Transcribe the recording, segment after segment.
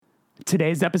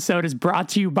Today's episode is brought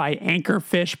to you by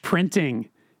Anchorfish Printing.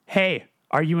 Hey,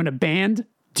 are you in a band?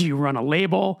 Do you run a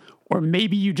label? Or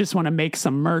maybe you just want to make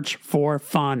some merch for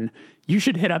fun? You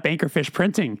should hit up Anchorfish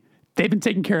Printing. They've been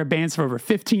taking care of bands for over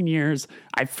 15 years.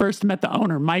 I first met the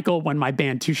owner, Michael, when my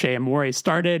band Touche Amore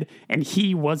started, and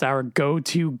he was our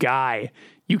go-to guy.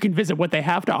 You can visit what they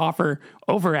have to offer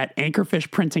over at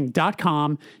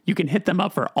anchorfishprinting.com. You can hit them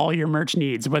up for all your merch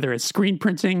needs, whether it's screen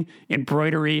printing,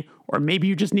 embroidery, or maybe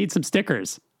you just need some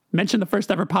stickers. Mention the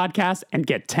First Ever Podcast and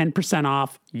get 10%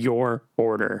 off your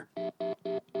order.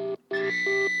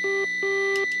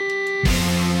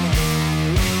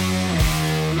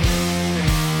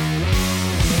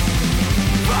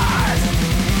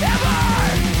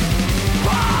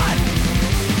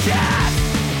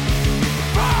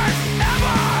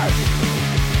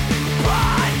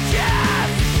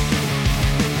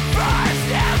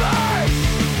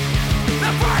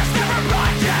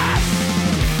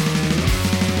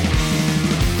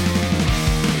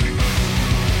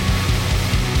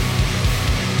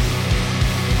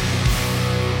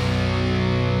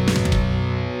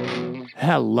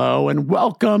 Hello and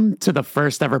welcome to the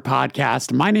First Ever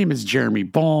Podcast. My name is Jeremy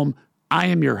Boehm. I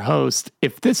am your host.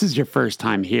 If this is your first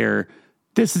time here,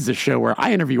 this is a show where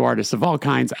I interview artists of all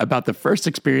kinds about the first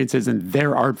experiences in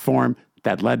their art form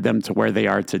that led them to where they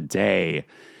are today.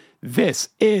 This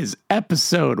is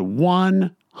episode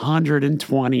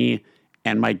 120,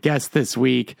 and my guest this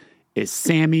week is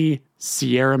Sammy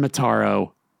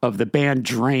Ciaramitaro of the band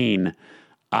Drain.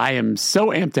 I am so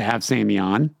amped to have Sammy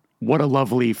on. What a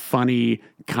lovely, funny,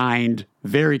 kind,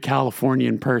 very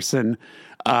Californian person.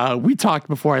 We talked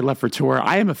before I left for tour.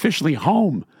 I am officially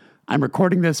home. I'm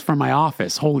recording this from my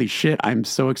office. Holy shit, I'm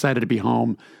so excited to be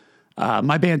home.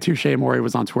 My band Touche Amore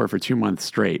was on tour for 2 months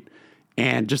straight.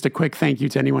 And just a quick thank you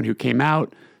to anyone who came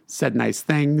out, said nice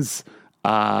things,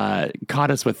 caught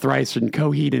us with Thrice and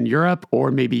Coheed in Europe, or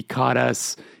maybe caught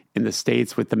us in the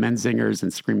States with the Menzingers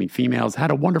and Screaming Females. Had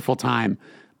a wonderful time.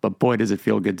 But boy, does it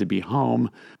feel good to be home.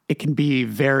 It can be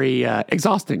very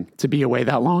exhausting to be away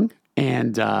that long.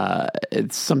 And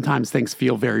sometimes things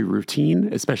feel very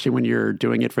routine, especially when you're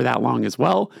doing it for that long as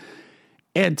well.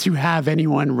 And to have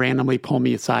anyone randomly pull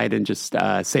me aside and just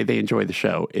say they enjoy the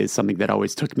show is something that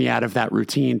always took me out of that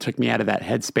routine, took me out of that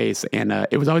headspace. And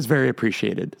it was always very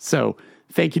appreciated. So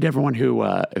thank you to everyone who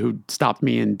stopped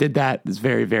me and did that. It's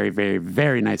very, very, very,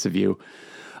 very nice of you.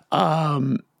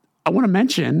 I want to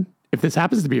mention, if this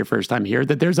happens to be your first time here,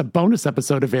 that there's a bonus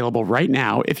episode available right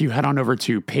now if you head on over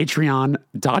to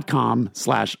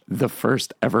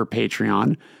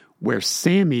patreon.com/thefirsteverpatreon, where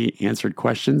Sammy answered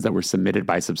questions that were submitted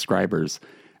by subscribers.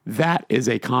 That is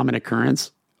a common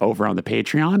occurrence over on the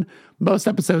Patreon. Most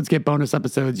episodes get bonus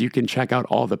episodes. You can check out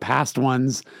all the past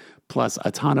ones, plus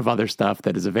a ton of other stuff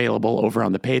that is available over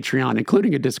on the Patreon,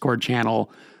 including a Discord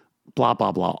channel, blah,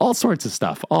 blah, blah, all sorts of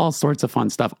stuff, all sorts of fun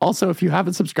stuff. Also, if you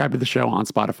haven't subscribed to the show on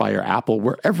Spotify or Apple,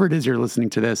 wherever it is you're listening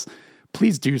to this,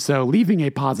 please do so. Leaving a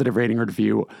positive rating or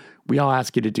review. We all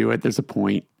ask you to do it. There's a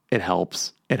point. It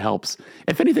helps. It helps.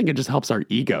 If anything, it just helps our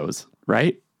egos,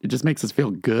 right? It just makes us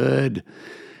feel good.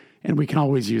 And we can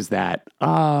always use that.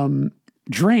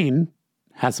 Drain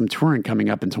has some touring coming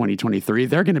up in 2023.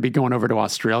 They're going to be going over to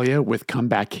Australia with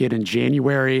Comeback Kid in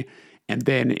January. And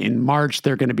then in March,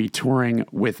 they're going to be touring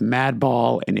with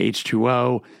Madball and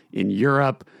H2O in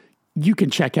Europe. You can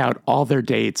check out all their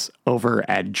dates over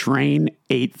at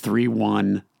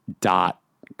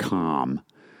drain831.com.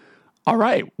 All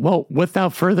right. Well,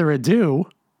 without further ado,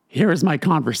 here is my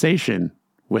conversation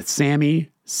with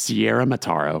Sammy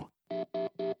Ciaramitaro.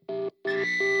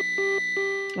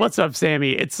 What's up,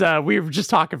 Sammy? It's we were just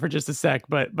talking for just a sec,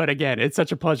 but again, it's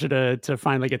such a pleasure to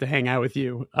finally get to hang out with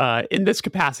you in this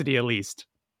capacity, at least.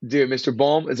 Dude, Mr.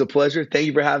 Boehm, it's a pleasure. Thank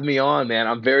you for having me on, man.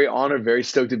 I'm very honored, very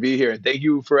stoked to be here. And thank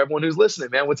you for everyone who's listening,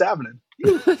 man. What's happening?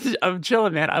 I'm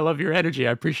chilling, man. I love your energy.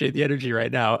 I appreciate the energy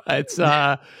right now. It's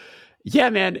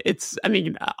yeah, man.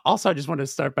 Also, I just want to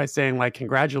start by saying, like,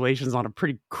 congratulations on a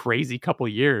pretty crazy couple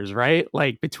years, right?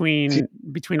 Like between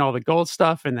all the gold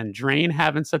stuff and then Drain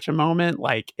having such a moment,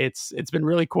 like it's been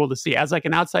really cool to see. As like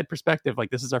an outside perspective, like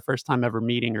this is our first time ever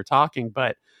meeting or talking,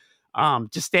 but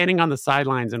just standing on the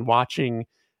sidelines and watching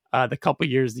the couple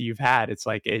years that you've had, it's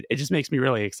like it just makes me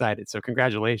really excited. So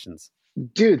congratulations.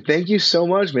 Dude, thank you so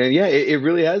much, man. Yeah, it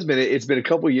really has been. It's been a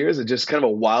couple years of just kind of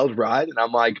a wild ride, and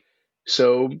I'm like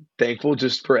so thankful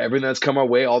just for everything that's come our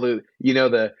way, all the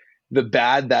the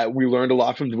bad that we learned a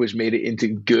lot from, which made it into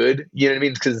good. You know what I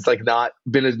mean? Because it's like not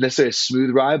been necessarily a smooth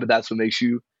ride, but that's what makes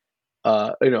you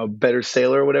a better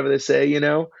sailor or whatever they say.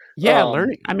 Yeah,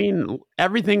 learning. I mean,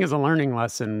 everything is a learning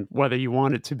lesson, whether you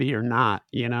want it to be or not.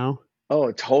 Oh,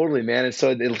 totally, man. And so,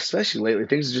 especially lately,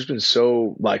 things have just been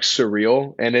so like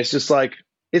surreal, and it's just like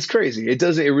it's crazy. It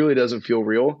really doesn't feel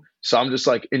real. So I'm just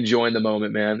like enjoying the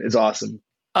moment, man. It's awesome.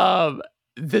 Um,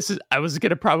 this is I was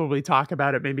gonna probably talk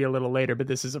about it maybe a little later, but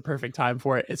this is a perfect time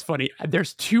for it. It's funny.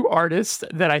 There's two artists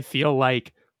that I feel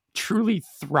like truly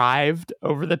thrived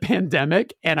over the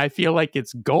pandemic, and I feel like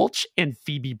it's Gulch and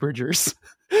Phoebe Bridgers.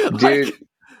 Dude. like,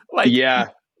 like, Yeah,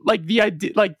 like the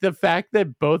idea, like the fact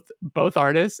that both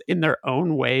artists in their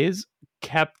own ways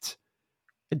kept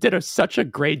such a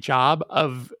great job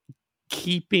of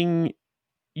keeping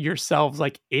yourselves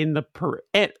like in the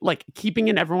like keeping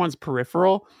in everyone's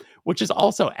peripheral, which is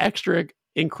also extra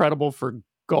incredible for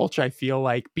Gulch, I feel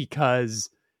like, because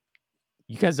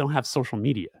you guys don't have social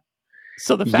media.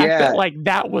 So the fact that yeah, like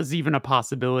that was even a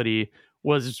possibility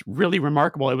was really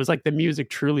remarkable. It was like the music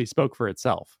truly spoke for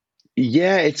itself.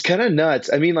 yeah. It's kind of nuts.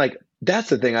 I mean, like that's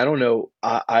the thing. I don't know.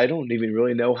 I don't even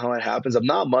really know how it happens. I'm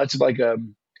not much of like a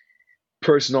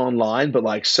person online, but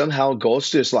like somehow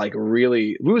Ghost just like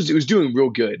really it was doing real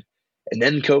good, and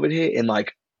then COVID hit, and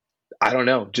like I don't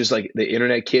know, just like the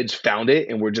internet kids found it,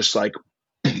 and we're just like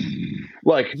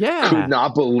could Yeah.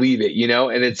 not believe it, you know.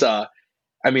 And it's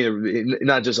I mean,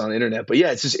 not just on the internet, but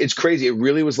yeah, it's crazy. It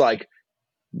really was like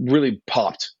really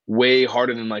popped way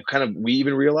harder than like kind of we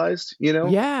even realized, you know.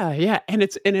 Yeah, yeah, and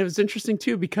it was interesting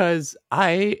too because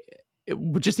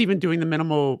just even doing the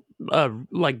minimal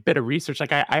like bit of research,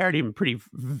 like I already am pretty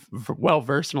well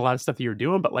versed in a lot of stuff that you're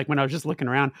doing, but like when I was just looking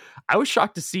around, I was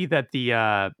shocked to see that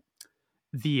the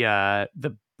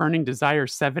Burning Desire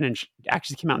 7-inch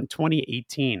actually came out in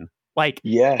 2018. Like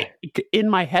Yeah, in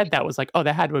my head, that was like, oh,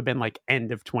 that had to have been like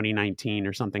end of 2019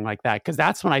 or something like that, because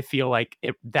that's when I feel like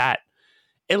that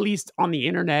at least on the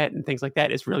internet and things like that,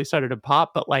 it's really started to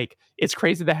pop. But like, it's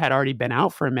crazy that had already been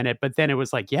out for a minute. But then it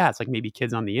was like, yeah, it's like maybe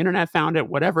kids on the internet found it,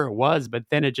 whatever it was. But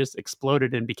then it just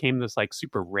exploded and became this like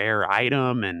super rare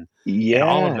item and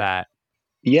all of yeah, that.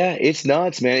 yeah. It's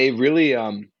nuts, man. It really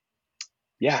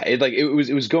yeah, it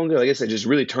was going good. Like I said, just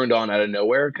really turned on out of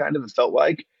nowhere, kind of it felt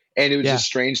like. And it was Yeah. this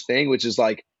strange thing, which is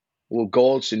like, well,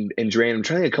 Gulch and Drain. I'm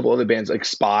trying to get a couple other bands like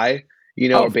Spy, you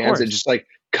know, Oh, or of bands that course. just like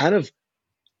kind of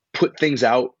put things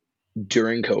out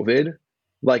during COVID.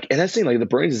 Like, and that's the thing, like the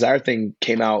Burning Desire thing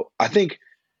came out. I think,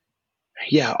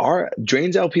 yeah, our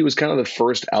Drain's LP was kind of the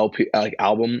first LP like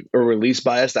album or release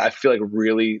by us that I feel like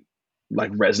really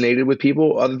like resonated with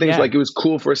people. Other things Yeah. like it was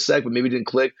cool for a sec, but maybe didn't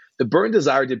click. The Burn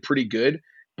Desire did pretty good,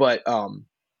 but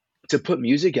to put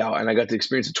music out, and I got to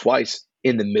experience it twice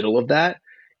in the middle of that.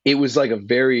 It was like a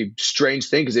very strange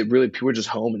thing because it really people were just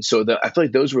home, and so I feel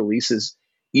like those releases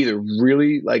either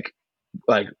really like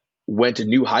went to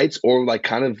new heights or like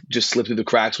kind of just slipped through the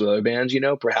cracks with other bands, you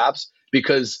know, perhaps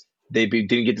because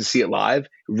didn't get to see it live.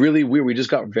 Really weird. We just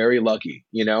got very lucky,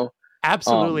 you know. Um,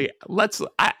 Absolutely.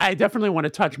 I definitely want to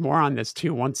touch more on this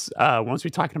too once we're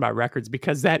talking about records,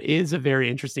 because that is a very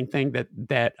interesting thing that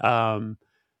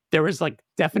there was like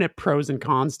definite pros and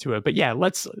cons to it. But yeah,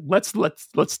 let's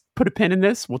put a pin in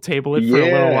this. We'll table it for a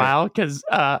little yeah. while because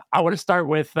I want to start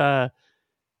with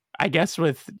I guess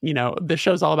with, the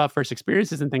show's all about first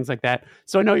experiences and things like that.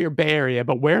 So I know you're Bay Area,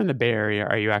 but where in the Bay Area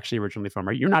are you actually originally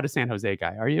from? You're not a San Jose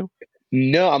guy, are you?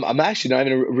 No, I'm actually not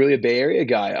even really a Bay Area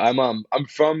guy. I'm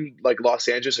from like Los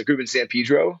Angeles. I grew up in San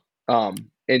Pedro.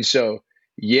 And so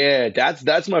yeah,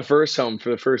 that's my first home for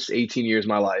the first 18 years of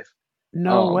my life.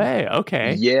 No Um, way.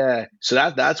 Okay. yeah. So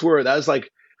that's where that's like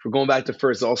if we're going back to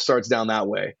first, it all starts down that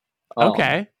way. Um,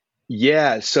 Okay.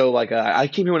 yeah. So like I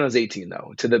came here when I was 18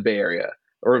 though to the Bay Area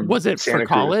or Was it for Santa Cruz.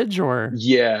 college or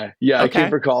Yeah, yeah. I came okay?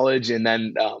 for college and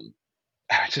then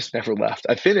I just never left.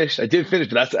 I did finish,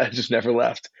 but I just never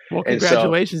left. Well, And so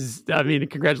congratulations. I mean,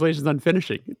 congratulations on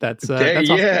finishing. That's awesome.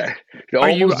 yeah, it Are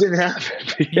you almost didn't happen.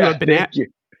 But you a yeah, thank banana? you.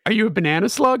 Are you a banana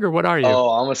slug or what are you? Oh,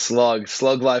 I'm a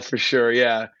slug life for sure.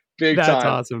 Yeah, big That's time.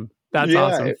 awesome. That's Yeah,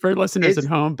 awesome. For listeners at it's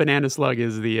home, Banana Slug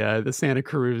is the Santa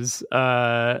Cruz.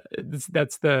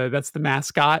 That's the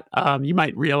mascot. You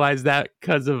might realize that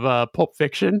because of Pulp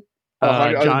Fiction. a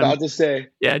hundred. I was John about to say.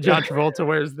 Yeah, John Travolta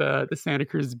wears the Santa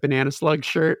Cruz Banana Slug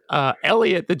shirt.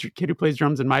 Elliot, the kid who plays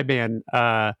drums in my band,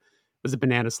 was a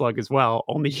Banana Slug as well.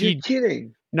 You're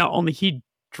kidding. Only he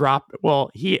dropped.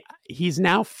 Well, he's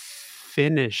now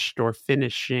finished or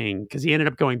finishing because he ended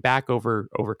up going back over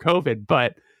COVID,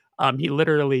 but he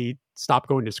literally stopped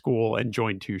going to school and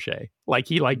joined Touche. Like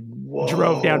he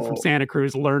drove down from Whoa. Santa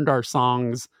Cruz, learned our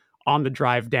songs on the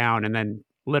drive down, and then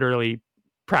literally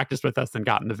practiced with us and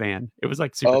got in the van. It was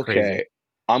like super crazy. Okay,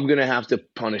 I'm gonna have to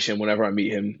punish him whenever I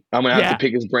meet him. I'm gonna have to Yeah,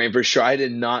 pick his brain for sure. I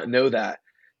did not know that.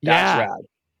 That's yeah, rad.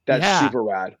 That's yeah. super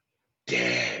rad.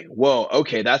 Dang. Whoa.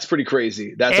 Okay. That's pretty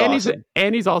crazy. That's And awesome.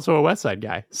 he's also a West Side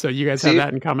guy. So you guys have See,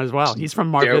 that in common as well. He's from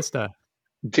Mar there, Vista.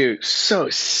 dude, so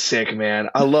sick, man.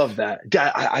 I love that.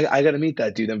 I got to meet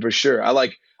that dude then for sure. I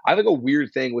like a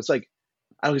weird thing. It's like,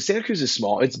 I don't know, Santa Cruz is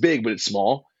small. It's big, but it's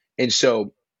small. And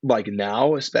so, like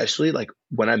now, especially like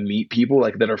when I meet people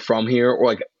like that are from here or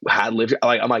like had lived here,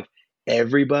 I'm like,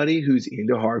 everybody who's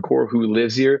into hardcore who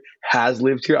lives here has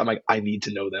lived here. I'm like, I need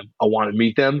to know them. I want to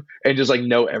meet them and just like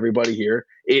know everybody here,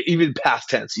 even past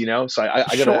tense, you know. So I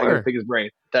gotta Sure. pick his brain.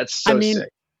 That's I so mean, sick.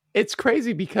 it's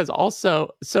crazy because also,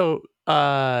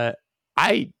 I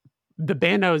the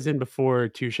band I was in before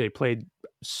Touche played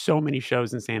so many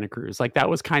shows in Santa Cruz. Like that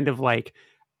was kind of like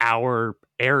our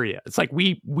area. It's like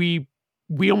we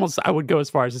almost, I would go as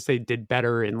far as to say, did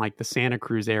better in like the Santa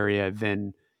Cruz area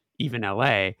than even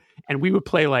LA. And we would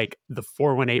play like the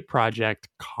 418 Project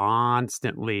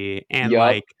constantly, and Yup.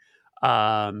 like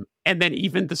and then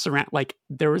even the surround, like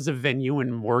there was a venue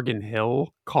in Morgan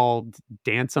Hill called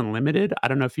Dance Unlimited. I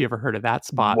don't know if you ever heard of that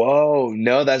spot. Whoa,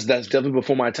 no, that's definitely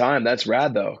before my time. That's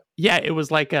rad though. Yeah, it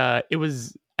was like I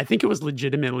think it was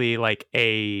legitimately like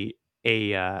I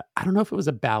don't know if it was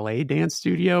a ballet dance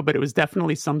studio, but it was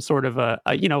definitely some sort of a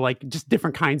like just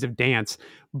different kinds of dance.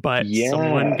 But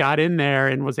someone Yeah. got in there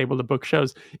and was able to book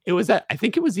shows. It was I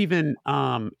think it was even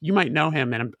you might know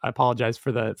him, and I apologize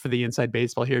for the inside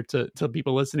baseball here to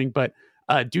people listening, but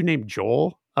a dude named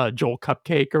Joel, Joel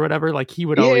Cupcake or whatever, like he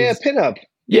would Yeah, yeah, always. pinup.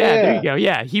 Yeah, there you Yeah. go.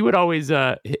 Yeah, he would always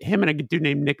him and a dude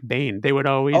named Nick Bain. They would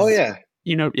Oh always, yeah.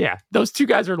 yeah, those two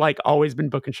guys are like always been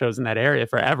booking shows in that area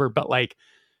forever. But like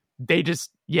they just,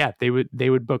 yeah, they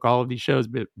would book all of these shows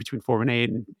between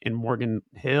 418 and Morgan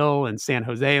Hill and San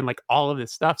Jose and like all of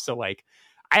this stuff. So like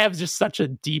I have just such a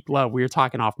deep love. We were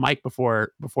talking off mic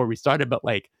before we started, but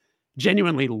like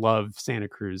genuinely love Santa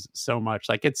Cruz so much.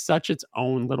 Like it's such its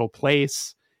own little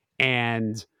place,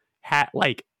 and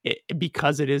like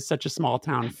because it is such a small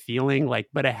town feeling, like,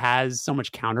 but it has so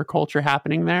much counterculture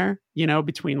happening there,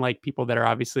 between like people that are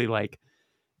obviously like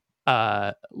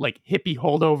hippie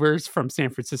holdovers from San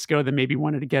Francisco that maybe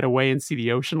wanted to get away and see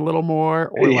the ocean a little more,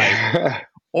 or like, Yeah.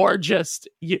 or just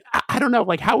I don't know,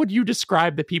 like how would you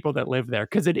describe the people that live there,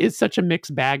 because it is such a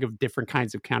mixed bag of different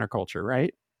kinds of counterculture,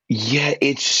 right? Yeah,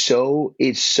 it's so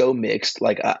mixed.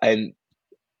 Like I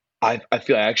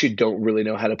feel I actually don't really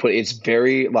know how to put it. It's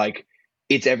very like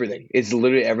it's everything. It's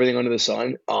literally everything under the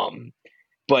sun.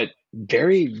 But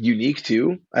very unique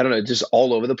too. I don't know, just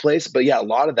all over the place. But yeah, a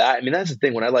lot of that. I mean, that's the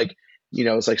thing. When I like,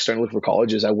 it's like starting to look for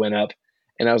colleges, I went up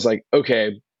and I was like,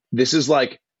 okay, this is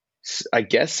like, I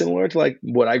guess similar to like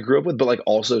what I grew up with, but like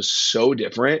also so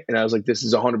different. And I was like, this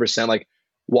is 100% like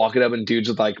walking up and dudes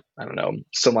with like, I don't know,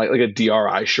 some like a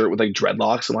DRI shirt with like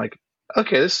dreadlocks. I'm like,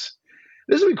 okay, this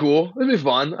would be cool. This would be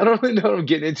fun. I don't really know what I'm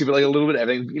getting into, but like a little bit of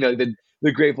everything.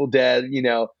 The Grateful Dead.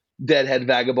 Deadhead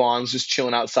vagabonds just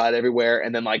chilling outside everywhere,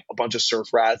 and then like a bunch of surf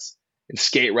rats and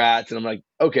skate rats, and I'm like,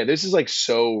 okay, this is like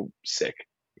so sick,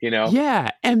 you know? Yeah,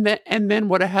 and then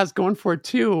what it has going for it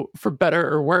too, for better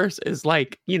or worse, is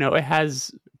like it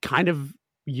has kind of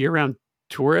year-round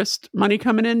tourist money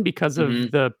coming in because Hmm.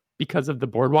 of the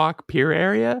boardwalk pier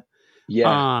area.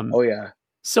 Yeah. Um, Oh yeah.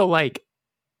 so like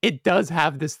it does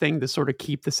have this thing to sort of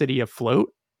keep the city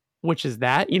afloat, which is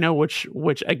that,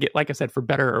 which I get, like I said, for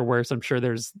better or worse, I'm sure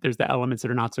there's the elements that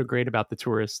are not so great about the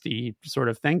touristy sort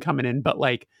of thing coming in, but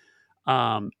like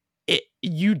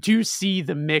you do see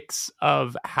the mix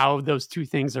of how those two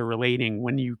things are relating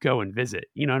when you go and visit.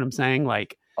 You know what I'm saying?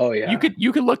 Like Oh you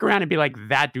yeah. could look around and be like,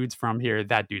 that dude's from here,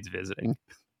 that dude's visiting,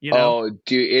 you know? Oh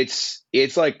dude,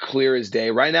 it's like clear as day.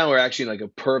 Right now we're actually in like a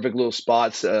perfect little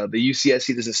spot. The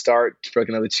UCSC doesn't start for like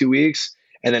another 2 weeks,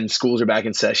 and then schools are back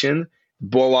in session.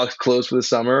 Boardwalk's closed for the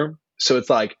summer, so it's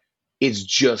like it's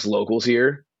just locals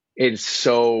here. It's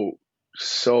so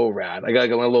rad. I got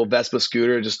like my little Vespa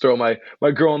scooter, just throw my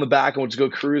girl in the back, and we'll just go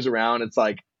cruise around. It's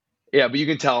like, yeah, but you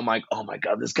can tell I'm like, oh my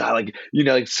god, this guy, like,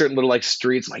 like certain little like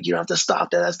streets. I'm like, you don't have to stop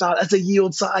there. That's a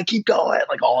yield sign. Keep going.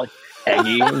 Like all like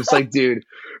eggy. I'm just like, dude,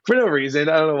 for no reason.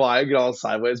 I don't know why I get all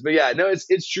sideways. But yeah, no,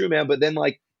 it's true, man. But then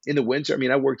like in the winter, I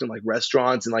mean, I worked in like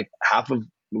restaurants, and like half of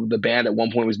the band at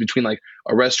one point was between like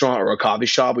a restaurant or a coffee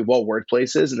shop. We've all worked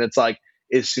places, and it's like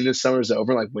as soon as summer's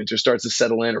over, like winter starts to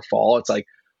settle in or fall, it's like,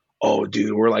 oh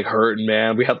dude, we're like hurting,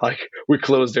 man. We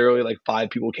closed early, like 5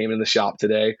 people came in the shop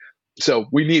today. So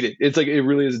we need it. It's like it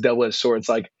really is a double-edged sword. It's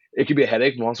like it could be a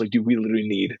headache, but also like, dude, we literally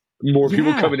need more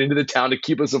people Yeah, coming into the town to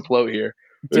keep us afloat here.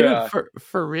 dude, Yeah.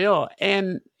 for real.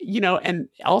 And and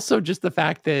also just the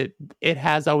fact that it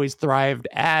has always thrived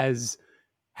as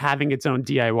having its own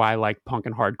DIY like punk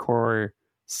and hardcore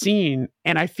scene.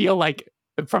 And I feel like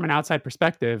from an outside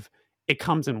perspective, it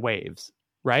comes in waves,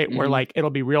 right? Where Mm-hmm. like it'll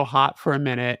be real hot for a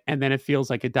minute and then it feels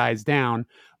like it dies down.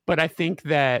 But I think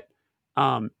that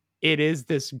it is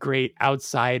this great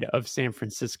outside of San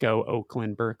Francisco,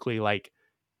 Oakland, Berkeley, like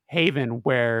haven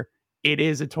where it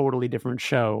is a totally different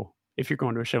show if you're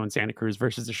going to a show in Santa Cruz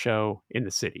versus a show in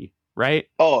the city, right?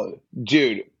 Oh,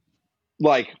 dude,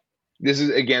 like this is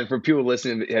again for people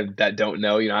listening that don't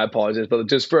know, I apologize, but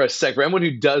just for a sec, for anyone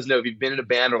who does know, if you've been in a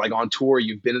band or like on tour,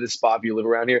 you've been to this spot, if you live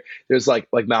around here, there's like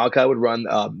Malachi would run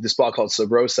this spot called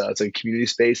Sub Rosa. It's like a community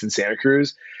space in Santa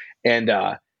Cruz, and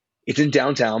it's in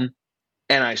downtown.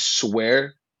 And I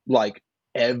swear, like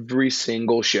every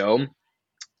single show,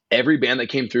 every band that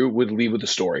came through would leave with a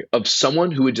story of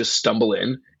someone who would just stumble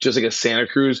in, just like a Santa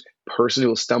Cruz person who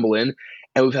will stumble in.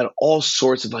 And we've had all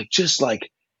sorts of just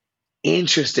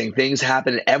interesting things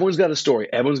happen. And everyone's got a story.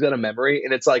 Everyone's got a memory.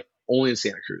 And it's like only in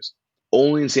Santa Cruz.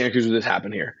 Only in Santa Cruz would this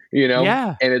happen here,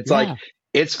 Yeah. And it's yeah.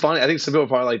 it's funny. I think some people are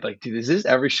probably like, dude, is this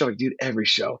every show? Like, dude, every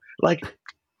show. Like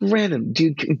random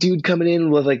dude coming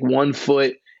in with like 1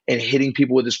 foot and hitting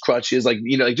people with his crutches, like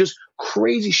just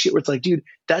crazy shit where it's like, dude,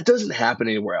 that doesn't happen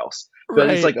anywhere else. But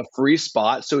it's like a free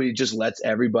spot, so he just lets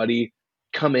everybody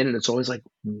come in, and it's always like,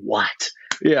 what?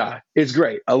 Yeah, it's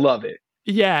great. I love it.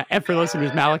 Yeah, and for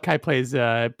listeners, Malachi plays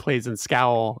in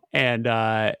Scowl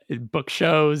and book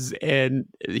shows, and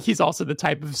he's also the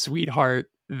type of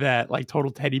sweetheart that like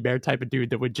total teddy bear type of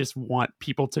dude that would just want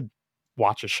people to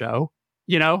watch a show.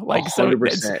 Like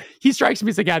 100%. So he strikes me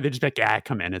as a guy that just like, yeah,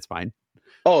 come in, it's fine.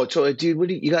 Oh, totally, dude. What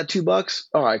you got? $2?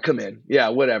 All right, come in. Yeah,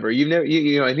 whatever. You've never,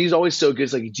 and he's always so good.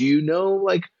 It's like, do you know,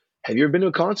 like, have you ever been to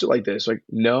a concert like this? Like,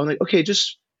 no. I'm like, okay,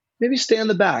 just maybe stay on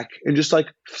the back and just like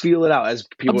feel it out as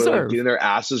people are like getting their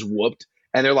asses whooped,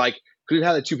 and they're like, because we've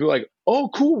had the two people like, oh,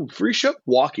 cool, free show.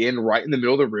 Walk in right in the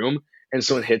middle of the room, and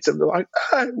someone hits them. They're like,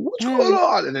 hey, what's going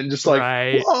on? And then just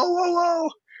like, whoa.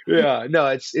 Yeah, no,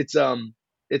 it's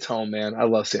home, man. I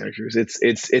love Santa Cruz.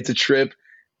 It's a trip.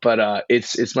 But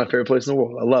it's my favorite place in the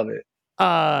world. I love it.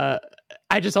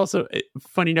 I just also,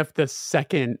 funny enough, the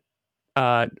second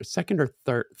or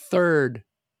third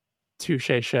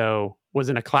Touche show was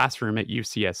in a classroom at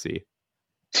UCSC.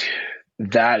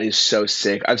 That is so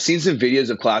sick. I've seen some videos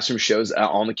of classroom shows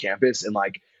on the campus, and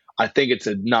like I think it's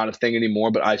not a thing anymore.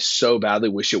 But I so badly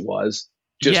wish it was,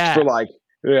 just for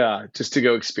just to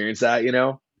go experience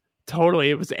that. Totally.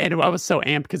 It was, and I was so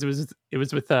amped because it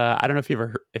was with I don't know if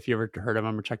you ever heard of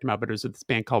them or checked them out, but it was with this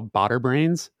band called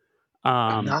Brains.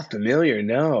 I'm not familiar.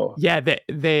 No. Yeah,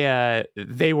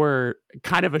 they were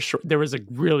kind of there was a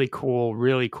really cool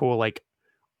like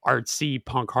artsy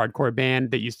punk hardcore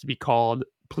band that used to be called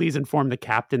Please Inform the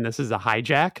Captain This Is a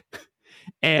Hijack.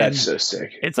 And that's so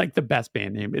sick. It's like the best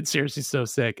band name. It's seriously so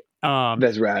sick.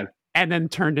 That's rad. And then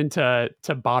turned into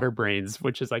Brains,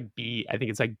 which is like I think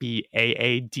it's like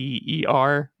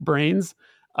BAADER Brains.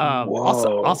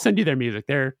 I'll send you their music.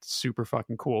 They're super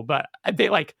fucking cool. But they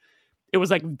like, it was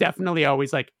like definitely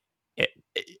always like,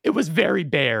 it was very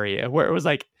Bay Area, where it was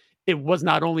like, it was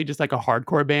not only just like a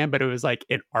hardcore band, but it was like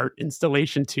an art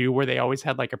installation too, where they always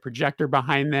had like a projector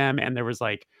behind them and there was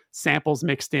like samples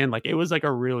mixed in. Like it was like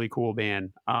a really cool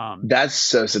band.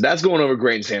 That's that's going over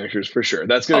great in Santa Cruz for sure.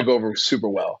 That's going to go over super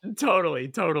well. Totally.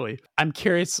 I'm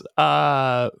curious,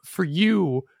 for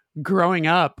you growing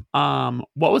up,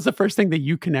 what was the first thing that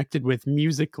you connected with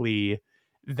musically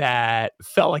that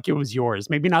felt like it was yours?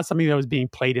 Maybe not something that was being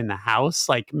played in the house,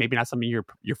 like maybe not something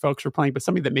your folks were playing, but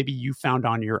something that maybe you found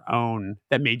on your own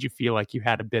that made you feel like you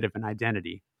had a bit of an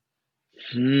identity.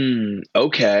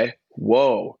 Okay.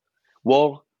 Whoa.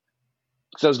 Well,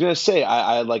 so I was gonna say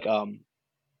I like I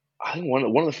think one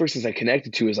of the first things I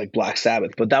connected to is like Black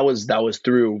Sabbath, but that was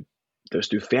through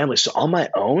family. So on my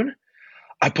own,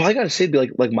 I probably gotta say it'd be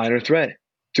like Minor Threat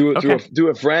through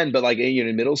a friend, but like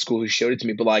in middle school who showed it to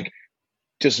me, but like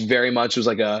just very much was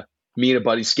like me and a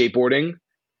buddy skateboarding,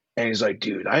 and he's like,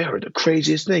 dude, I heard the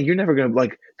craziest thing. You're never gonna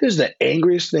like, this is the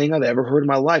angriest thing I've ever heard in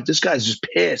my life. This guy's just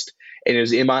pissed, and it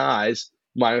was in my eyes,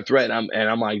 Minor Threat, and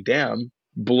I'm like, damn,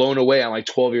 blown away. I'm like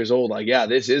 12 years old. Like, yeah,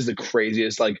 this is the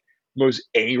craziest, like most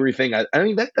angry thing. I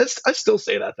mean, that's I still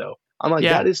say that though. I'm like,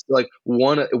 that is like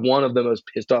one of the most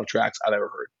pissed off tracks I've ever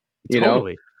heard. You know?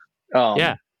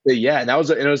 Yeah. But yeah, and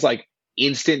it was like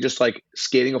instant, just like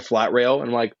skating a flat rail, and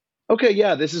I'm like, okay,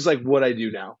 yeah, this is like what I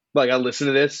do now. Like I listen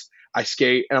to this, I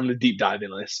skate, and I'm gonna deep dive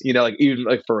into this, like even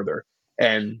like further.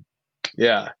 And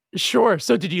yeah. Sure.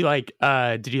 So did you like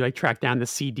track down the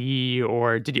CD,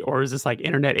 or was this like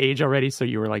internet age already? So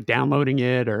you were like downloading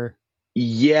it, or?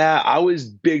 Yeah, I was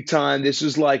big time. This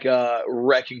was like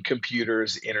wrecking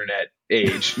computers internet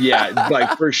age. Yeah,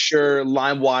 like for sure.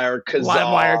 LimeWire,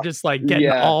 LimeWire Kazaa. just like getting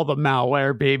Yeah. all the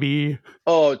malware, baby.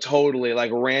 Oh, totally.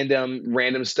 Like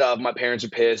random stuff. My parents are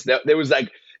pissed. There was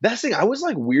like that's the thing. I was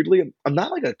like weirdly. I'm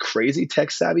not like a crazy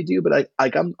tech savvy dude, but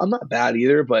I'm not bad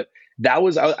either. But that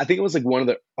was I think it was like one of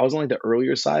the I was on like the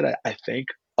earlier side. I think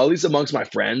at least amongst my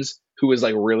friends who was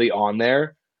like really on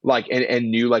there, like and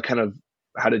knew like kind of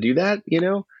how to do that.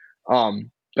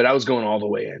 But I was going all the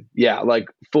way in. Yeah, like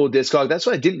full Discog. That's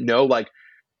what I didn't know. Like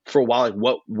for a while, like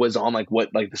what was on like what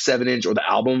like the 7 inch or the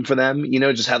album for them,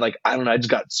 just had like I don't know, I just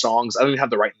got songs. I don't even have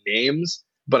the right names,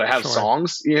 but I have Sure.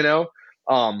 songs.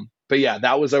 But yeah,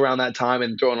 that was around that time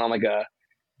and throwing on like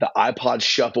the iPod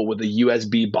shuffle with the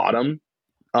USB bottom.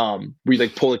 Where you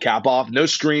like pull the cap off, no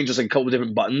screen, just like a couple of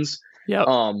different buttons. Yep.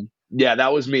 Yeah,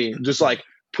 that was me. Just like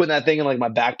putting that thing in like my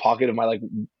back pocket of my like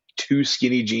two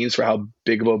skinny jeans for how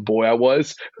big of a boy I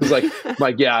was. It was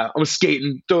like, yeah, I'm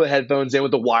skating, throw the headphones in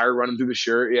with the wire running through the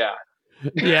shirt. Yeah.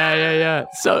 Yeah.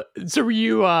 So were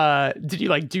you did you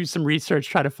like do some research,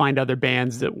 try to find other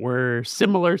bands that were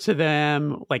similar to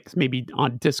them, like maybe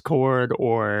on Discord,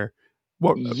 or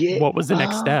what Yeah. what was the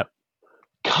next step?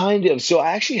 Kind of. So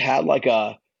I actually had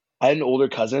I had an older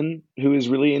cousin who was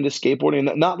really into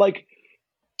skateboarding. Not like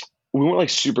we weren't like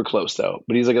super close though,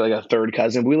 but he's like a third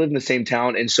cousin. We lived in the same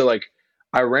town, and so like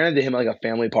I ran into him at like a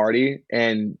family party,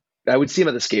 and I would see him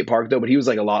at the skate park though. But he was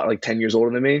like a lot like 10 years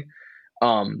older than me.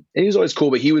 And he was always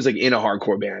cool, but he was like in a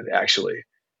hardcore band actually.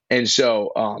 And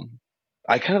so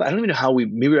I don't even know how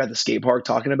maybe we were at the skate park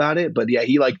talking about it, but yeah,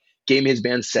 he like gave me his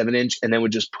band 7 inch and then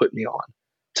would just put me on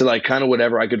to like kind of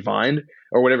whatever I could find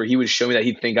or whatever he would show me that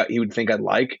he would think I'd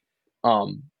like. So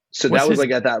Was that was his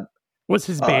like at that was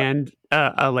his uh band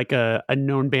like a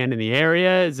known band in the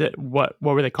area? Is it what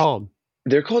were they called?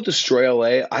 they're called Destroy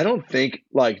LA. I don't think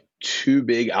like too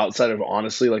big outside of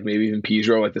honestly like maybe even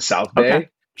Pedro, like the South Okay, Bay.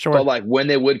 But sure. like when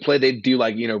they would play, they'd do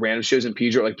like random shows in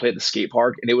Pedro, like play at the skate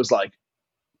park, and it was like,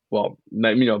 well,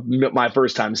 my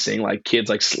first time seeing like kids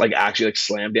like actually like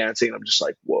slam dancing. And I'm just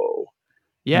like, whoa,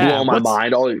 Yeah. blowing my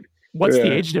mind. What's the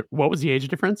Yeah, age what was the age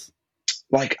difference?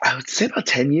 like I would say about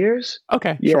 10 years.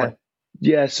 Okay, Yeah, sure.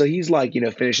 yeah. So he's like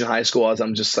finishing high school as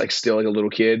I'm just like still like a little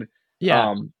kid.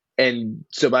 Yeah. And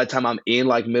so by the time I'm in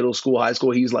like middle school, high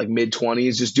school, he's like mid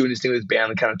 20s, just doing his thing with his band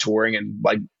and kind of touring and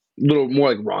like little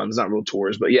more like runs, not real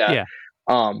tours, but yeah.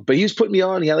 Yeah. But he was putting me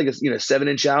on. He had like a 7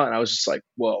 inch out, and I was just like,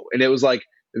 whoa. And it was like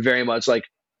very much like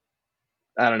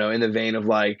I don't know, in the vein of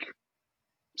like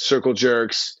Circle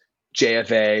Jerks,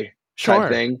 JFA type Sure.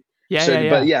 thing. Yeah, So, yeah,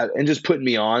 but yeah. yeah, and just putting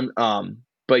me on.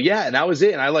 But yeah, and that was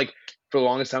it. And I like for the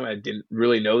longest time I didn't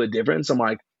really know the difference. I'm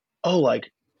like, oh,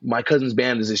 like my cousin's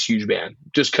band is this huge band,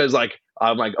 just because like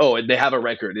I'm like, oh, they have a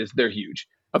record. They're huge,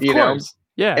 Of course.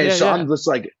 Yeah, And yeah, so yeah. I'm just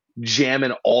like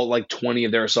jamming all like 20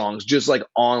 of their songs just like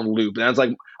on loop. And I was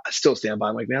like, I still stand by.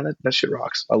 I'm like, man, that shit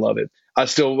rocks. I love it. I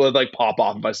still would like pop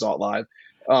off if I saw it live.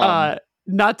 Uh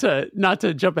not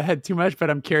to jump ahead too much, but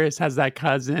I'm curious, has that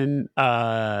cousin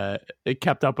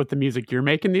kept up with the music you're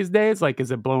making these days? Like is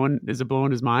it blowing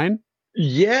his mind?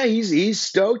 Yeah, he's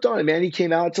stoked on it, man. He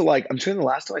came out to like I'm trying the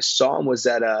last time I saw him was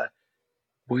at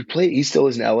we played he still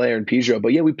is in LA or in Pedro,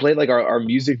 but yeah, we played like our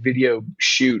music video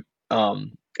shoot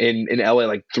in LA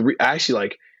like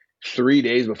 3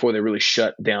 days before they really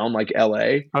shut down like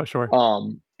LA. Oh, sure.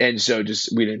 And so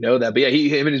just we didn't know that. But yeah,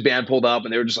 him and his band pulled up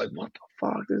and they were just like, what the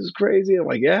fuck? This is crazy. I'm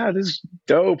like, yeah, this is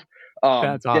dope.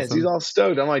 That's Yeah, so he's awesome. all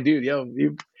stoked. I'm like, dude, yo,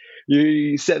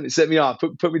 you set me off,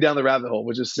 put me down the rabbit hole,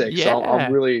 which is sick. So I'm Yeah.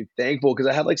 really thankful because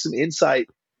I had like some insight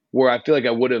where I feel like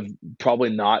I would have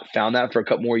probably not found that for a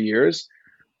couple more years.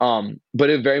 But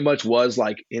it very much was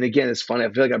like, and again, it's funny.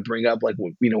 I feel like I bring up like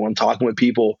when I'm talking with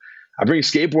people, I bring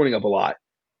skateboarding up a lot,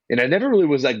 and I never really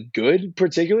was that good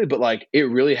particularly, but like it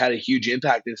really had a huge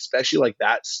impact, and especially like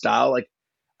that style. Like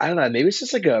I don't know, maybe it's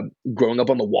just like a growing up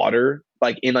on the water,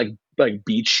 like in like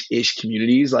beach ish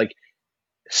communities, like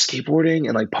skateboarding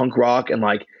and like punk rock, and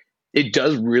like it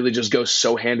does really just go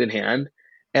so hand in hand,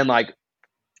 and like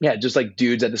yeah, just like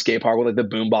dudes at the skate park with like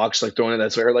the boombox, like throwing it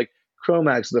that sort like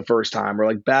Chromax the first time, or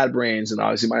like Bad Brains and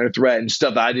obviously Minor Threat and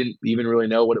stuff that I didn't even really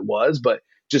know what it was, but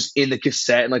just in the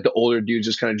cassette and like the older dudes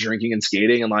just kind of drinking and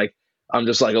skating, and like I'm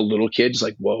just like a little kid, just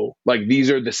like whoa, like these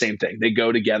are the same thing. They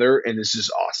go together, and it's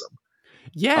just awesome.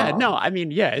 Yeah, no, I mean,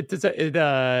 yeah,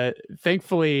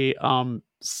 thankfully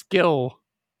skill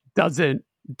doesn't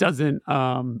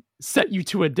set you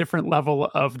to a different level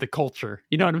of the culture.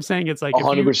 You know what I'm saying? It's like A if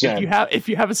hundred you if percent. you have if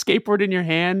you have a skateboard in your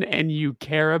hand and you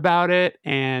care about it,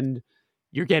 and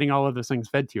you're getting all of those things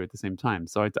fed to you at the same time.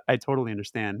 So I totally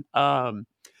understand.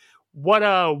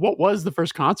 What was the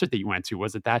first concert that you went to?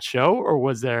 Was it that show,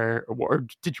 or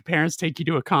did your parents take you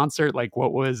to a concert? Like,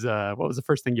 what was the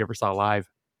first thing you ever saw live?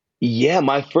 Yeah,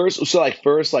 my first like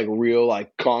real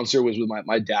like concert was with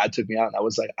my dad took me out, and that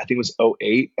was like I think it was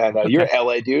 '08, and you're Okay. in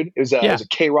LA, dude. It Yeah. was a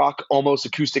K-Rock almost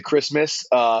acoustic Christmas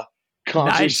concert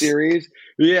Nice. series.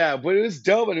 Yeah, but it was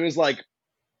dope, and it was like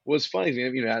what's funny,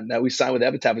 that we signed with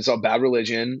Epitaph and saw Bad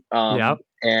Religion, Yep.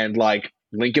 and like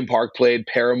Linkin Park played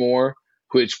Paramore,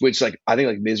 which like I think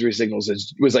like Misery Signals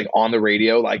was like on the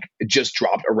radio, like it just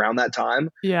dropped around that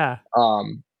time. Yeah.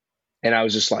 And I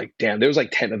was just like, damn, there was like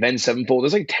 10 Avenged Sevenfold.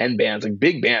 There's like 10 bands, like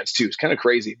big bands too. It's kind of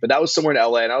crazy. But that was somewhere in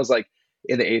LA. And I was like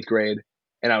in the 8th grade.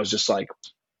 And I was just like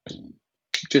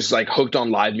hooked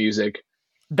on live music.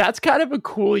 That's kind of a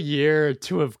cool year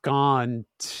to have gone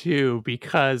to,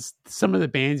 because some of the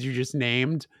bands you just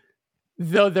named,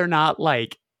 though they're not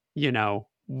like, they're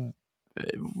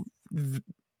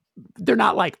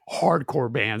not like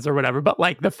hardcore bands or whatever, but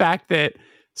like the fact that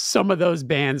some of those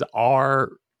bands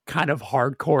are kind of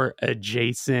hardcore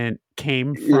adjacent,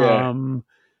 came from,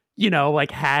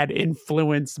 like had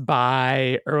influence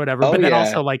by or whatever. Oh, But then yeah.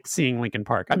 also like seeing Linkin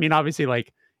Park. I mean, obviously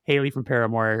like Haley from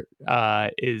Paramore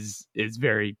is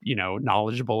very,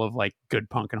 knowledgeable of like good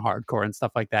punk and hardcore and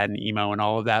stuff like that, and emo and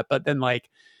all of that. But then like,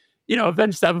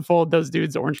 Avenged Sevenfold, those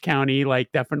dudes, Orange County,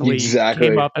 like definitely Exactly.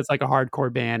 came up as like a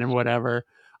hardcore band and whatever.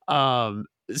 So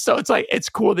it's like, it's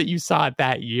cool that you saw it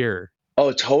that year.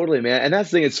 Oh, totally, man. And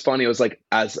that's the thing. It's funny. It was like,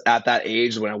 as at that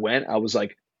age when I went, I was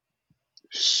like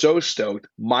so stoked,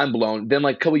 mind blown. Then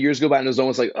like a couple years go by and it was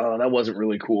almost like, oh, that wasn't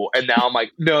really cool. And now I'm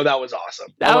like, no, that was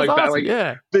awesome. That I'm was like, awesome.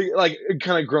 Yeah. big, like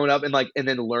kind of grown up and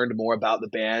then learned more about the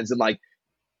bands and like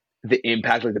the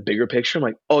impact, like the bigger picture. I'm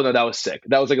like, oh no, that was sick.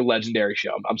 That was like a legendary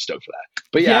show. I'm stoked for that.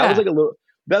 But yeah,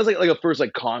 that was like a first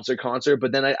like concert.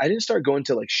 But then I didn't start going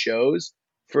to like shows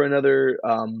for another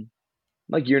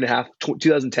like year and a half.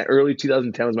 2010, early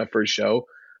 2010 was my first show.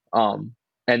 And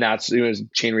it was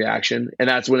Chain Reaction. And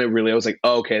that's when I was like,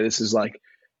 oh, okay, this is like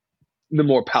the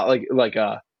more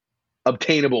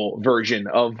obtainable version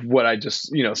of what I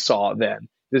just, saw then.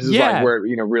 This is like where,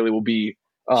 really will be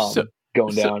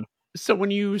going down. So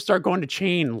when you start going to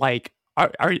Chain, like,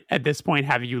 are at this point,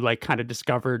 have you like kind of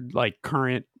discovered like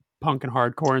current punk and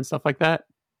hardcore and stuff like that?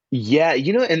 Yeah,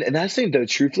 and that's the thing though,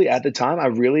 truthfully, at the time, I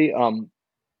really,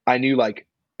 I knew like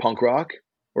punk rock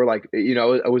or like,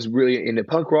 I was really into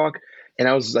punk rock and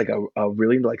I was like a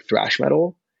really like thrash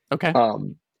metal. Okay.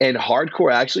 And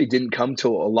hardcore actually didn't come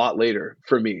till a lot later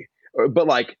for me, but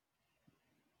like,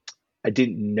 I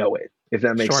didn't know it, if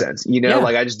that makes sense,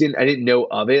 like I didn't know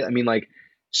of it. I mean, like,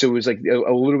 so it was like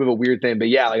a little bit of a weird thing, but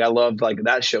yeah, like I loved like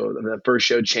that show. The first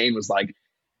show, Chain, was like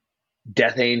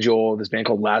Death Angel, this band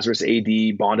called Lazarus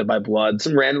AD, Bonded by Blood,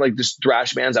 some random like just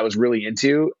thrash bands I was really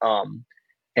into,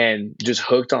 and just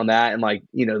hooked on that, and like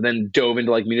then dove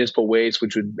into like Municipal Waste,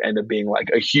 which would end up being like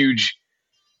a huge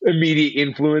immediate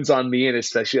influence on me, and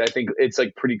especially I think it's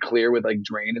like pretty clear with like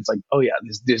Drain. It's like, oh yeah,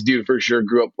 this dude for sure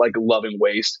grew up like loving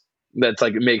Waste. That's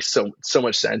like, it makes so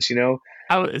much sense,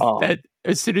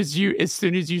 As soon as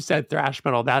you said thrash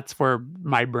metal, that's where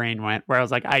my brain went, where I was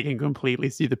like, I can completely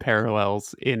see the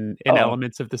parallels in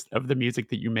elements of the music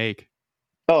that you make.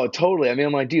 Oh, totally. I mean,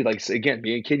 I'm like, dude, like, again,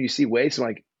 being a kid, you see Waste, I'm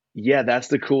like, yeah, that's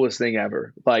the coolest thing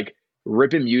ever. Like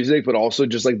ripping music, but also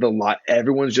just like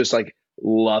everyone's just like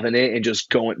loving it and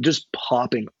just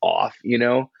popping off,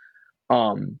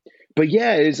 But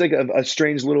yeah, it's like a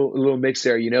strange little mix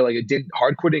there, like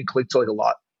hardcore didn't click till like a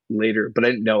lot later, but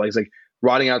I didn't know, like, it's like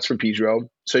Rotting Out's from Pedro,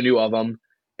 so I knew of them,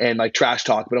 and like Trash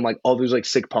Talk, but I'm like, oh, there's like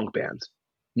sick punk bands,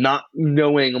 not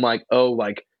knowing, I'm like, oh,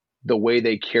 like the way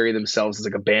they carry themselves as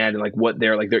like a band and like what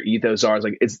their ethos are is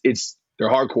like, they're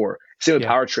hardcore. Same with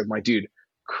Power Trip, I'm like, dude,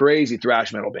 crazy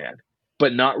thrash metal band,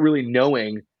 but not really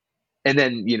knowing. And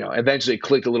then, eventually it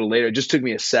clicked a little later. It just took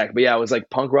me a sec. But yeah, it was like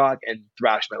punk rock and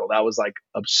thrash metal. That was like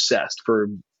obsessed for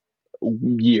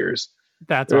years.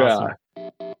 That's awesome.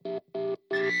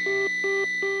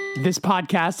 This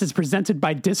podcast is presented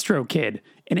by DistroKid,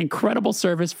 an incredible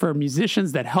service for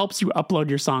musicians that helps you upload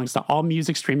your songs to all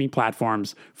music streaming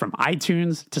platforms, from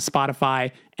iTunes to Spotify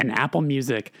and Apple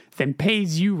Music, then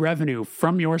pays you revenue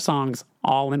from your songs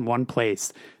all in one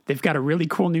place. They've got a really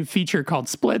cool new feature called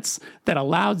Splits that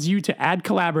allows you to add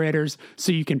collaborators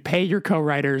so you can pay your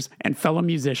co-writers and fellow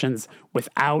musicians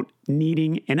without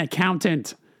needing an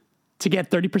accountant. To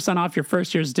get 30% off your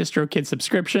first year's DistroKid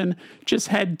subscription, just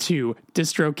head to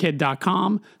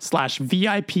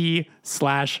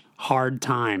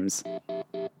distrokid.com/VIP/hardtimes.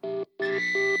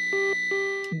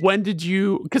 When did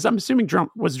you, because I'm assuming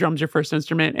drums your first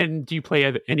instrument, and do you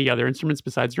play any other instruments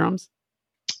besides drums?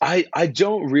 I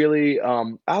don't really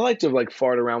I like to like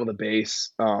fart around with a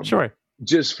bass Sure.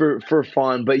 just for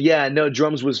fun. But yeah, no,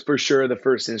 drums was for sure the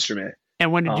first instrument.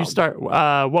 And when did you Um start?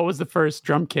 What was the first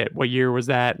drum kit? What year was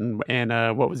that?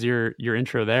 And what was your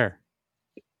intro there?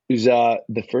 it was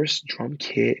the first drum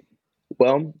kit.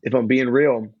 Well, if I'm being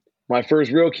real, my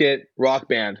first real kit, Rock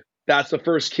Band. That's the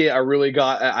first kit I really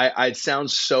got. I sound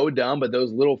so dumb, but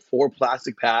those little four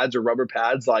plastic pads or rubber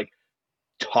pads like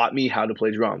taught me how to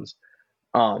play drums.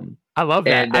 Um I love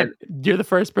that. and then You're the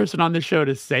first person on the show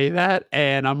to say that,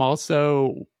 and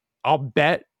I'll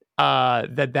bet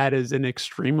that is an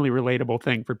extremely relatable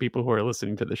thing for people who are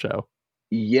listening to the show.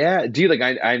 yeah, dude, like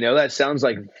I know that sounds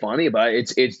like funny, but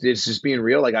it's just being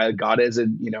real. Like I got it as a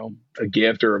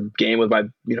gift or a game with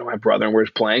my brother and we're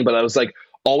just playing. But I was like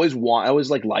I always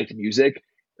like liked music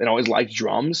and always liked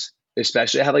drums,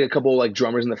 especially I had like a couple like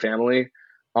drummers in the family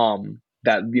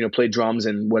that played drums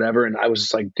and whatever. And I was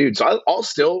just like, dude, so I'll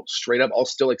still straight up I'll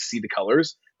still like see the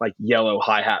colors, like yellow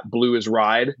hi-hat, blue is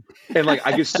ride, and like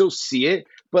I can still see it,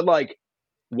 but like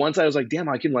once I was like, damn,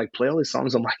 I can like play all these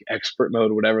songs on like expert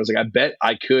mode or whatever. I was like, I bet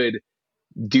I could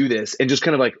do this. And just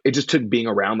kind of like, it just took being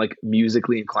around like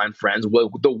musically inclined friends.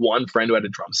 Well, the one friend who had a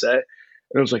drum set.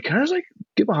 And I was like, can I just like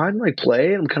get behind and like play?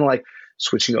 And I'm kind of like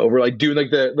switching over, like doing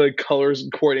like the colors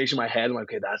and coordination in my head. I'm like,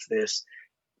 okay, that's this.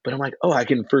 But I'm like, oh, I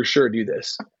can for sure do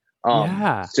this.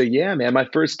 Yeah. So yeah, man, my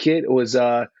first kit was,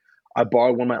 I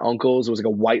borrowed one of my uncles. It was like a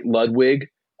white Ludwig.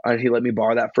 And he let me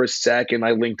borrow that for a sec, and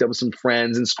I linked up with some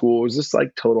friends in school. It was just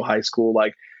like total high school.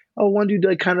 Like, oh, one dude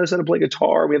like kind of knows how to play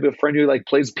guitar. We have a friend who like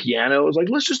plays piano. It was like,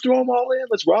 let's just throw them all in.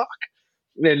 Let's rock.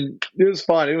 And it was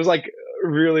fun. It was like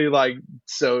really like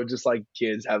so just like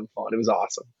kids having fun. It was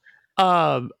awesome.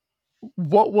 Um,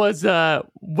 what was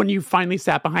when you finally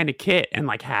sat behind a kit and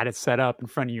like had it set up in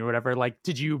front of you or whatever? Like,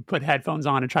 did you put headphones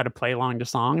on and try to play along to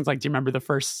songs? Like, do you remember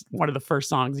one of the first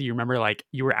songs that you remember like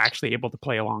you were actually able to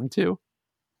play along to?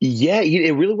 Yeah,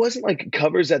 it really wasn't like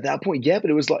covers at that point yet,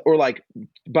 but it was like, or like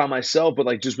by myself, but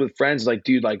like just with friends, like,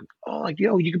 dude, like, oh, like,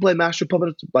 you can play Master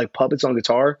Puppets, like puppets on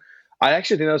guitar. I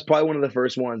actually think that was probably one of the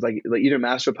first ones, like either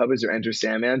Master Puppets or Enter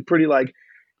Sandman. Pretty like,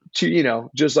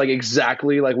 just like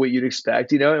exactly like what you'd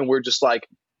expect, and we're just like,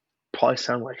 probably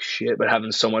sound like shit, but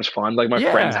having so much fun. Like my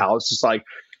friend's Yeah. house, just like,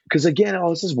 because again, I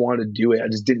always just wanted to do it. I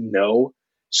just didn't know.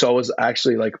 So I was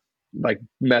actually like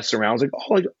messing around. I was like,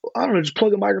 oh, like I don't know, just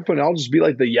plug a microphone. And I'll just be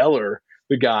like the yeller,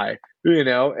 the guy,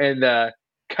 and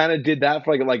kind of did that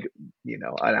for like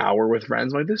an hour with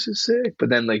friends. I'm like, this is sick. But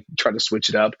then like try to switch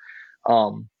it up,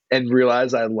 and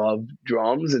realized I loved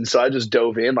drums, and so I just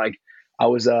dove in. Like I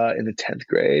was in the 10th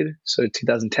grade, so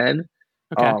 2010,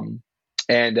 Okay.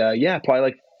 and yeah, probably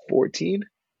like 14.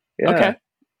 Yeah, Okay.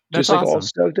 That's just like all awesome.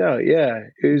 stoked out. Yeah,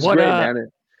 it was What great, man.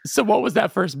 So what was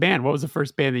that first band? What was the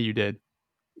first band that you did?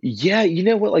 Yeah, you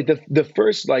know what? Like the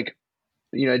first like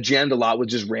I jammed a lot with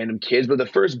just random kids, but the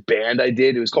first band I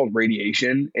did, it was called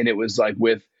Radiation, and it was like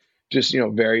with just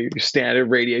very standard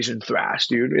Radiation thrash,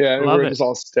 dude. Yeah, and we Love were it. just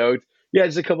all stoked. Yeah,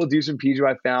 just a couple of dudes from PJ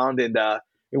I found, and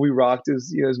we rocked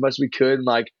as much as we could, and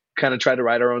like kind of tried to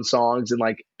write our own songs, and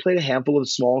like played a handful of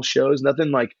small shows,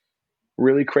 nothing like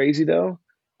really crazy though.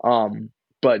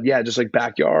 But yeah, just like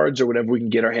backyards or whatever we can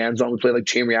get our hands on. We played like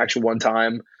Chain Reaction one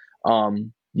time.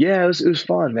 Yeah, it was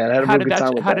fun, man. I had a How real did good that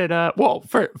time with how that.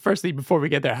 did firstly before we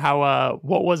get there,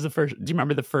 what was the first do you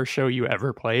remember the first show you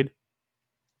ever played?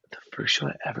 First show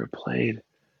I ever played.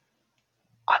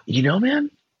 Man,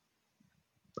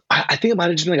 I think it might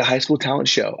have just been like a high school talent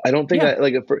show. I don't think Yeah. that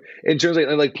like in terms of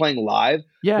like playing live,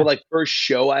 Yeah. but like first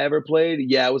show I ever played.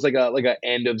 Yeah, it was like a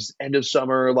end of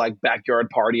summer like backyard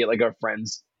party at like our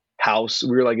friend's house.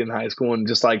 We were like in high school and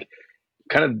just like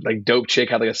kind of like dope chick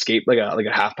had like a skate like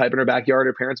a half pipe in her backyard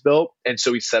her parents built, and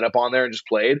so we set up on there and just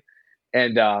played.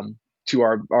 And to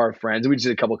our friends, we just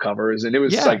did a couple covers, and it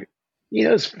was Yeah. like it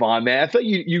was fun, man. I thought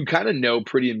you kind of know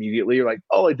pretty immediately. You're like,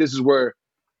 oh, like this is where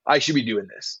I should be doing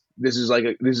this. This is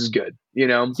this is good.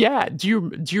 Yeah. Do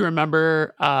you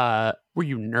remember were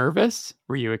you nervous?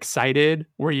 Were you excited?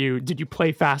 Did you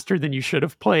play faster than you should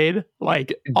have played?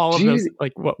 Like all of those Dude,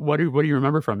 like what do you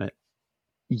remember from it?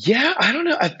 yeah, I don't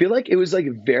know. I feel like it was like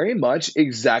very much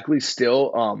exactly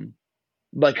still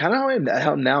like kind of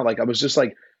how I'm now. Like I was just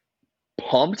like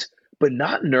pumped, but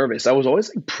not nervous. I was always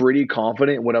like pretty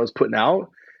confident in what I was putting out,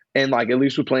 and like at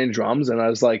least with playing drums. And I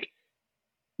was like,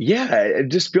 yeah,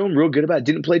 just feeling real good about it.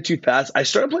 Didn't play too fast. I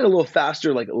started playing a little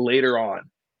faster like later on,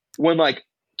 when like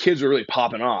kids were really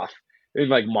popping off and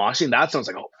like moshing. That sounds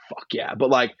like, oh fuck yeah. But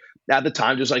like at the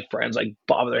time, just like friends like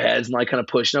bobbing their heads and like kind of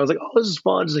pushing. I was like, oh, this is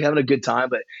fun, just like having a good time.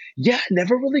 But yeah,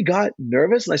 never really got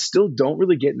nervous, and I still don't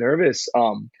really get nervous.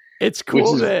 It's Which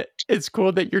cool is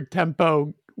that your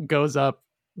tempo goes up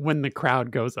when the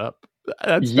crowd goes up.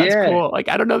 That's Yeah. cool. Like,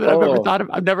 I don't know that I've ever Oh, thought of,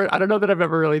 I don't know that I've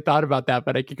ever really thought about that,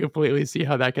 but I can completely see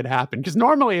how that could happen. Because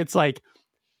normally it's like,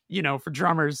 for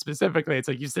drummers specifically, it's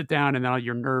like you sit down and then all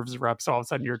your nerves are up. So all of a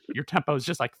sudden your tempo is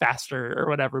just like faster or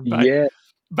whatever. yeah.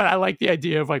 But I like the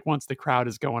idea of like, once the crowd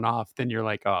is going off, then you're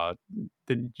like, oh,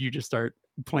 then you just start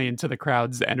playing to the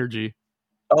crowd's energy.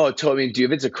 Oh, totally.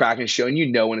 Dude, if it's a cracking show and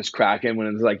when it's cracking, when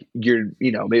it's like you're,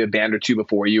 maybe a band or two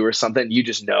before you or something, you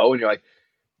just know, and you're like,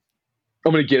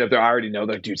 I'm gonna get up there. I already know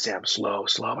that, dude. Sam, slow.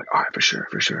 I'm like, all right, for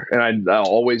sure. And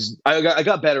I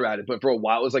got better at it, but for a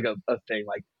while it was like a thing.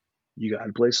 Like, you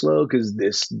gotta play slow because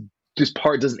this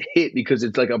part doesn't hit because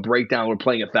it's like a breakdown. We're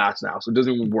playing it fast now, so it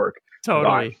doesn't even work. Totally,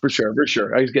 all right, for sure.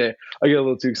 I get a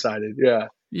little too excited. Yeah,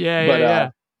 yeah.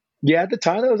 Yeah. At the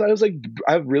time, I was like,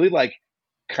 I really like,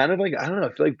 kind of like, I don't know.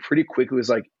 I feel like pretty quickly was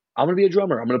like, I'm gonna be a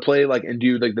drummer. I'm gonna play like and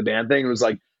do like the band thing. It was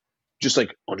like, just like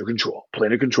play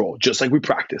under control, just like we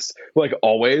practiced, like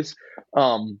always.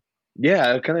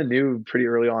 Yeah, I kind of knew pretty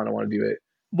early on I want to do it.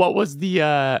 What was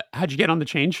how'd you get on the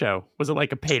Chain Show? Was it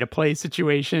like a pay to play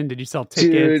situation? Did you sell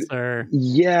tickets? Dude, or?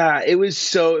 Yeah, it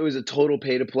was a total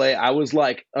pay to play. I was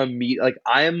like I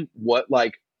am what,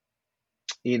 like,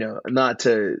 not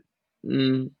to,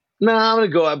 I'm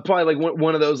probably like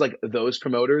one of those, like those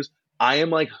promoters. I am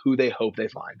like who they hope they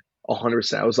find.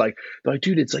 100%. I was like, they're like,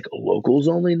 dude, it's like a locals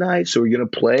only night, so we're gonna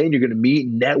play and you're gonna meet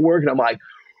and network. And I'm like,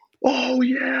 oh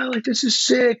yeah, like this is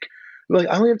sick. Like,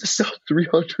 I only have to sell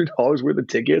 $300 worth of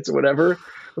tickets or whatever.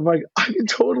 I'm like, I can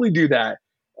totally do that.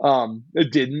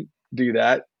 It didn't do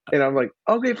that, and I'm like,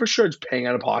 okay, for sure, it's paying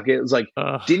out of pocket. It was like,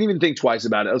 didn't even think twice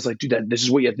about it. I was like, dude, this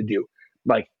is what you have to do.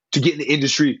 Like, to get in the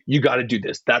industry, you got to do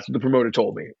this. That's what the promoter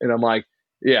told me, and I'm like,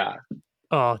 yeah.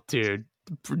 Oh, dude.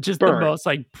 Just Burn. The most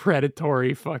like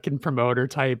predatory fucking promoter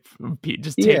type,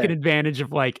 just taking advantage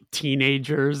of like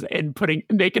teenagers and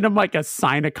making them like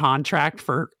sign a contract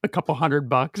for a couple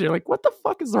 $100. You're like, what the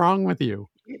fuck is wrong with you,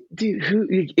 dude?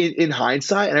 In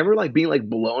hindsight, and I remember like being like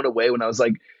blown away when I was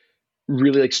like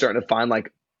really like starting to find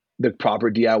like the proper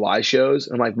DIY shows.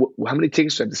 I'm like, how many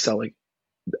tickets do I have to sell? Like,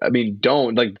 I mean,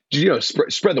 don't like,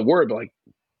 spread the word, but like,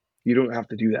 you don't have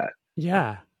to do that.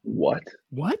 Yeah. What?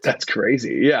 That's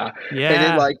crazy. Yeah. Yeah. And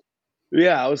then like,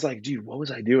 yeah, I was like, dude, what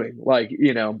was I doing? Like,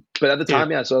 but at the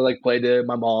time, yeah. So I like played to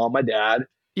my mom, my dad.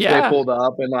 Yeah. They pulled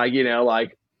up and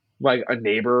like, like a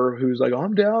neighbor who's like,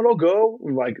 I'm down, I'll go.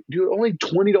 I'm like, dude, only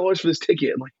 $20 for this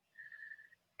ticket. I'm like,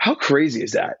 how crazy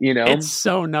is that? It's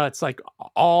so nuts. Like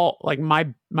all like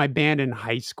my band in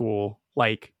high school,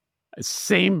 like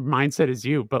same mindset as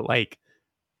you, but like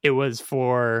it was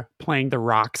for playing the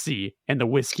Roxy and the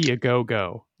Whiskey A Go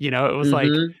Go. It was like,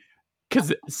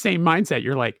 because same mindset.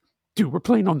 You're like, dude, we're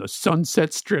playing on the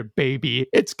Sunset Strip, baby.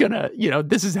 It's gonna,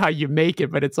 this is how you make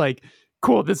it. But it's like,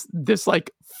 cool. This like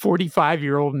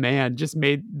 45-year-old man just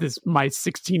made my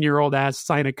 16-year-old ass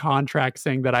sign a contract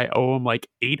saying that I owe him like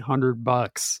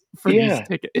 $800 for these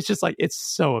tickets. It's just like, it's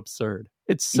so absurd.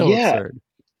 It's so absurd.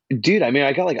 Dude, I mean, I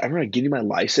remember getting my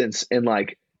license and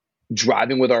like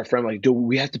driving with our friend, like, dude,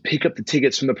 we have to pick up the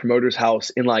tickets from the promoter's house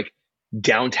in like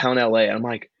downtown LA. I'm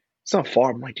like, it's not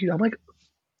far. I'm like, dude,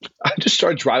 I just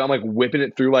started driving. I'm like whipping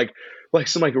it through like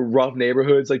some like rough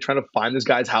neighborhoods, like trying to find this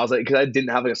guy's house. Like, cause I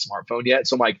didn't have like a smartphone yet.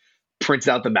 So I'm like printed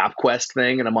out the MapQuest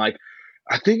thing. And I'm like,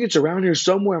 I think it's around here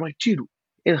somewhere. I'm like, dude,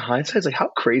 in hindsight, it's like, how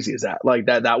crazy is that? Like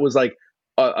that was like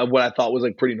what I thought was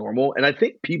like pretty normal. And I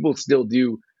think people still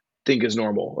do think is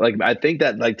normal. Like, I think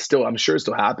that like still, I'm sure it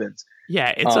still happens.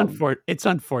 Yeah, it's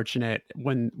unfortunate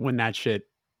when that shit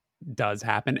does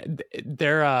happen.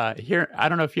 They're here. I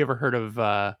don't know if you ever heard of.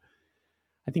 I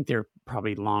think they're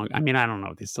probably long. I mean, I don't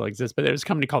know if they still exist, but there's a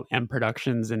company called M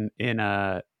Productions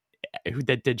that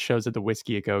did shows at the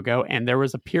Whiskey A Go Go, and there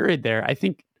was a period there. I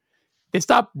think they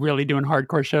stopped really doing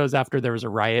hardcore shows after there was a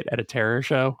riot at a terror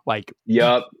show. Like,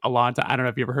 yep, a long time. I don't know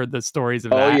if you ever heard the stories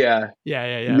of that. Oh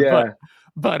yeah.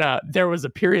 But there was a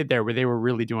period there where they were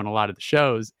really doing a lot of the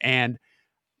shows. And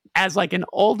as like an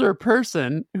older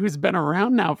person who's been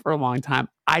around now for a long time,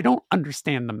 I don't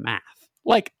understand the math.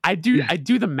 Like I do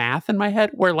the math in my head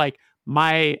where like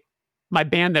my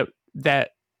band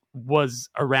that was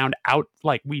around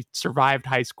like we survived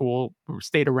high school,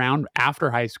 stayed around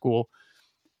after high school.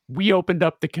 We opened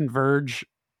up the Converge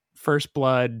First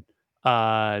Blood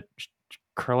Curl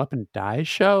Up and Die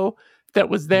show that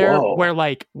was there.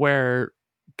 Whoa. where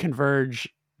Converge,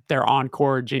 their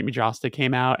encore, Jamie Josta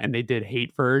came out and they did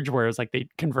Hate Verge, where it was like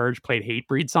Converge played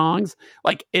Hatebreed songs.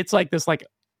 Like it's like this like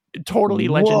totally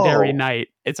legendary night.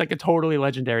 It's like a totally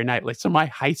legendary night. Like, so my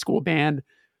high school band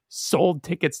sold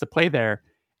tickets to play there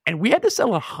and we had to sell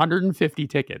 150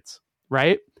 tickets,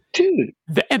 right? dude.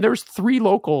 And there's 3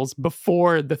 locals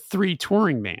before the 3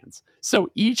 touring bands. So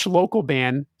each local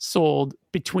band sold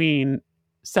between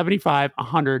 75,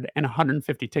 100, and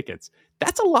 150 tickets.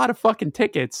 That's a lot of fucking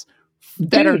tickets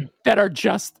that are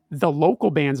just the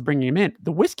local bands bringing them in.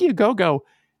 The Whiskey A Go Go,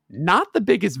 not the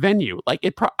biggest venue. Like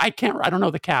I don't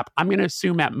know the cap. I'm going to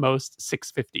assume at most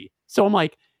 650. So I'm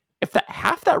like, if that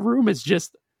half that room is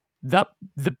just the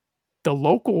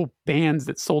local bands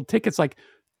that sold tickets, like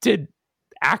did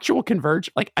actual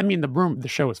Converge, like, I mean, the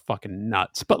show is fucking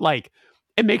nuts, but like,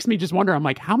 it makes me just wonder, I'm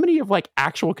like, how many of like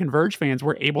actual Converge fans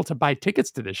were able to buy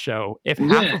tickets to this show if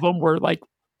half of them were like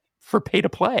for pay to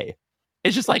play?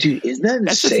 It's just like, dude, isn't that insane?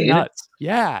 That's just nuts.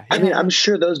 Yeah. I mean, I'm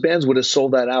sure those bands would have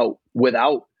sold that out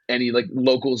without any like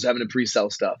locals having to pre-sell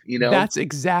stuff, you know? That's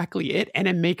exactly it. And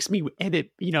it makes me, and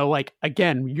it, you know, like,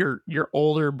 again, your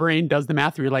older brain does the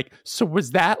math where you're like, so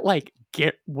was that like,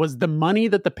 was the money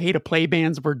that the pay to play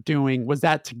bands were doing, was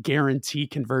that to guarantee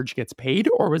Converge gets paid,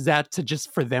 or was that to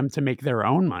just for them to make their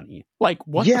own money? Like,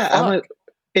 what the fuck?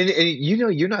 And you know,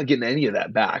 you're not getting any of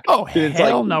that back. Oh,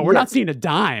 hell no. We're not seeing a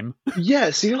dime. Yeah.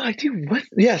 So you're like, dude, what?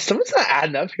 Yeah. Someone's not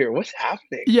adding up here. What's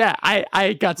happening? Yeah.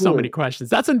 I got so many questions.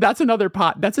 That's another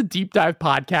that's a deep dive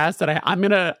podcast that I'm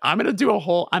going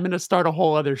to start a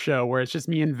whole other show where it's just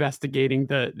me investigating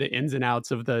the ins and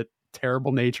outs of the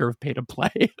terrible nature of pay to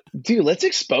play. Dude, let's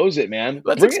expose it, man.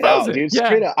 Let's Bring expose it out, dude. Yeah.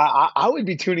 Straight up. I would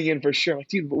be tuning in for sure. Like,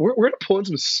 dude, we're gonna pull in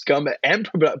some scum at M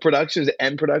Productions.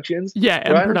 Yeah,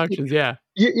 M right? Productions. Yeah.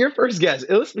 Your first guess.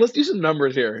 Let's do some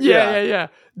numbers here. Yeah.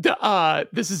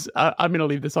 This is I'm gonna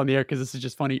leave this on the air because this is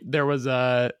just funny. There was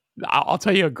I'll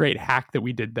tell you a great hack that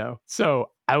we did though.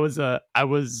 So I was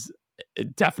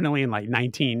definitely in like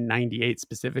 1998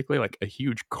 specifically, like a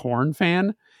huge Korn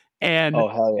fan, and oh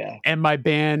hell yeah, and my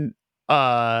band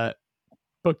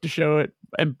booked a show at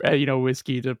and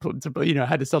Whiskey to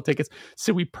had to sell tickets.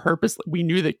 So we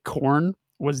knew that Korn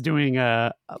was doing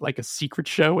a secret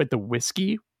show at the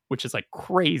Whiskey, which is like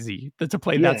crazy to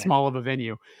play that small of a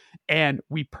venue. And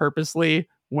we purposely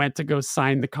went to go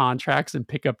sign the contracts and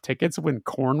pick up tickets when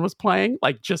Korn was playing,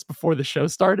 like just before the show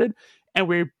started. And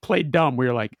we played dumb. We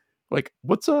were like,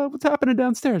 what's happening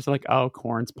downstairs? They're like, oh,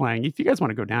 Korn's playing. If you guys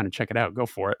want to go down and check it out, go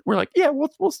for it. We're like, yeah,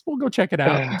 we'll go check it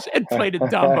out. And played it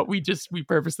dumb, but we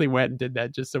purposely went and did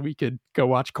that just so we could go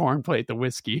watch Korn play at the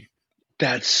Whiskey.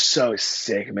 That's so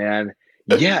sick, man.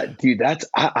 Yeah, dude, that's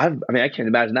I mean, I can't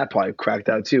imagine that probably cracked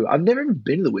out too. I've never even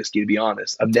been to the Whiskey, to be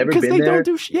honest. I've never been there.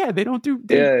 They don't do.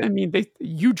 I mean,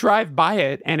 you drive by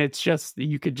it and it's just,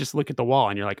 you could just look at the wall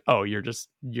and you're like, oh, these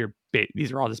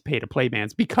are all just pay to play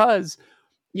bands, because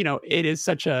it is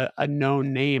such a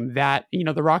known name that,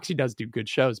 the Roxy does do good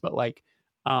shows, but like,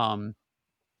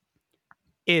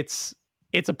 it's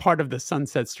a part of the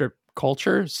Sunset Strip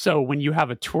culture. So when you have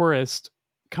a tourist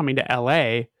coming to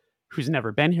LA who's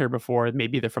never been here before,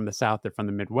 maybe they're from the South, they're from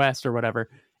the Midwest or whatever,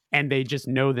 and they just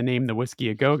know the name, the Whiskey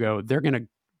A Go Go,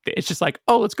 it's just like,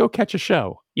 oh, let's go catch a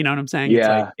show. You know what I'm saying?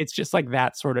 Yeah. It's just like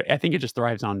that sort of, I think it just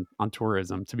thrives on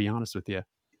tourism, to be honest with you.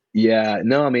 Yeah,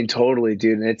 no, I mean, totally,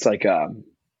 dude. And it's like,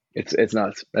 it's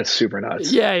nuts. That's super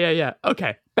nuts. Yeah.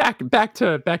 Okay. Back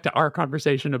to our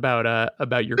conversation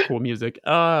about your cool music.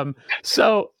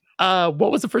 So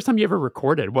what was the first time you ever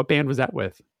recorded? What band was that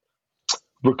with?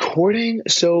 Recording?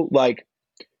 So like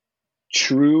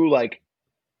true, like,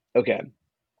 okay.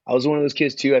 I was one of those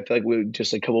kids too. I feel like we were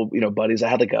just a couple, buddies. I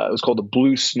had it was called the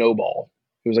Blue Snowball.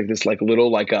 It was like this like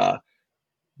little like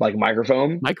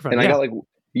microphone. And I got like,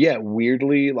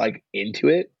 weirdly like into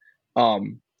it.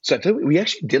 So I feel like we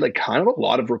actually did like kind of a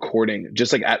lot of recording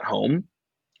just like at home.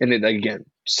 And it, like, again,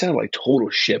 sounded like total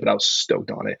shit, but I was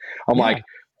stoked on it. I'm like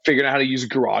figuring out how to use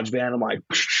GarageBand. I'm like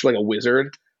a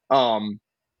wizard.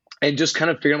 And just kind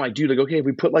of figuring, like, dude, like, okay, if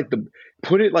we put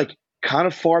it like kind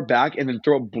of far back and then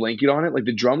throw a blanket on it, like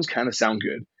the drums kind of sound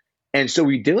good. And so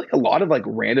we did like a lot of like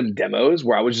random demos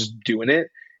where I was just doing it.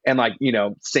 And like,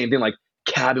 same thing, like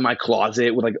cab in my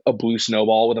closet with like a Blue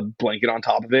Snowball with a blanket on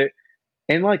top of it.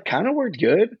 And like kind of worked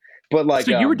good. But like,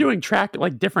 so you were doing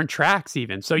different tracks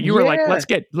even. So you were like,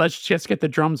 let's just get the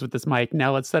drums with this mic.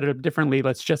 Now let's set it up differently.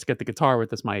 Let's just get the guitar with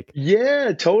this mic.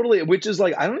 Yeah, totally. Which is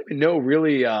like, I don't even know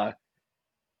really,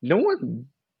 no one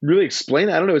really explained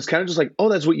that. I don't know. It's kind of just like, oh,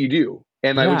 that's what you do.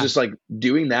 And I was just like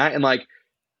doing that and like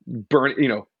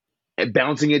and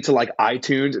bouncing it to like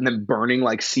iTunes and then burning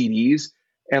like CDs.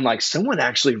 And like someone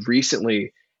actually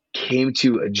recently came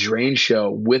to a Drain show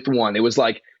with one. It was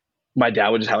like, my dad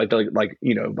would just have like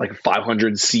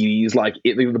 500 CDs, like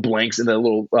the blanks and the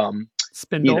little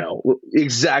spindle.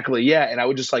 Exactly. Yeah. And I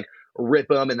would just like rip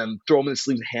them and then throw them in the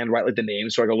sleeves and hand write like the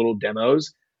names. So I got little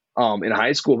demos in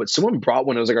high school. But someone brought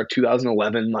one. It was like our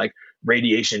 2011 like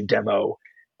radiation demo.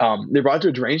 They brought it to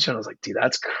a Drain show, and I was like, dude,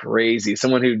 that's crazy.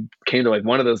 Someone who came to like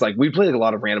one of those, like, we played like a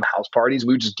lot of random house parties.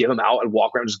 We would just give them out and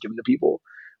walk around, just give them to people.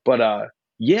 But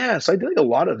yeah, so I did like a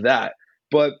lot of that.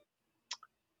 But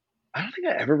I don't think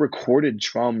I ever recorded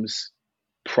drums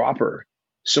proper.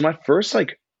 So my first,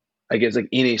 like, I guess like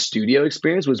in a studio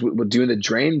experience was with doing the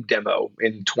Drain demo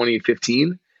in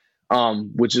 2015,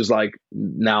 which is like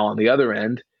now on the other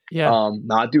end, Yeah.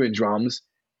 not doing drums,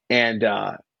 and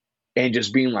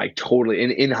just being like totally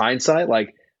in hindsight,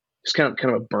 like just kind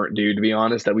of a burnt dude, to be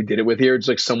honest, that we did it with here. It's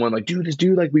like someone like, dude, this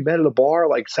dude, like, we met at a bar,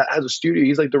 like, has a studio.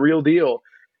 He's like the real deal.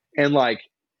 And like,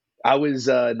 I was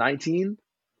 19.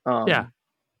 Yeah.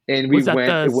 And we was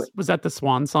that the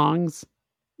Swan Songs?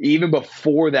 Even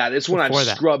before that, it's when I've Before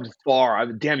that. scrubbed far.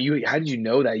 Damn, you! How did you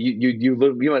know that?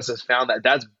 You must have found that.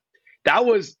 That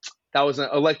was an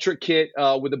Electric Kit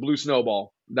with a blue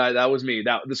snowball. That was me.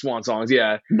 The Swan Songs.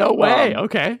 Yeah. No way.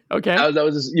 Okay. That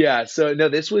was just, yeah. So no,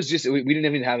 this was just, we didn't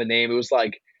even have a name. It was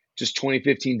like just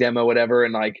 2015 demo, whatever.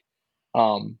 And like,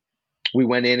 we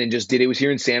went in and just did it. It was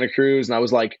here in Santa Cruz, and I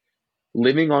was like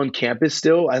living on campus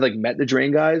still. I like met the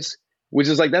Drain guys, which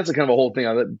is like, that's a kind of a whole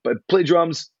thing. But play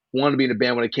drums. Wanted to be in a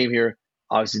band when I came here.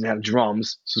 Obviously didn't have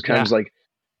drums, so it's kind of just like,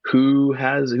 who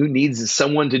needs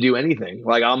someone to do anything?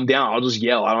 Like, I'm down. I'll just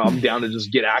yell. I'm down to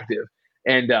just get active.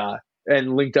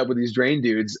 And linked up with these Drain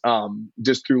dudes,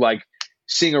 just through like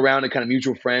seeing around and kind of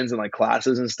mutual friends and like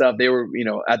classes and stuff. They were,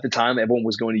 at the time, everyone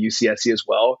was going to UCSC as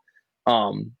well.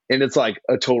 And it's like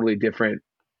a totally different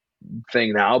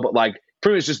thing now, but like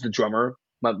pretty much just the drummer.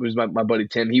 It was my buddy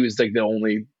Tim. He was like the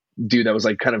only dude that was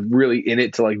like kind of really in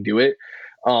it to like do it.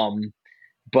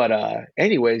 But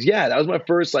anyways, yeah, that was my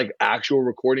first like actual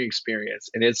recording experience.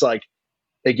 And it's like,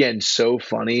 again, so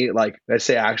funny. Like, I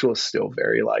say actual is still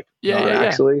very like,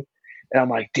 actually. And I'm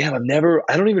like, damn, I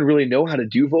don't even really know how to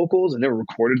do vocals. I've never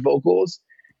recorded vocals.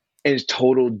 And his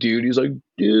total dude, he's like,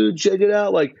 dude, check it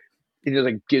out. Like, and he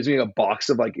like gives me a box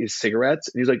of like his cigarettes.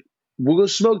 And he's like, we'll go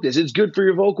smoke this. It's good for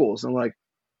your vocals. And I'm like,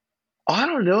 I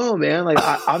don't know, man. Like,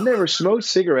 I've never smoked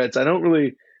cigarettes. I don't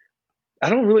really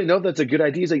know if that's a good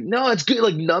idea. He's like, no, it's good. It,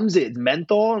 like, numbs it. It's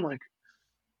menthol. I'm like,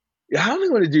 yeah, I don't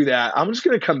think I want to do that. I'm just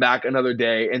going to come back another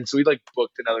day. And so we like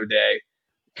booked another day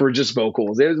for just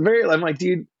vocals. It was I'm like,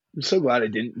 dude, I'm so glad I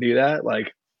didn't do that.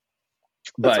 Like,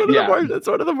 but that's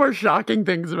one of the more shocking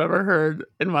things I've ever heard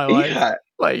in my life. Yeah.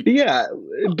 Like, yeah,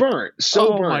 burnt.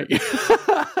 So burnt.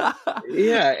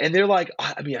 Yeah. And they're like,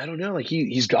 I mean, I don't know. Like,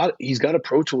 he's got a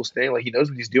Pro Tools thing. Like, he knows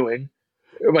what he's doing.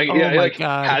 Like,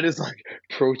 God. Had his like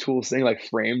Pro Tools thing like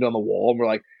framed on the wall, and we're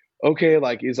like, okay,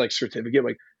 like his like certificate.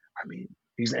 Like, I mean,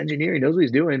 he's an engineer, he knows what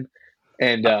he's doing,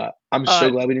 and I'm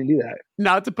so glad we didn't do that.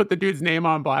 Not to put the dude's name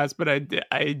on blast, but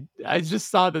I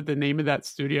just saw that the name of that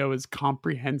studio is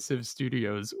Comprehensive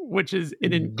Studios, which is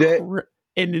an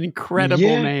incredible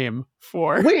name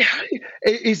for. Wait,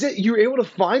 is it? You were able to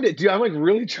find it, dude? I'm like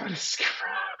really trying to scrub.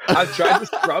 I've tried to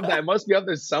scrub that. It must be up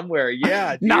there somewhere.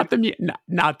 Yeah, dude. Not the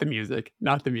music.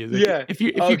 Yeah. If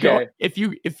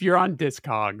you're on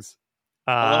Discogs,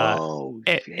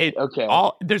 okay.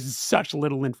 There's such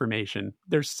little information.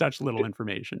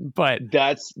 But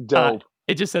that's dope.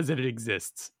 It just says that it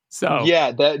exists. So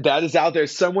yeah, that is out there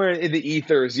somewhere in the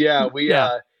ethers. Yeah, we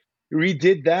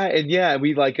did that, and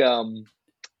we like I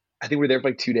think we were there for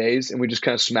like 2 days, and we just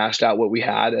kind of smashed out what we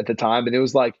had at the time, and it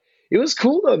was like. It was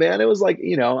cool though, man. It was like,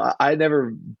 I'd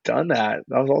never done that.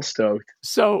 I was all stoked.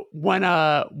 So when,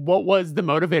 what was the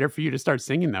motivator for you to start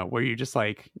singing though? Were you just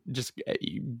like,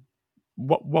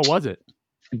 what was it?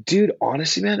 Dude,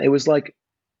 honestly, man, it was like,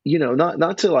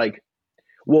 not to like,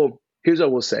 well, here's what I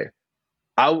will say.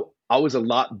 I was a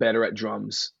lot better at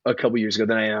drums a couple years ago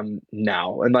than I am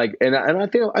now. And like, and I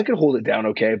think I could hold it down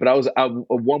okay. But at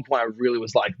one point I really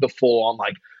was like the full on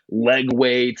like leg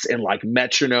weights and like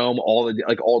metronome all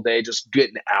day, just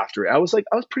getting after it. I was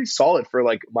pretty solid for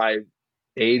like my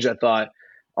age, I thought.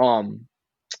 And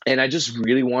I just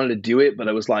really wanted to do it, but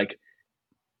I was like,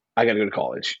 I got to go to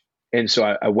college. And so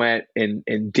I went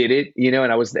and did it,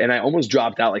 and I almost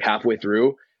dropped out like halfway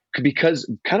through because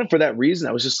kind of for that reason,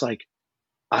 I was just like,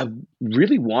 I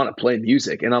really want to play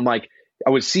music. And I'm like, I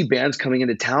would see bands coming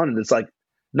into town, and it's like,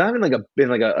 not even like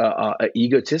a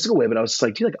egotistical way, but I was just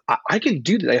like, dude, like I can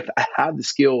do that. I have the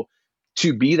skill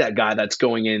to be that guy that's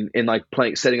going in and like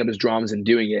playing, setting up his drums and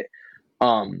doing it.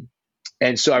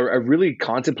 And so I really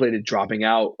contemplated dropping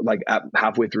out like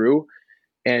halfway through,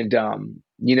 and I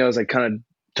was like kind of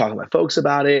talking to my folks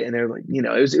about it, and they're like,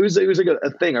 it was like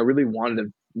a thing. I really wanted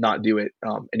to not do it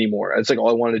anymore. It's like all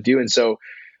I wanted to do, and so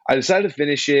I decided to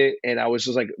finish it, and I was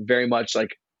just like very much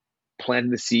like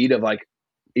planting the seed of like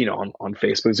on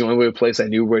Facebook. It's the only place I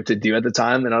knew where to do at the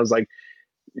time. And I was like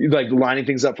lining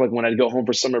things up for like when I'd go home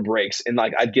for summer breaks and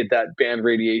like I'd get that band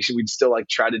radiation. We'd still like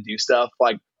try to do stuff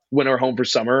like when we're home for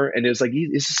summer. And it was like,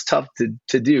 this is tough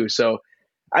to do. So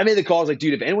I made the call. I was like,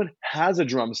 dude, if anyone has a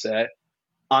drum set,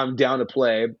 I'm down to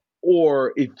play.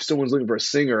 Or if someone's looking for a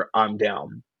singer, I'm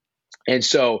down. And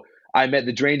so I met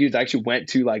the Drain dudes. I actually went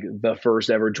to like the first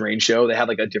ever Drain show. They had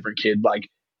like a different kid, like,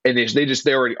 and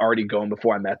they were already going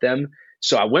before I met them.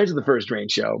 So I went to the first Drain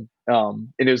show.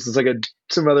 And it was just like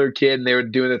some other kid and they were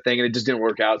doing the thing and it just didn't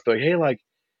work out. So like, hey, like,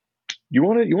 you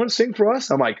want to sing for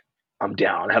us? I'm like, I'm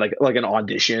down. I had like an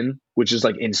audition, which is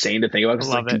like insane to think about.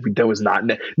 Love like, that was not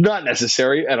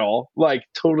necessary at all. Like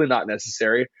totally not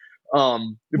necessary.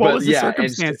 What was the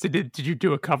circumstance? Did you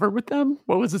do a cover with them?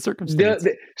 What was the circumstance?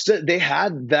 So they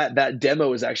had that demo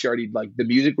was actually already like the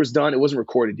music was done. It wasn't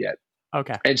recorded yet.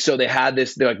 Okay. And so they had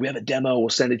this, they're like, we have a demo, we'll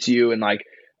send it to you. And like,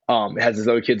 it has this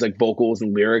other kid's like vocals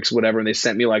and lyrics, whatever. And they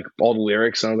sent me like all the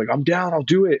lyrics. And I was like, I'm down, I'll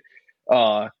do it.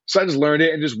 So I just learned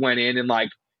it and just went in and like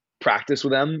practiced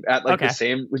with them at like the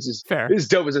same, which is fair. It's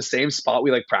dope. It's the same spot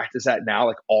we like practice at now.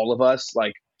 Like all of us,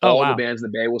 like all the bands in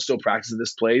the Bay will still practice at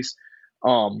this place.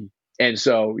 And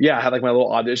so, yeah, I had like my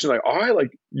little audition, like, all right,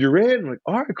 like you're in. I'm like,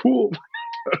 all right, cool.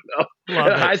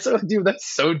 I said, dude, that's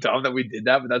so dumb that we did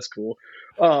that, but that's cool.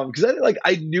 Cause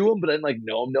I knew him, but I didn't like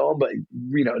know him, but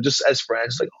just as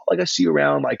friends, like, oh, like I see you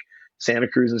around like Santa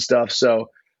Cruz and stuff. So,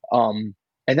 and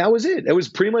that was it. It was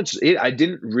pretty much it.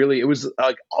 It was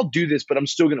like, I'll do this, but I'm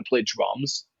still going to play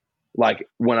drums like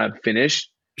when I'm finished.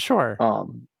 Sure.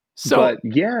 But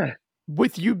yeah.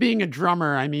 With you being a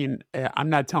drummer, I mean, I'm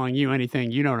not telling you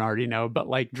anything you don't already know, but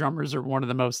like drummers are one of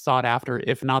the most sought after,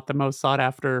 if not the most sought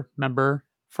after member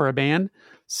for a band.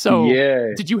 So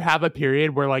did you have a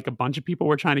period where like a bunch of people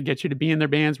were trying to get you to be in their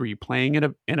bands? Were you playing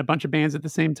in a bunch of bands at the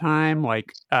same time?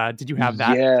 Like, did you have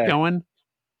that going?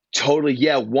 Totally.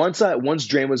 Yeah. Once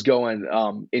Drain was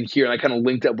going in here and I kind of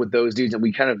linked up with those dudes and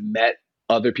we kind of met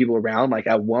other people around. Like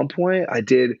at one point I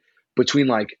did between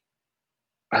like,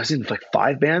 I was in like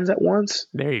 5 bands at once.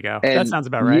 There you go. And that sounds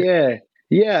about right. Yeah.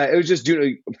 Yeah. It was just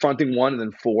fronting 1 and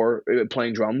then 4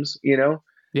 playing drums,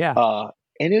 Yeah.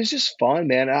 And it was just fun,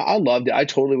 man. I loved it. I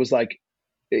totally was like,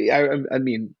 I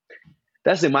mean,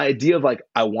 that's my idea of like,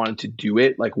 I wanted to do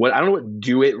it. Like I don't know what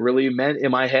do it really meant in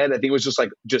my head. I think it was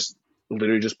just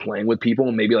literally just playing with people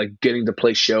and maybe like getting to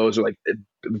play shows or like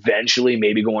eventually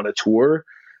maybe go on a tour.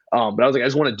 But I was like, I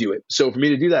just want to do it. So for me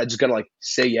to do that, I just got to like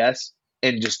say yes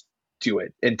and just do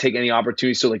it and take any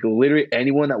opportunity. So like literally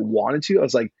anyone that wanted to, I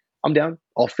was like, I'm down.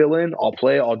 I'll fill in, I'll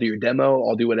play, I'll do your demo,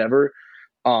 I'll do whatever.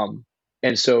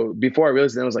 And so before I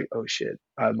realized that, I was like, oh shit,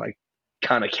 I'm like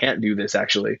kind of can't do this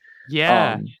actually.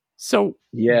 Yeah. So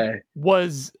yeah,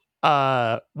 was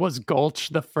Gulch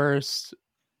the first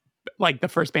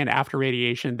band after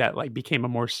Radiation that like became a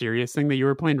more serious thing that you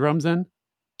were playing drums in?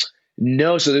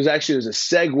 No. So there's a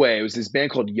segue. It was this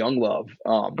band called Young Love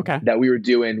that we were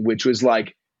doing, which was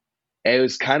like, it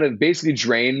was kind of basically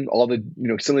Drain, all the,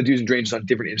 some of the dudes in Drain just on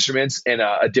different instruments and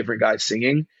a different guy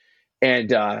singing.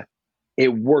 And it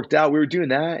worked out. We were doing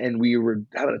that and we were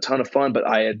having a ton of fun, but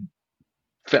I had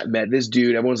met this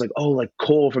dude. Everyone's like, oh, like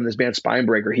Cole from this band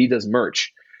Spinebreaker, he does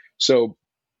merch. So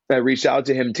I reached out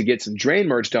to him to get some Drain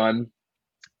merch done.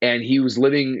 And he was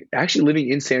living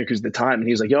in Santa Cruz at the time. And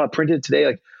he was like, yo, I printed it today.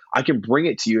 Like I can bring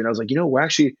it to you. And I was like, we're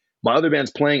actually, my other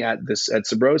band's playing at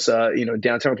Sabrosa,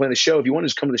 downtown, we're playing the show. If you want to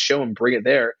just come to the show and bring it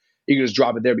there, you can just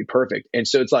drop it there, be perfect. And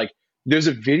so it's like, there's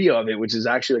a video of it, which is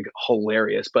actually like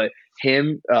hilarious, but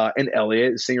him and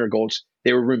Elliot, singer Gulch,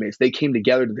 they were roommates. They came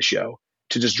together to the show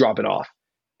to just drop it off.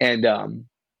 And I'm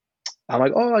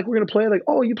like, oh, like we're going to play. Like,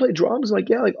 oh, you play drums? I'm like,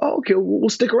 yeah, like, oh, okay, we'll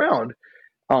stick around.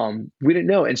 We didn't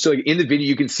know. And so like in the video,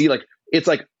 you can see like, it's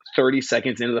like 30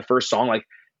 seconds into the first song, like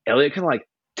Elliot kind of like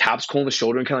taps Cole on the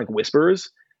shoulder and kind of like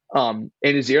whispers in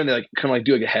his ear, and they like kind of like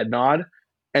do like a head nod.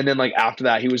 And then like after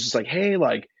that, he was just like, hey,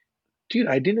 like, dude,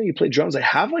 I didn't know you played drums. I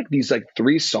have like these like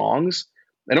 3 songs.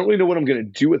 I don't really know what I'm going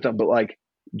to do with them, but like,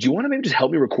 do you want to maybe just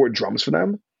help me record drums for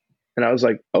them? And I was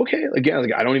like, okay, again,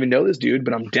 like, I don't even know this dude,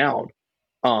 but I'm down.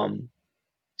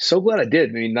 So glad I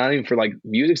did. I mean, not even for like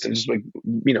music stuff, just like,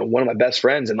 one of my best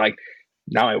friends. And like,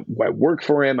 now I work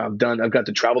for him. I've got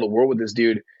to travel the world with this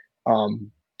dude,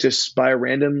 just by a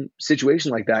random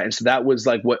situation like that. And so that was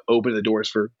like what opened the doors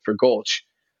for Gulch.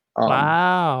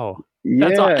 Wow. Yeah,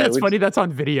 that's funny. That's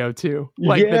on video too.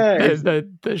 Like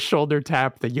the shoulder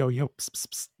tap, the yo. Pss, pss,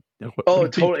 pss. Oh,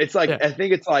 totally. It's like, I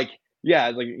think it's like,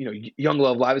 like, Young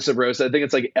Love live at Sabrosa. I think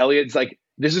it's like Elliot's like,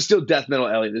 this is still death metal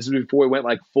Elliot. This is before he went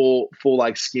like full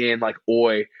like skin, like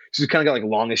oi. So he's kind of got like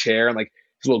longish hair and like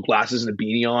his little glasses and a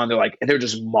beanie on. And they're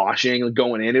just moshing and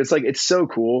going in. It's like, it's so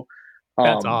cool.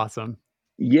 That's Um, awesome.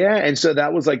 yeah. And so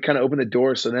that was like kind of opened the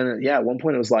door. So then, yeah, at one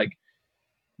point it was like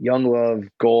Young Love,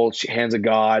 Gulch, Hands of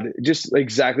God, just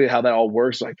exactly how that all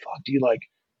works. Like, fuck, do you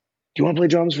want to play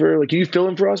drums for, like, can you fill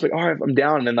in for us? Like, all right, I'm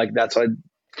down. And then like, that's how I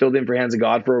filled in for Hands of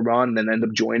God for a run and then ended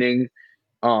up joining.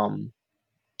 And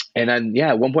then, yeah,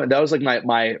 at one point that was like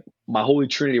my holy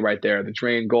trinity right there, the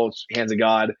Drain, Gulch, Hands of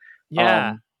God.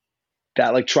 Yeah.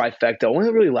 That like trifecta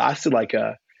only really lasted like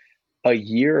a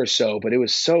year or so, but it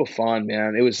was so fun,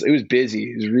 man. It was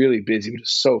busy. It was really busy, but it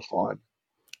was so fun.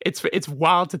 It's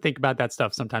wild to think about that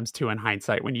stuff sometimes too in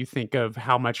hindsight, when you think of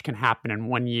how much can happen in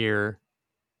 1 year,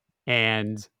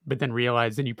 but then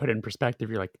realize, then you put it in perspective,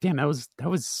 you're like, damn, that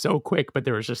was so quick, but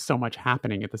there was just so much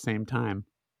happening at the same time.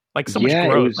 Like so much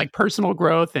growth, like personal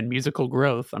growth and musical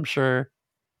growth, I'm sure.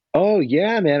 Oh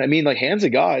yeah, man. I mean, like Hands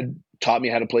of God taught me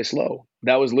how to play slow.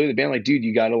 That was literally the band. Like, dude,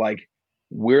 you gotta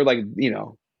we're like,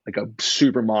 like a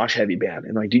super mosh heavy band.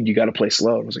 And like, dude, you gotta play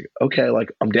slow. And I was like, okay,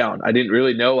 like I'm down. I didn't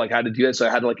really know like how to do that. So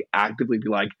I had to like actively be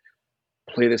like,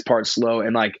 play this part slow.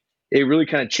 And like, it really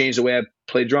kind of changed the way I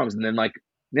played drums. And then like,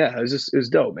 yeah, it was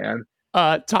dope, man.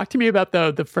 Talk to me about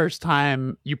the first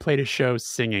time you played a show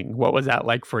singing. What was that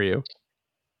like for you?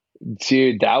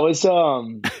 Dude, that was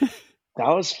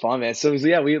fun, man. So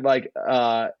yeah, we like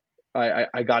I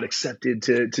got accepted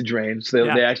to Drain. So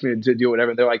they asked me to do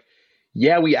whatever. They're like,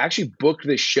 yeah, we actually booked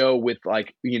this show with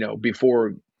like,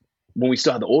 before, when we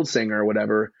still had the old singer or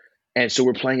whatever. And so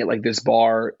we're playing at like this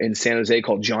bar in San Jose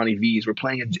called Johnny V's. We're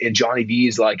playing in Johnny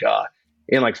V's like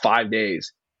in like 5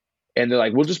 days. And they're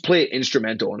like, we'll just play it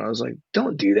instrumental. And I was like,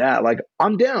 don't do that. Like,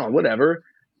 I'm down, whatever.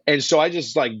 And so I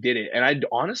just like did it. And I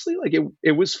honestly, like,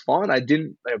 it was fun. I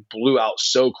blew out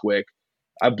so quick.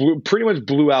 Pretty much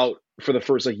blew out for the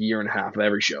first like year and a half of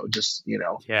every show. Just,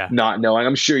 not knowing.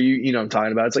 I'm sure you know what I'm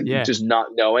talking about. It's like just not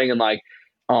knowing. And like,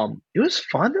 it was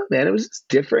fun though, man. It was just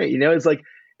different. It's like,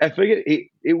 I figured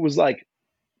it was like,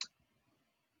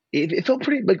 it felt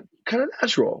pretty like kind of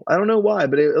natural. I don't know why,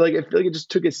 but I feel like it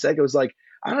just took a sec. It was like,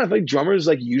 I don't know, I feel like drummers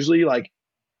like usually like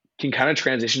can kind of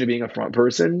transition to being a front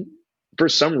person for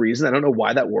some reason. I don't know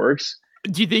why that works.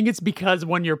 Do you think it's because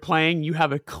when you're playing, you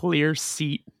have a clear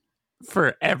seat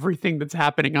for everything that's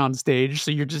happening on stage, so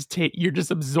you're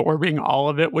just absorbing all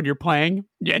of it when you're playing,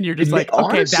 and you're just like,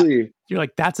 okay, you're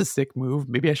like, that's a sick move.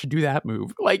 Maybe I should do that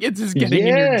move. Like it's just getting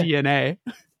in your DNA.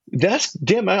 That's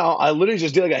damn. I literally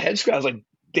just did like a head scratch. I was like,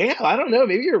 damn, I don't know.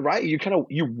 Maybe you're right.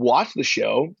 You watch the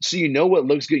show, so you know what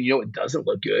looks good. You know what doesn't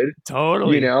look good.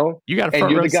 Totally. You got a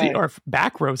front row seat or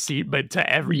back row seat, but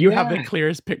you have the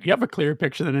clearest you have a clearer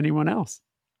picture than anyone else.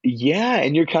 Yeah,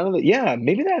 and you're kind of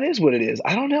maybe that is what it is.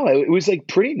 I don't know. It was like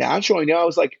pretty natural.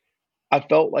 I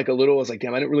felt like a little. I was like,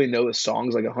 damn, I didn't really know the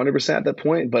songs like 100% at that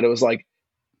point, but it was like,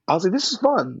 I was like, this is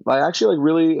fun. I actually like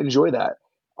really enjoy that.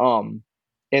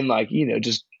 And like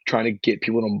just trying to get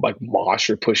people to like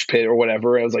mosh or push pit or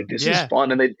whatever. I was like, this is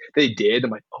fun. And they did. I'm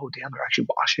like, oh damn, they're actually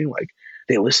moshing. Like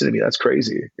they listen to me. That's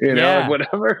crazy. Like,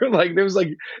 whatever. Like there was like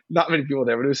not many people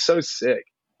there, but it was so sick.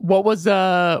 What was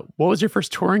your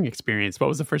first touring experience? What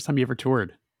was the first time you ever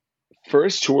toured?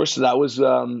 First tour. So that was,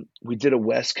 we did a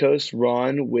West Coast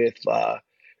run with,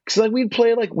 cause like we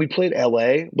played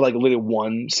LA, but like literally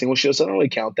one single show. So I don't really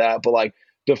count that, but like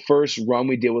the first run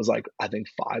we did was like, I think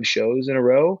 5 shows in a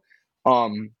row.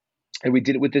 And we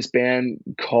did it with this band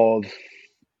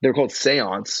they're called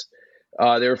Seance.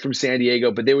 They were from San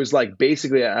Diego, but there was like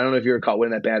basically, I don't know if you ever caught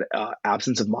winning that band,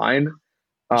 Absence of Mind.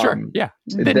 Sure. Yeah.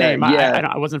 The name.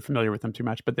 I wasn't familiar with them too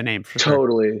much, but the name for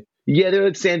totally. Sure. Yeah. They're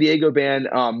a San Diego band.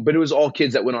 But it was all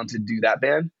kids that went on to do that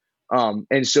band.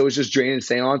 And so it was just Drain and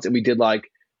Seance. And we did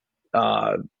like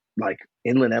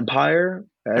Inland Empire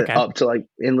up to like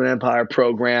Inland Empire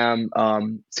Program,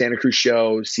 Santa Cruz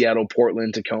show, Seattle,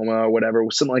 Portland, Tacoma, or whatever,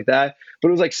 something like that. But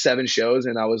it was like 7 shows.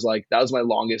 And I was like, that was my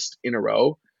longest in a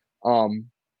row.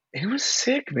 It was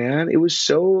sick, man. It was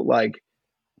so like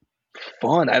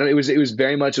fun. It was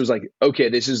very much, it was like, okay,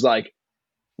 this is like,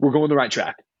 we're going the right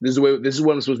track. This is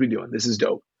what I'm supposed to be doing. This is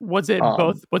dope. Was it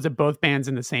both bands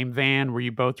in the same van? Were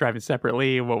you both driving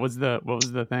separately? What was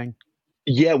the thing?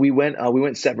 Yeah, we went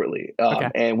separately.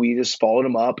 And we just followed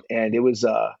them up, and it was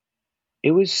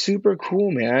super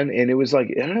cool, man. And it was like,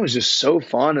 I don't know, it was just so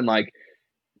fun. And like,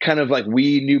 kind of like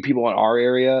we knew people in our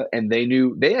area, and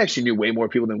they actually knew way more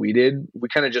people than we did. We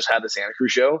kind of just had the Santa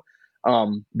Cruz show.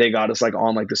 They got us like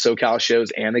on like the SoCal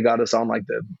shows, and they got us on like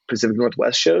the Pacific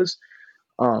Northwest shows,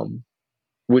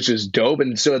 which is dope.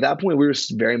 And so at that point we were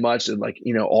very much like,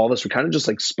 all of us were kind of just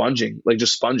like sponging, like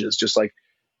just sponges, just like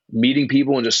meeting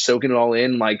people and just soaking it all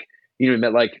in. Like, we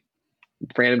met like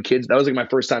random kids. That was like my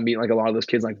first time meeting like a lot of those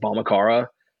kids like Bamakara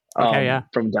Okay, yeah.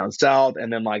 from down south,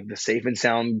 and then like the Safe and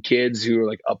Sound kids who are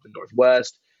like up in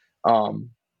Northwest. I'm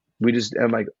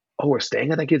like, oh, we're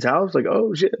staying at that kid's house. Like,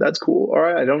 oh shit, that's cool. All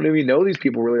right, I don't even know these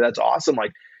people really. That's awesome.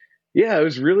 Like, yeah, it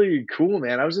was really cool,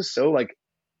 man. I was just so like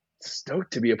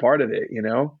stoked to be a part of it, you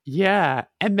know? Yeah.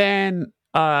 And then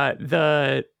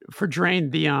for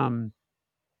Drain,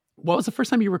 what was the first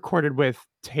time you recorded with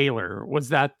Taylor? Was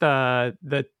that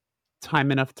the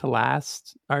Time Enough to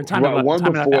Last, or Right, one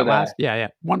Time Enough before at that. Last? Yeah, yeah.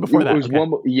 One before It that. was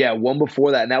Okay. one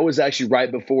before that, and that was actually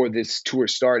right before this tour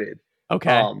started.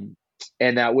 Okay.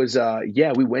 And that was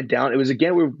we went down. It was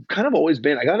again, we've kind of always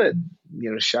been. I gotta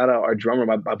shout out our drummer,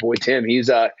 my boy Tim. He's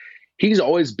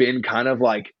always been kind of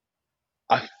like,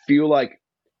 I feel like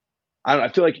I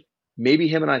feel like maybe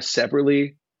him and I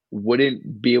separately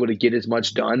wouldn't be able to get as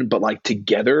much done, but like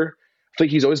together, I feel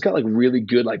like he's always got like really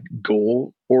good like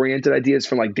goal oriented ideas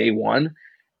from like day one,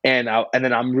 and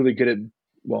then I'm really good at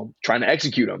trying to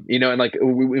execute them, and like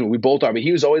we both are. But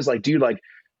he was always like, dude, like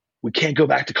we can't go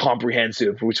back to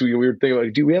comprehensive, which we were thinking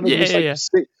like, dude, we have like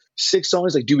six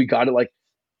songs, like, dude, we got it. Like,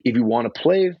 if you want to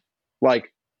play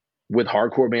like with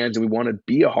hardcore bands and we want to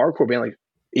be a hardcore band, like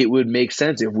it would make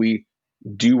sense if we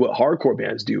do what hardcore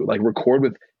bands do, like record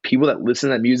with people that listen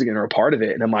to that music and are a part of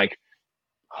it. And I'm like,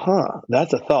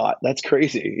 that's a thought. That's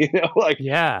crazy. Like,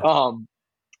 yeah.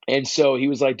 And so he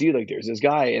was like, dude, like there's this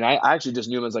guy. And I actually just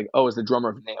knew him as like, oh, it's the drummer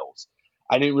of Nails.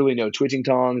 I didn't really know Twitching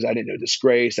Tongues. I didn't know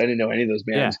Disgrace. I didn't know any of those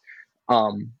bands. Yeah.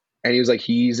 And he was like,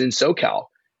 he's in SoCal.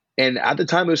 And at the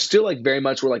time it was still like very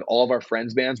much where like all of our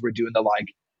friends bands were doing the like,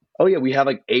 oh yeah, we have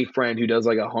like a friend who does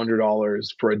like $100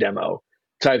 for a demo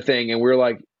type thing. And we're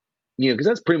like, because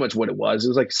that's pretty much what it was. It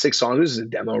was like 6 songs. This is a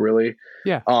demo, really.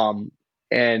 Yeah.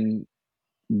 And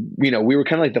we were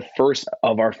kind of like the first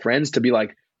of our friends to be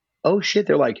like, oh shit,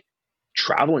 they're like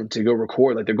traveling to go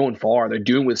record. Like they're going far. They're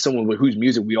doing with someone whose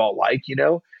music we all like,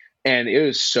 And it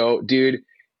was so, dude,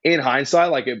 in hindsight,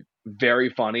 like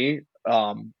very funny.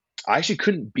 I actually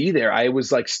couldn't be there. I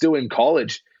was like still in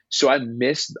college. So I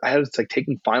was like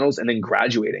taking finals and then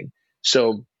graduating.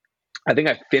 So I think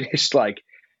I finished like,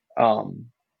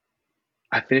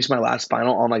 I finished my last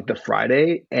final on like the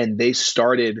Friday, and they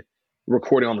started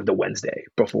recording on like the Wednesday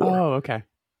before. Oh, okay.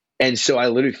 And so I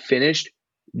literally finished,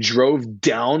 drove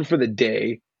down for the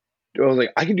day. I was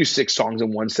like, I can do 6 songs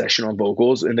in one session on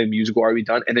vocals and the music will already be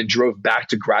done. And then drove back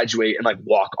to graduate and like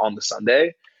walk on the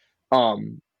Sunday.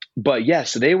 But yeah,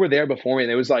 so they were there before me,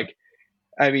 and it was like,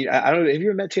 I mean, I don't know. Have you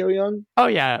ever met Taylor Young? Oh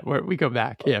yeah. We go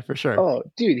back. Yeah, for sure. Oh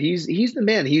dude, he's the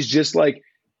man. He's just like,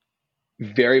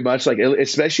 very much like,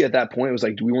 especially at that point, it was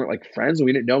like we weren't like friends and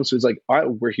we didn't know him. So it's like, all right,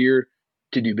 we're here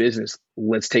to do business.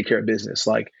 Let's take care of business,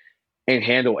 like, and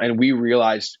handle. And we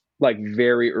realized like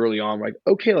very early on, like,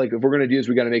 okay, like if we're going to do this,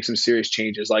 we got to make some serious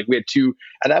changes. Like we had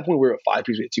at that point we were at 5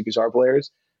 piece, we had 2 guitar players,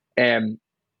 and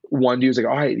one dude was like,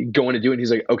 all right, going to do it. And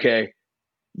he's like, okay,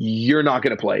 you're not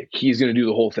going to play. He's going to do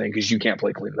the whole thing because you can't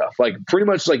play clean enough. Like pretty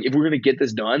much like if we're going to get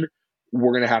this done,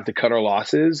 we're going to have to cut our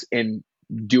losses and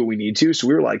do what we need to. So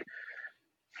we were like,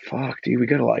 fuck, dude, we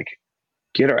gotta like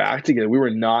get our act together. We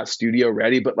were not studio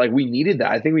ready, but like we needed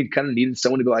that. I think we kind of needed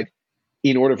someone to be like,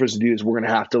 in order for us to do this, we're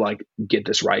gonna have to like get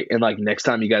this right, and like next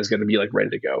time you guys gotta be like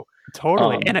ready to go.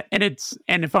 Totally. And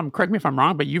correct me if I'm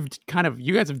wrong, but you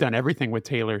guys have done everything with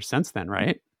Taylor since then,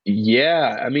 right?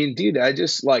 Yeah, I mean, dude, I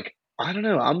just like, I don't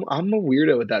know, I'm a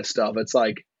weirdo with that stuff. It's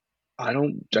like I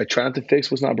try not to fix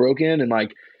what's not broken, and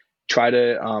like try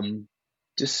to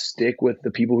just stick with the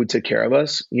people who took care of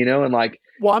us, and like,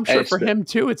 well, I'm sure for him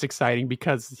too, it's exciting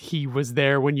because he was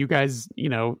there when you guys,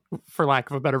 for lack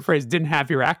of a better phrase, didn't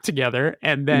have your act together.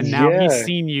 And then now he's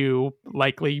seen you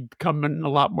likely coming a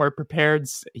lot more prepared.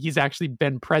 He's actually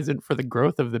been present for the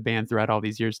growth of the band throughout all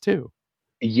these years too.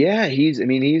 Yeah, he's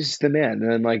the man.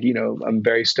 And like, I'm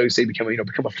very stoked to say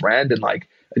become a friend, and like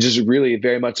just really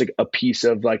very much like a piece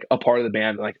of like a part of the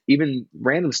band. Like even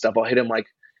random stuff, I'll hit him like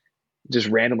just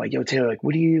random, like, yo, Taylor, like,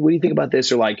 what do you think about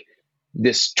this? Or like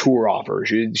this tour offer,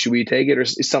 should we take it or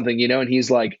something, and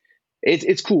he's like,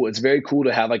 it's cool. It's very cool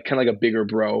to have like kind of like a bigger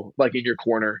bro, like in your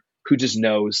corner who just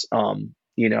knows,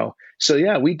 so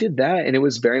yeah, we did that. And it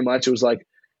was very much, it was like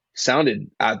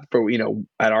sounded at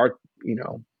our,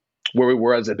 where we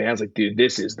were as a band, like, dude,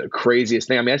 this is the craziest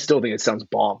thing. I mean, I still think it sounds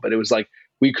bomb, but it was like,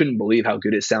 we couldn't believe how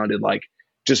good it sounded, like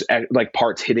just like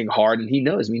parts hitting hard. And he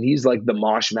knows, I mean, he's like the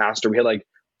mosh master. We had like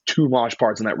 2 mosh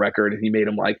parts on that record, and he made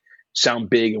them like sound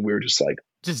big, and we were just like,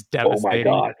 just devastating.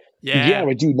 Oh my god, yeah,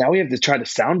 but dude, now we have to try to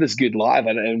sound this good live,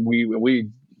 and we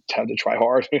had to try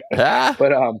hard.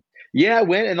 But yeah, I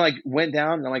went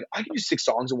down, and I'm like, I can do 6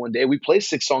 songs in one day. We play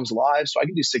 6 songs live, so I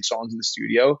can do 6 songs in the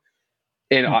studio.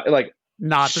 And I, like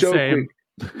Not the so quick. same.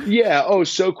 Yeah. Oh,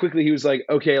 so quickly he was like,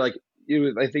 okay, like it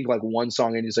was, I think like one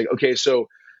song, and he's like, okay, so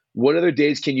what other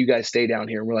days can you guys stay down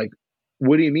here? And we're like,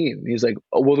 what do you mean? And he's like,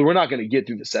 oh, well, we're not going to get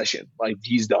through the session. Like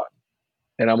he's done.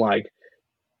 And I'm like,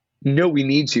 no, we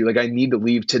need to. Like I need to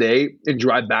leave today and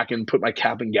drive back and put my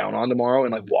cap and gown on tomorrow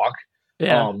and like walk.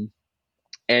 Yeah.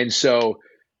 And so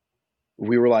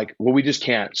we were like, well, we just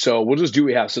can't. So we'll just do what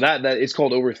we have. So that it's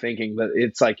called overthinking. But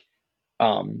it's like,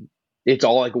 it's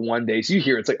all like one day. So you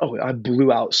hear it's like, oh, I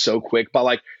blew out so quick. But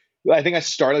like, I think I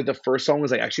started the first song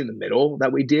was like actually in the middle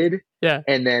that we did. Yeah.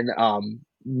 And then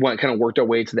went kind of worked our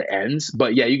way to the ends.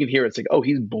 But yeah, you can hear it's like, oh,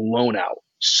 he's blown out,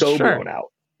 so Sure. blown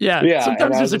out. Yeah. Yeah.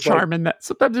 Sometimes there's a charm in that.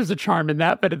 Sometimes there's a charm in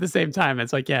that, but at the same time,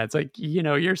 it's like, yeah, it's like, you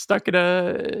know, you're stuck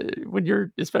at when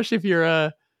you're, especially if you're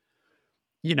a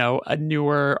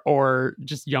newer or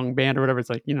just young band or whatever. It's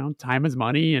like, you know, time is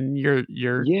money, and you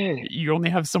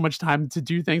only have so much time to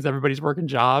do things. Everybody's working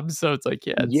jobs. So it's like,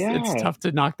 it's tough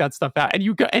to knock that stuff out. And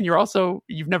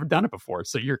you've never done it before.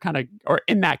 So you're kind of, or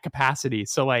in that capacity.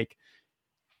 So like,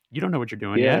 you don't know what you're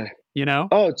doing yet, you know?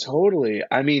 Oh, totally.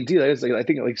 I mean, dude, I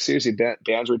think like seriously,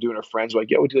 bands were doing our friends were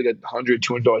like, yeah, we'll do like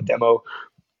 $100-$200 demo.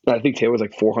 And I think Taylor was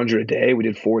like 400 a day. We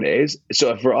did 4 days.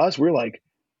 So for us, we're like,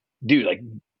 dude, like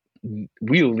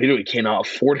we literally cannot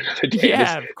afford another day.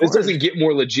 Yeah, this doesn't get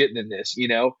more legit than this, you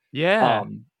know? Yeah.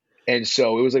 And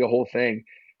so it was like a whole thing.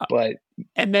 But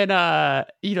and then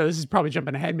this is probably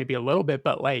jumping ahead maybe a little bit,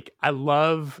 but like I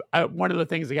love one of the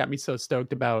things that got me so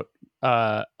stoked about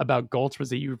Gulch was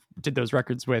that you did those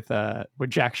records with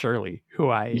Jack Shirley, who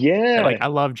I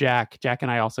love Jack. Jack and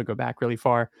I also go back really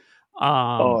far.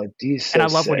 He's so and I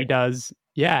love sick. what he does.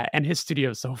 Yeah, and his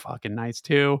studio is so fucking nice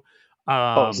too.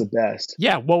 It's the best.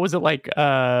 Yeah, what was it like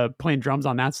playing drums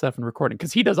on that stuff and recording?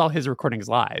 Because he does all his recordings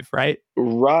live, right?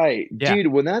 Right, yeah. Dude.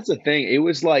 When that's the thing, it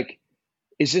was like,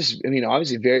 it's just, I mean,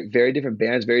 obviously very, very different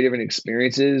bands, very different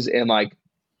experiences, and like,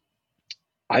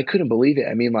 I couldn't believe it.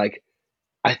 I mean, like,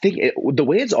 I think the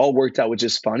way it's all worked out, which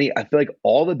is funny. I feel like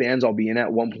all the bands I'll be in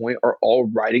at one point are all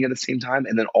writing at the same time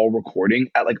and then all recording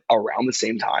at like around the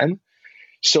same time.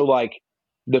 So like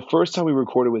the first time we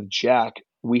recorded with Jack,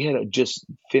 we had just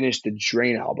finished the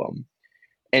Drain album.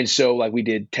 And so like we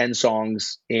did 10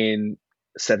 songs in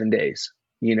 7 days,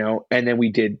 you know, and then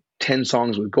we did 10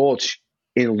 songs with Gulch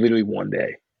in literally 1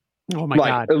 day. Oh my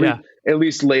God. At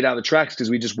least laid out the tracks,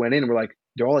 because we just went in and we're like,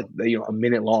 they're all like, you know, a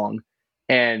minute long,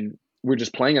 and we're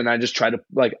just playing them. And I just try to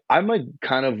like, I'm like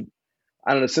kind of,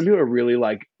 I don't know, some people are really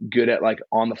like good at like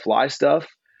on the fly stuff.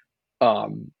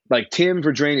 Like Tim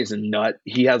for Drain is a nut.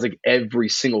 He has like every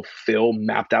single fill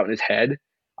mapped out in his head.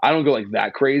 I don't go like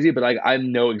that crazy, but I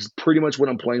know pretty much what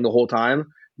I'm playing the whole time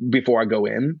before I go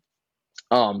in.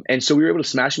 And so we were able to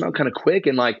smash them out kind of quick,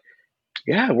 and like,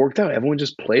 yeah, it worked out. Everyone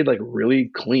just played like really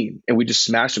clean, and we just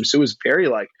smashed them. So it was very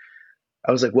like,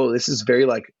 I was like, whoa, this is very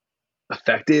like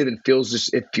effective, and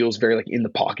it feels very like in the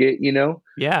pocket, you know?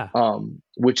 Yeah.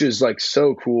 Which is like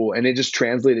so cool. And it just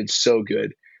translated so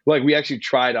good. Like we actually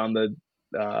tried on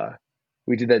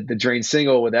we did the Drain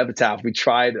single with Epitaph. We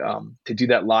tried to do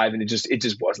that live, and it just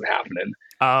wasn't happening.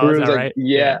 Oh, is that like, right?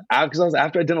 Yeah. Because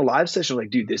after I'd done a live session, I was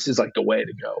like, dude, this is like the way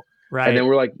to go. Right. And then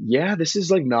we're like, yeah, this is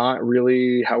like not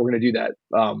really how we're going to do that.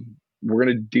 We're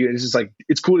going to do this is like,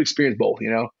 it's cool to experience both,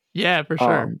 you know? Yeah, for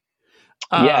sure.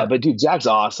 Yeah, but dude, Jack's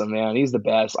awesome, man. He's the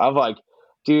best. I've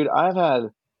had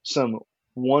some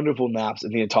wonderful naps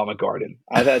in the Atomic Garden.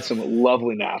 I've had some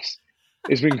lovely naps.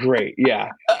 It's been great. Yeah.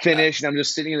 Finished, and I'm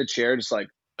just sitting in the chair, just like,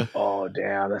 oh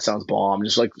damn, that sounds bomb.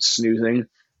 Just like snoozing.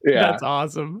 Yeah. That's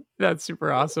awesome. That's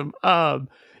super awesome.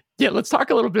 Yeah, let's talk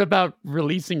a little bit about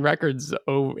releasing records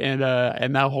and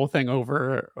that whole thing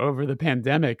over the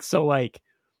pandemic. So like,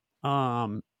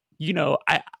 I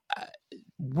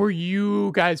were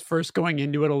you guys first going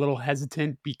into it a little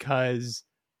hesitant because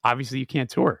obviously you can't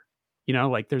tour, you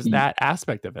know, like there's that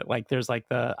aspect of it. Like there's like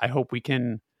I hope we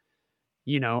can,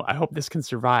 you know, I hope this can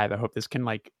survive. I hope this can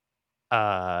like,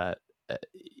 have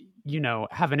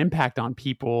an impact on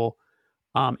people.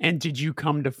 And did you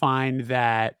come to find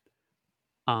that,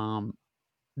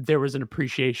 there was an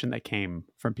appreciation that came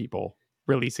from people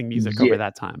releasing music over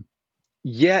that time?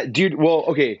 Yeah, dude. Well,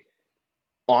 okay.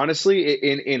 Honestly,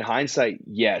 in hindsight,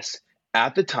 yes.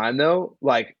 At the time though,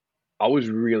 like I was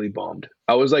really bummed.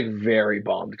 I was like very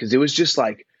bummed, because it was just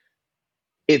like,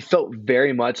 it felt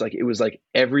very much like it was like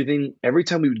every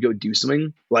time we would go do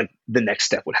something, like the next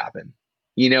step would happen.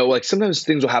 You know, like sometimes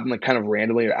things will happen like kind of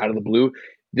randomly or out of the blue.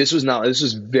 This was not. This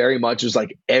was very much just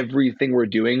like everything we're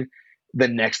doing, the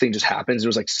next thing just happens. It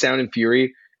was like Sound and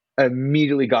Fury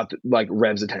immediately got like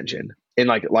Rev's attention, and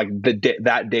like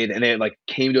that day, and they like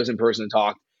came to us in person and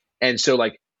talked. And so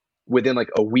like within like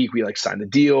a week, we like signed the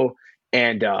deal,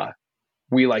 and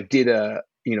we like did a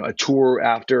tour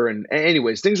after. And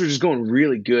anyways, things were just going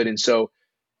really good. And so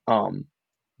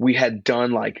we had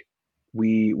done like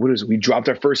we dropped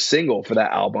our first single for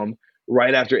that album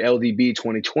right after LDB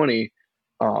 2020,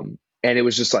 and it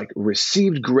was just like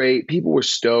received great. People were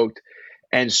stoked.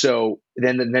 And so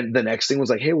then the next thing was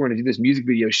like, hey, we're gonna do this music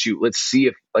video shoot. Let's see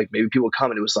if like maybe people come.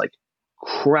 And it was like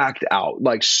cracked out,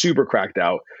 like super cracked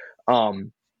out.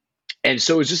 And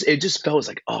so it just felt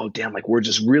like, oh damn, like we're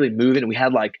just really moving. And we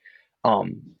had like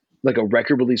a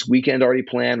record release weekend already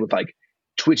planned with like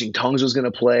Twitching Tongues was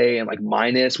gonna play, and like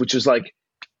Minus, which is like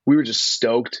we were just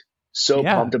stoked, so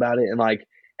pumped about it, and like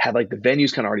had like the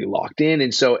venues kind of already locked in.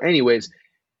 And so anyways,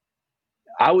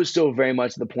 I was still very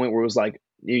much at the point where it was like,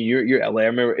 you're LA. I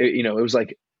remember, it was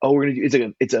like, oh, we're going to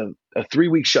do, it's a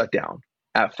 3-week shutdown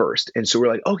at first. And so we're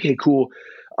like, okay, cool.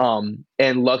 And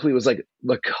luckily it was like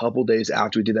a couple days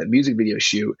after we did that music video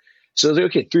shoot. So I was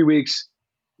like, okay, 3 weeks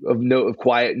of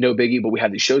quiet, no biggie, but we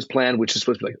had these shows planned, which is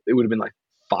supposed to be like, it would have been like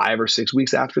 5 or 6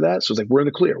 weeks after that. So it's like, we're in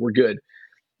the clear, we're good.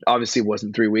 Obviously it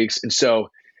wasn't 3 weeks. And so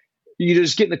you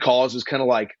just getting the calls was kind of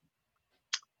like,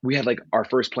 we had like our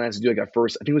first plans to do like I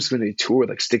think it was going to be a tour with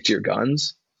like Stick to Your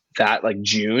Guns that like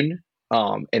June,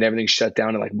 and everything shut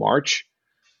down in like March.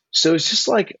 So it's just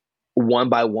like one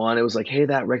by one, it was like, hey,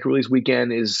 that record release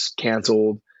weekend is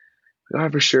canceled. Oh,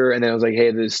 for sure. And then I was like,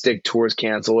 hey, the Stick tour is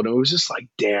canceled. And it was just like,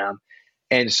 damn.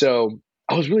 And so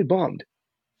I was really bummed.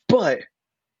 But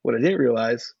what I didn't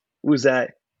realize was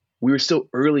that we were still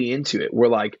early into it.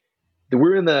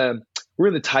 We're in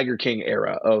the Tiger King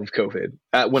era of COVID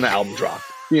when the album dropped,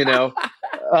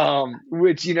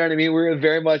 which, you know what I mean? We're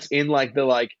very much in like the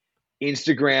like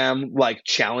Instagram like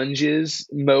challenges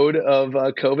mode of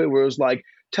COVID, where it was like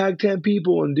tag 10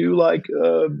 people and do like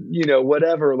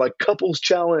whatever, like couples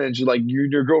challenge, like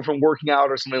your girlfriend working out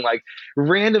or something, like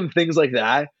random things like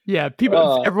that. Yeah,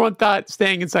 everyone thought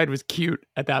staying inside was cute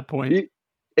at that point.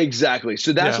 Exactly.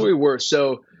 So that's where we were.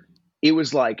 So it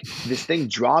was like this thing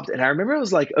dropped, and I remember it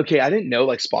was like, okay, I didn't know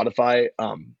like Spotify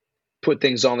put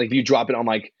things on, like if you drop it on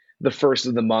like the first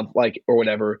of the month, like or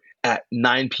whatever, at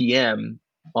 9 p.m.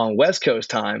 on West Coast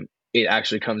time, it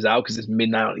actually comes out because it's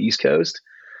midnight on East Coast.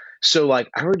 So like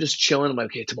I remember just chilling. I'm like,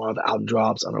 okay, tomorrow the album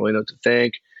drops. I don't really know what to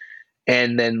think.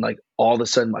 And then like all of a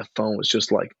sudden my phone was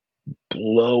just like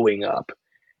blowing up.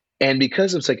 And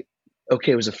because it's like,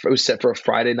 okay, it was set for a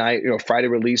Friday night, Friday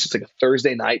release. It's like a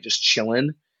Thursday night, just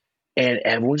chilling. And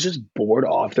everyone's just bored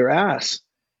off their ass.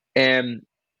 And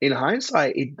in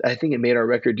hindsight, I think it made our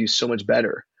record do so much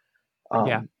better.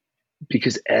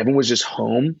 Because everyone was just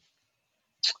home.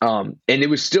 And it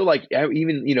was still like,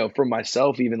 even, for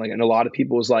myself, even like, and a lot of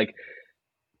people was like,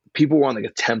 people were on like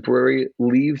a temporary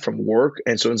leave from work.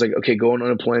 And so it's like, okay, go on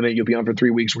unemployment. You'll be on for 3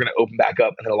 weeks. We're going to open back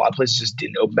up. And then a lot of places just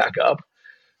didn't open back up.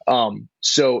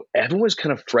 So everyone was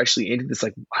kind of freshly into this,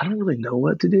 like, I don't really know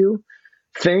what to do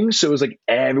thing. So it was like,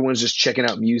 everyone's just checking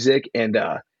out music, and,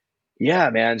 yeah,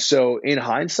 man. So in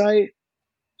hindsight,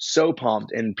 so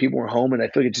pumped, and people were home, and I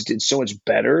feel like it just did so much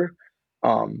better.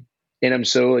 And I'm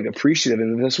so like appreciative.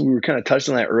 And that's what we were kind of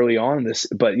touching on that early on in this,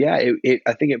 but yeah,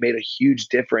 I think it made a huge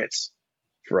difference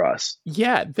for us.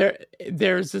 Yeah.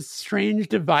 There's a strange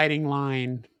dividing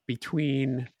line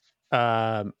between,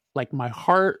 like my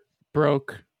heart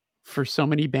broke for so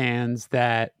many bands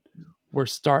that were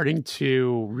starting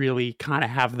to really kind of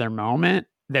have their moment,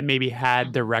 that maybe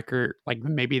had their record, like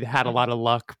maybe they had a lot of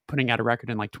luck putting out a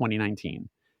record in like 2019.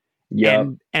 Yeah.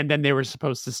 And then they were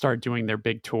supposed to start doing their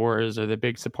big tours or the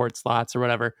big support slots or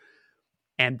whatever.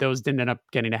 And those didn't end up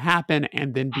getting to happen.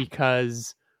 And then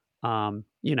because, hardcore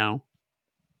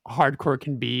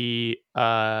can be,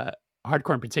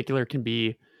 hardcore in particular can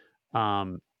be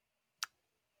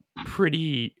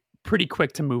pretty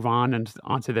quick to move on and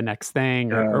onto the next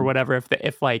thing or whatever.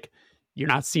 If like you're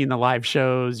not seeing the live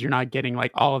shows, you're not getting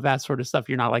like all of that sort of stuff.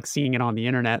 You're not like seeing it on the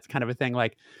internet kind of a thing.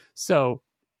 Like, so,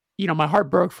 my heart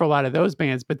broke for a lot of those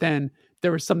bands, but then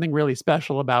there was something really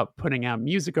special about putting out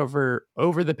music over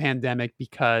the pandemic,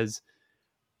 because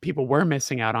people were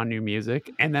missing out on new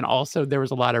music. And then also there was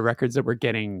a lot of records that were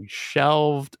getting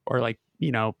shelved, or like,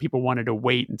 people wanted to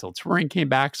wait until touring came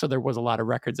back. So there was a lot of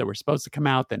records that were supposed to come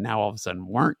out that now all of a sudden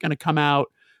weren't going to come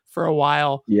out for a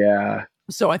while. Yeah.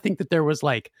 So I think that there was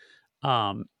like,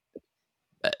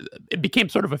 it became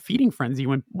sort of a feeding frenzy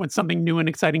when something new and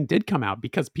exciting did come out,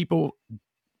 because people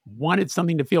wanted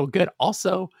something to feel good.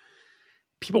 Also,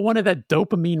 people wanted that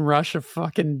dopamine rush of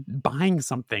fucking buying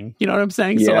something. You know what I'm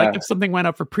saying? Yeah. So like if something went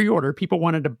up for pre-order, people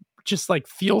wanted to just like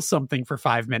feel something for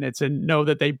 5 minutes and know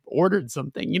that they ordered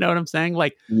something. You know what I'm saying?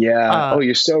 Like, yeah.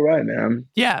 You're so right, man.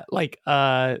 Yeah. Like,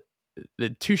 the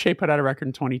Touche put out a record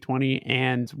in 2020,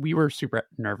 and we were super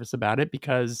nervous about it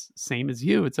because same as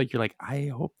you, it's like you're like, I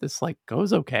hope this like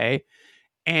goes okay.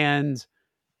 And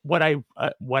what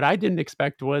I didn't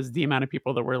expect was the amount of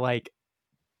people that were like,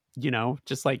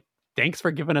 just like, thanks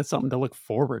for giving us something to look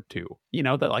forward to,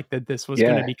 that like that this was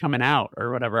going to Yeah. be coming out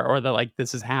or whatever, or that like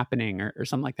this is happening or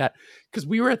something like that. Because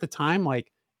we were at the time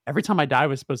like Every Time I Die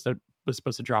was supposed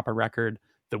to drop a record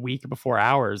the week before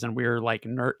ours, and we were like,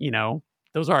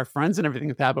 those are our friends and everything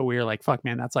like that. But we were like, fuck,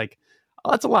 man, that's like,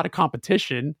 that's a lot of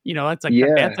competition. That's like that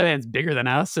Yeah. band's bigger than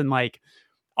us, and like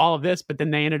all of this. But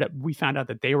then we found out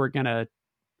that they were gonna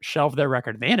shelve their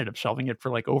record. They ended up shelving it for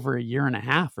like over a year and a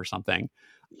half or something.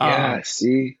 Yeah.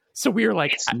 See, So we were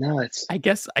like, it's nuts. I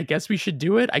guess we should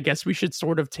do it. I guess we should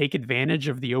sort of take advantage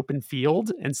of the open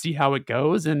field and see how it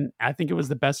goes. And I think it was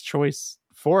the best choice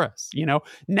for us.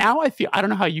 Now I don't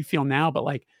know how you feel now, but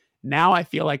like now I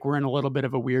feel like we're in a little bit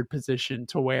of a weird position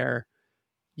to where,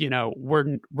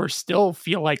 we're still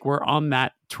feel like we're on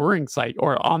that touring site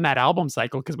or on that album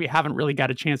cycle because we haven't really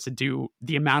got a chance to do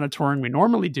the amount of touring we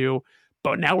normally do.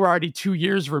 But now we're already 2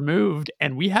 years removed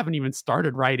and we haven't even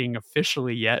started writing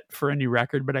officially yet for a new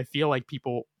record. But I feel like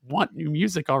people want new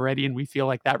music already. And we feel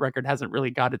like that record hasn't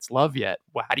really got its love yet.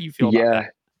 Well, how do you feel about Yeah.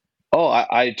 that? Oh,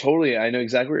 I totally, I know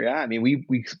exactly where you're at. I mean,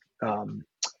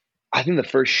 I think the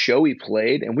first show we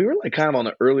played, and we were like kind of on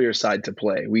the earlier side to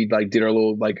play. We like did our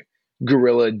little like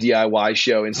guerrilla DIY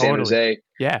show in San Totally. Jose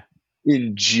Yeah.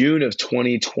 in June of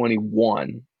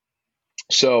 2021.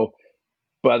 So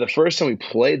by the first time we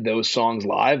played those songs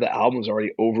live, the album was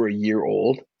already over a year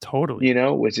old, Totally.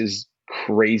 which is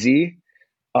crazy.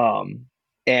 And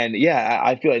yeah,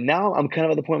 I feel like now I'm kind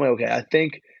of at the point where, okay, I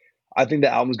think the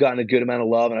album's gotten a good amount of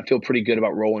love, and I feel pretty good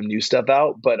about rolling new stuff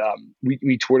out. But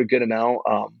we toured a good amount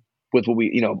with what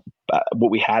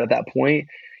we had at that point.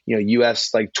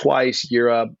 U.S. like twice,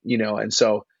 Europe, and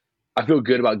so I feel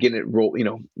good about getting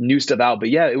it new stuff out.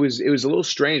 But yeah, it was a little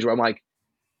strange where I'm like,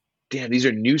 damn, these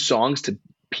are new songs to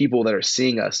people that are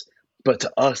seeing us, but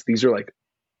to us, these are like,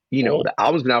 the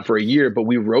album's been out for a year, but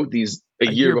we wrote these a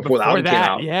year before the album came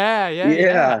out.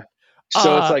 Yeah.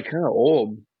 So it's like kind of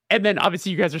old. And then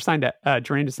obviously you guys are signed to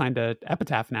Drain is signed to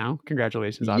Epitaph now.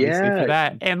 Congratulations, obviously, for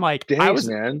that. And like thanks,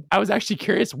 man. I was actually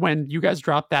curious when you guys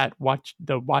dropped that Watch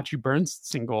You Burn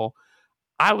single.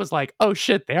 I was like, oh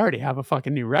shit, they already have a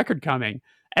fucking new record coming.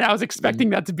 And I was expecting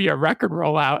that to be a record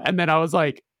rollout. And then I was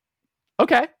like,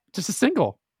 okay, just a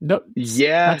single. No,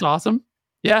 yeah, that's awesome.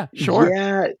 Yeah, sure.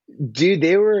 Yeah, dude,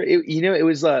 it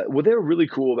was well, they were really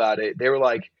cool about it. They were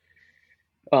like,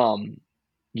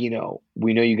 we know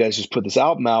you guys just put this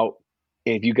album out.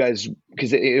 If you guys,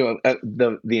 because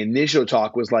the initial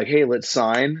talk was like, hey, let's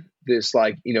sign this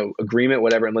like agreement,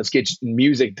 whatever, and let's get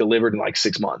music delivered in like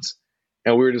 6 months.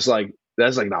 And we were just like,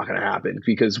 that's like not going to happen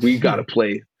because we got to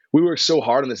play. We worked so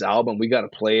hard on this album. We got to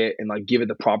play it and like give it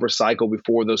the proper cycle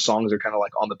before those songs are kind of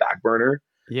like on the back burner.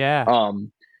 Yeah.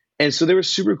 And so they were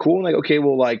super cool. And like, okay,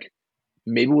 well, like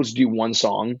maybe we'll just do one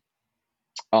song.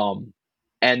 And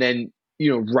then,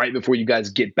 right before you guys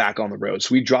get back on the road.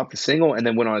 So we dropped the single and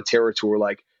then went on a terror tour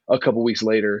like a couple weeks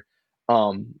later.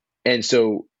 And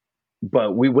so,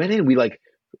 but we went in, we like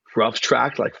rough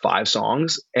tracked like 5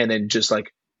 songs and then just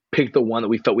like picked the one that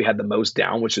we felt we had the most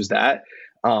down, which was that.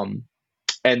 And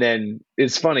then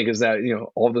it's funny because that,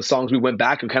 all the songs we went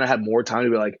back and kind of had more time to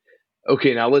be like,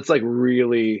 okay, now let's like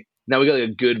really, now we got like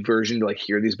a good version to like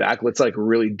hear these back. Let's like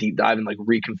really deep dive and like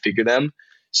reconfigure them.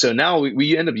 So now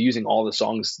we end up using all the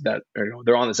songs that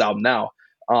they're on this album now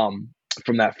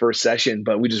from that first session,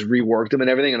 but we just reworked them and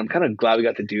everything. And I'm kind of glad we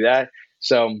got to do that.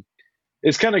 So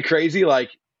it's kind of crazy, like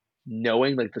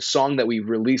knowing like the song that we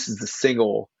released as the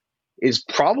single is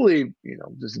probably,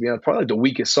 just to be honest, probably like the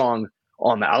weakest song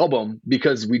on the album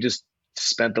because we just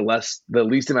spent the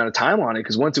least amount of time on it.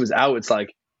 Because once it was out, it's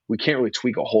like we can't really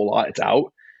tweak a whole lot. It's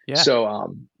out. Yeah.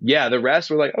 So the rest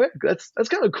were like, okay, that's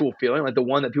kind of a cool feeling. Like the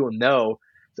one that people know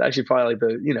is actually probably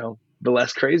like the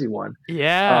less crazy one.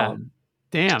 Yeah.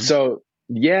 Damn. So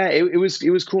yeah, it was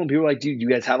cool. And people were like, dude, you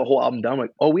guys have a whole album done? I'm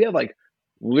like, oh, we have like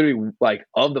literally like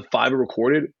of the 5 we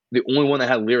recorded, the only one that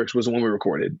had lyrics was the one we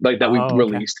recorded, like that we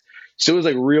released. So it was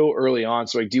like real early on.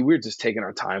 So like, dude, we were just taking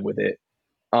our time with it.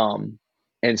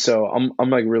 And so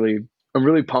I'm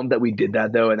really pumped that we did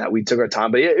that though, and that we took our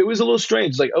time. But yeah, it was a little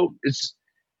strange. Like, oh, it's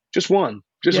just one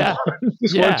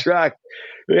track.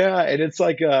 Yeah. And it's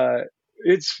like,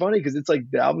 it's funny because it's like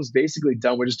the album's basically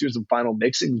done. We're just doing some final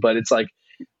mixing, but it's like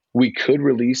we could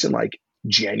release in like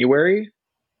January,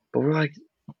 but we're like,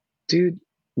 dude,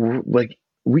 like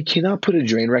we cannot put a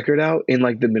Drain record out in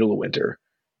like the middle of winter.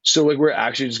 So like we're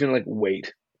actually just gonna like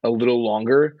wait a little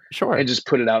longer and Sure. just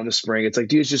put it out in the spring. It's like,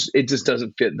 dude, it just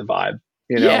doesn't fit the vibe,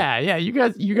 you know? Yeah, yeah. You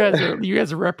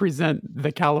guys represent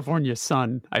the California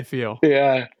sun, I feel.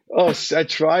 Yeah. Oh, I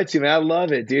try to, man. I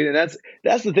love it, dude. And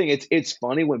that's the thing. It's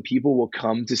funny when people will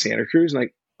come to Santa Cruz and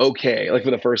like, okay, like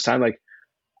for the first time, like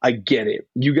I get it.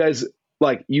 You guys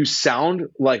like you sound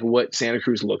like what Santa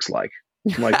Cruz looks like.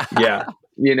 I'm like, yeah.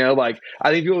 Like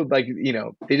I think people like,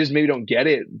 they just maybe don't get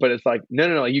it, but it's like, no.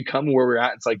 Like, you come where we're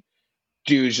at, it's like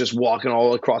dudes just walking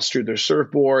all across the street with their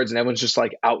surfboards and everyone's just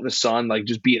like out in the sun, like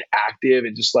just being active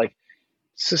and just like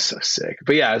it's just so sick.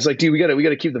 But yeah, it's like, dude, we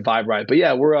gotta keep the vibe right. But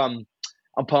yeah,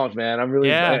 I'm pumped, man. I'm really,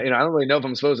 Yeah, I don't really know if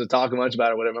I'm supposed to talk much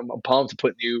about it or whatever. I'm pumped to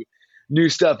put new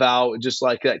stuff out. Just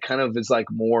like that kind of is like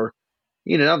more,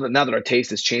 now that our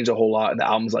taste has changed a whole lot and the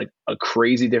album's like a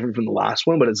crazy different from the last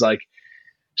one, but it's like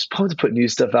just pumped to put new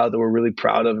stuff out that we're really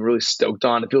proud of and really stoked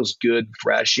on. It feels good,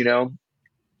 fresh, You know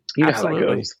how that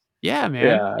absolutely. goes. Yeah, man.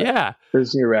 Yeah. Yeah.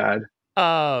 It's rad.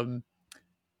 Um,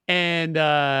 and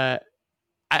I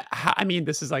mean,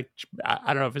 this is like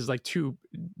I don't know if it's like too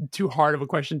hard of a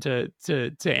question to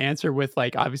answer with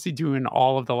like obviously doing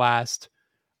all of the last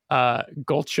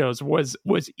Gulch shows. Was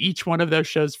each one of those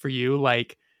shows for you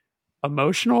like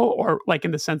emotional or like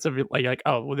in the sense of like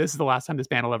oh well this is the last time this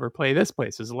band will ever play this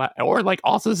place or like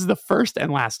also this is the first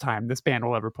and last time this band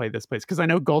will ever play this place, because I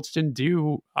know Gulch didn't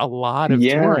do a lot of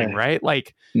touring, right?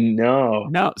 Like No.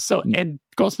 so and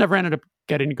Gulch never ended up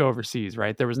getting to go overseas,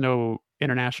 right? There was no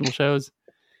international shows.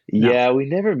 No. Yeah, we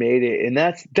never made it. And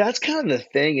that's kind of the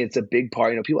thing. It's a big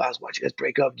part. People ask, why'd you guys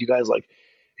break up? Do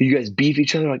you guys beef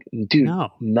each other? Like, dude, No.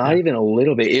 not even a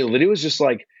little bit. It literally was just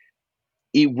like,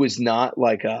 it was not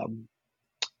like,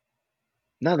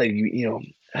 not that,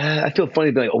 I feel funny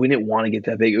to be like, oh, we didn't want to get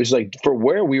that big. It was like for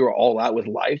where we were all at with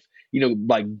life,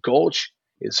 like Gulch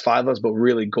is five of us, but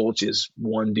really Gulch is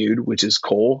one dude, which is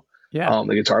Cole. Yeah.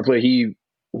 The guitar player. He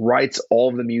writes all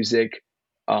of the music.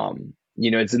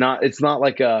 It's not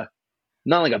like a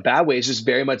bad way. It's just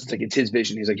very much, it's like, it's his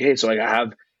vision. He's like, hey, so like I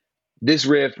have this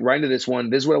riff right into this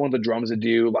one. This is what I want the drums to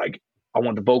do. Like I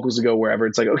want the vocals to go wherever.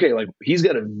 It's like, okay, like he's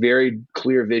got a very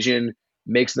clear vision,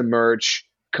 makes the merch,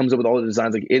 comes up with all the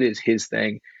designs. Like it is his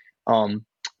thing.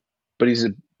 But he's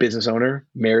a business owner,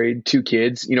 married, 2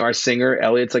 kids. Our singer,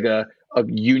 Elliot's like a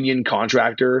union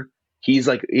contractor. He's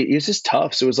like, it's just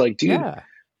tough. So it was like, dude, Yeah.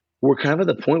 we're kind of at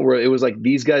the point where it was like,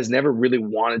 these guys never really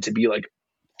wanted to be like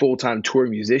full-time tour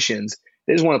musicians.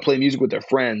 They just want to play music with their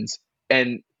friends.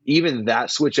 And even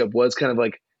that switch up was kind of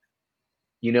like,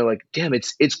 like, damn,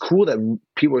 it's cool that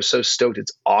people are so stoked.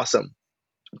 It's awesome.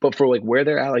 But for like where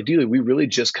they're at, like, dude, we really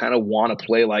just kind of want to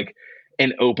play like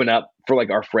and open up for like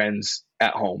our friends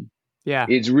at home. Yeah.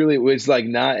 It's like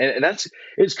not, and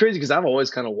it's crazy because I've always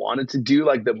kind of wanted to do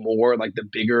like the more, like the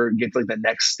bigger, get like the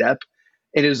next step.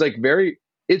 And it was like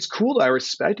it's cool. I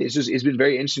respect it. It's been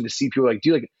very interesting to see people like,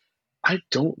 dude, like, I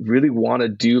don't really want to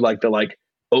do like the like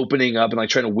opening up and like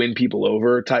trying to win people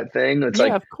over type thing. It's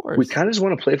like, of course. we kind of just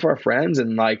want to play for our friends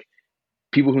and like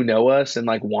people who know us and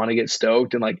like want to get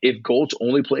stoked. And like, if Gulch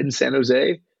only played in San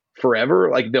Jose forever,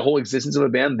 like the whole existence of a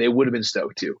band, they would have been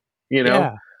stoked too,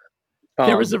 Yeah.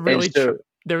 There was a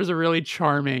really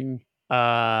charming,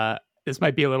 this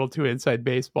might be a little too inside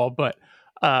baseball, but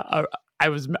I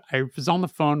was on the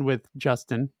phone with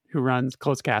Justin, who runs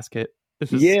Close Casket.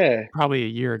 This was probably a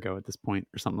year ago at this point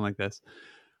or something like this.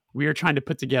 We were trying to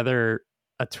put together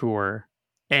a tour,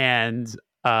 and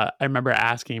I remember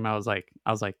asking him, I was like,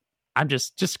 I'm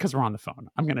just because we're on the phone,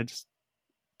 I'm gonna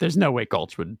there's no way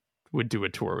Gulch would do a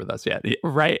tour with us yet,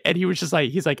 right? And he was just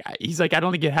like, he's like, I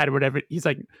don't think it had whatever. He's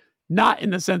like, not in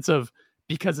the sense of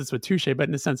because it's with Touche, but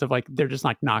in the sense of like they're just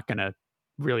like not gonna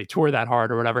really tour that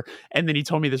hard or whatever. And then he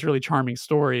told me this really charming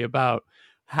story about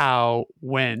how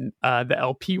when the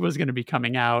LP was going to be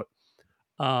coming out,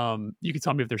 you can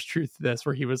tell me if there's truth to this,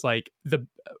 where he was like,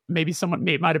 maybe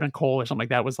it might have been Cole or something like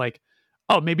that, was like,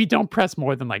 oh, maybe don't press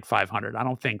more than like 500. I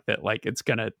don't think that like it's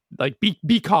gonna like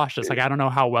be cautious. Like I don't know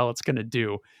how well it's gonna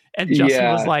do. And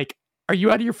Justin was like, are you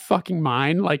out of your fucking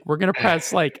mind? Like we're gonna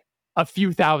press like a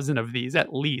few thousand of these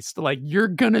at least. Like you're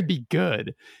gonna be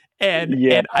good. And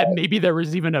maybe there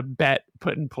was even a bet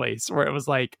put in place where it was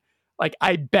like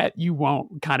I bet you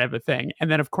won't kind of a thing. And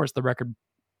then of course the record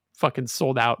fucking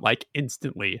sold out like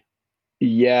instantly.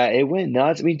 Yeah, it went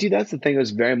nuts. I mean, dude, that's the thing. It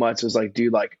was very much, it was like,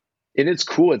 dude, like, and it's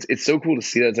cool. It's so cool to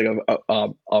see that it's like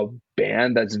a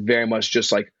band that's very much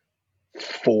just like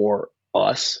for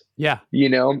us. Yeah.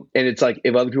 And it's like,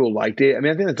 if other people liked it, I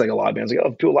mean, I think it's like a lot of bands like,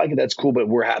 oh, if people like it, that's cool, but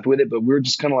we're happy with it. But we're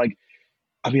just kind of like,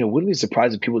 I mean, I wouldn't be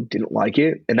surprised if people didn't like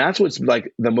it. And that's what's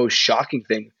like the most shocking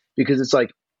thing, because it's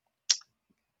like,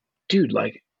 dude,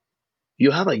 like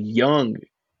you'll have a young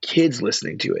kids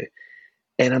listening to it.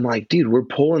 And I'm like, dude, we're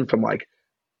pulling from like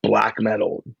black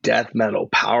metal, death metal,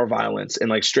 power violence, and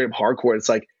like straight up hardcore. It's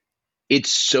like,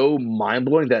 it's so mind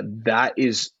blowing that that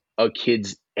is a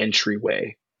kid's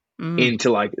entryway Mm.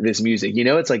 into like this music. You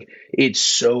know, it's like, it's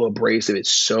so abrasive.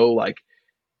 It's so like,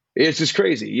 it's just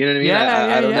crazy. You know what I mean? Yeah,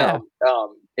 yeah, I don't yeah.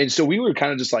 know. And so we were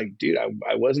kind of just like, dude,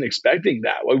 I wasn't expecting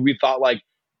that. Like, we thought like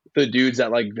the dudes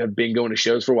that like have been going to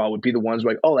shows for a while would be the ones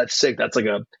like, oh, that's sick. That's like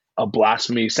a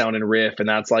blasphemy sounding riff. And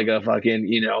that's like a fucking,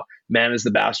 man is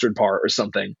the bastard part or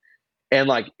something. And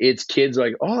like, it's kids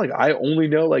like, oh, like I only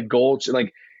know like Gulch. And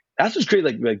like, that's what's great.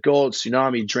 Like Gulch,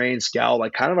 Tsunami, Drain, Scowl,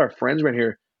 like kind of our friends right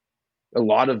here. A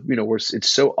lot of, it's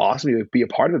so awesome to be a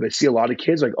part of it. I see a lot of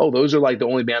kids like, oh, those are like the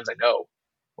only bands I know.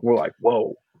 We're like,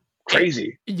 whoa,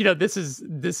 crazy. This is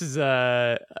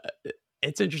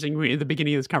it's interesting. At the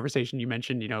beginning of this conversation, you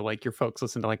mentioned, like your folks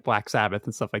listen to like Black Sabbath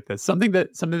and stuff like this. Something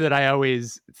that I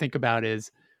always think about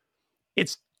is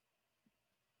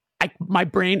my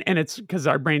brain, and it's because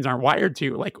our brains aren't wired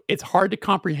to, like, it's hard to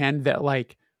comprehend that,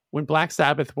 like, when Black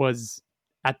Sabbath was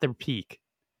at their peak,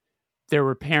 there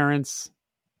were parents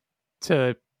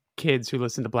to kids who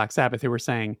listened to Black Sabbath who were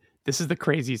saying, this is the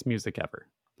craziest music ever.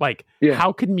 Like,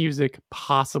 how could music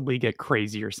possibly get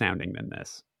crazier sounding than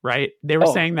this? Right? They were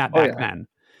saying that back then.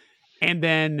 And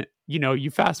then,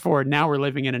 you fast forward, now we're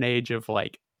living in an age of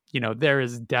like, there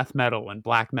is death metal and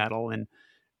black metal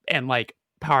and like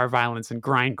power violence and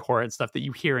grindcore and stuff that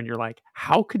you hear and you're like,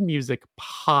 how could music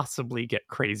possibly get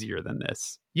crazier than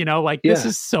this? This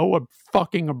is so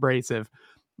fucking abrasive.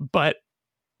 But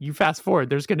you fast forward,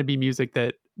 there's going to be music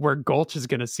where Gulch is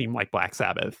going to seem like Black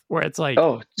Sabbath, where it's like,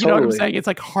 totally. You know what I'm saying? It's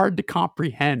like hard to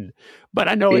comprehend, but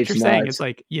I know what you're saying. It's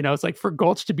like, it's like for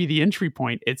Gulch to be the entry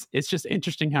point. It's just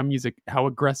interesting how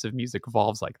aggressive music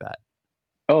evolves like that.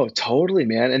 Oh, totally,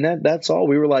 man. And that's all.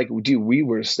 We were like, dude, we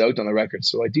were stoked on the record.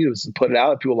 So like, dude, let's put it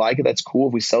out. If people like it, that's cool.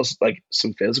 If we sell like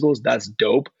some physicals, that's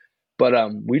dope. But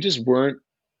we just weren't,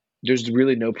 there's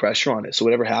really no pressure on it. So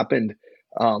whatever happened.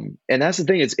 And that's the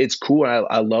thing. It's cool. And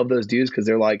I love those dudes because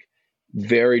they're like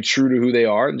very true to who they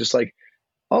are and just like,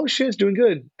 oh shit, it's doing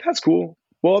good. That's cool.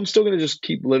 Well, I'm still going to just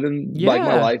keep living like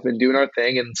my life and doing our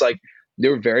thing. And it's like, they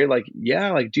were very like,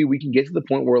 yeah, like, dude, we can get to the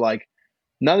point where like,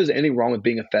 not there's anything wrong with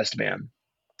being a fest band,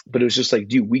 but it was just like,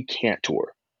 dude, we can't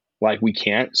tour. Like we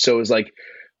can't. So it's like,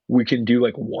 we can do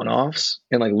like one-offs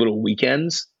and like little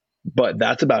weekends, but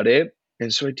that's about it.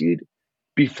 And so, dude,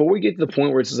 before we get to the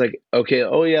point where it's just like, okay,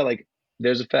 oh yeah, like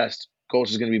there's a fest.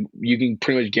 Gulch is going to be, you can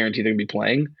pretty much guarantee they're going to be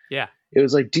playing. Yeah. It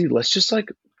was like, dude, let's just like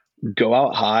go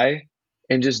out high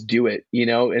and just do it,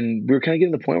 And we were kind of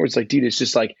getting to the point where it's like, dude, it's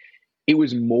just like, it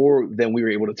was more than we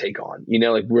were able to take on,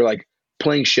 like we're like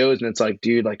playing shows and it's like,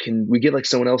 dude, like, can we get like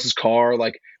someone else's car?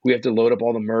 Like we have to load up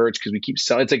all the merch because we keep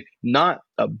selling. It's like not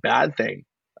a bad thing.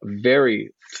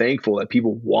 Very thankful that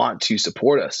people want to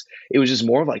support us. It was just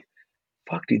more of like,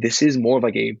 fuck, dude, this is more of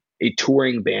like a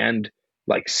touring band,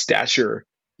 like stature.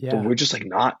 Yeah. But we're just like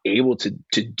not able to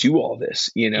do all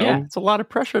this, Yeah, it's a lot of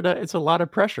pressure. It's a lot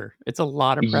of pressure.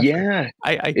 Yeah,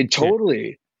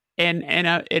 totally. And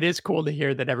it is cool to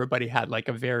hear that everybody had like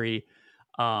a very,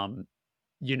 clear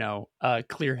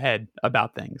head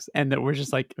about things, and that we're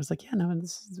just like, it was like, yeah, no,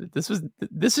 this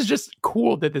is just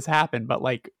cool that this happened, but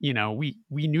like, we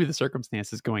knew the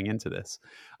circumstances going into this.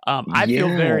 I feel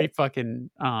very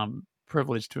fucking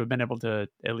privileged to have been able to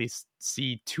at least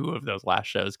see two of those last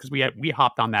shows because we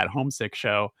hopped on that Homesick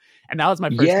show, and that was my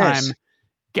first time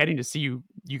getting to see you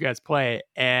guys play.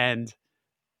 And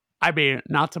I mean,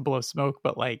 not to blow smoke,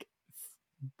 but like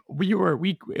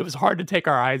it was hard to take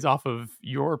our eyes off of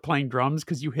your playing drums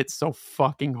because you hit so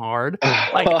fucking hard.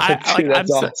 Like I'm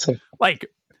awesome. So, like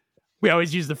we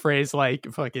always use the phrase like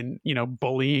fucking,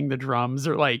 bullying the drums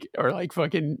or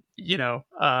fucking,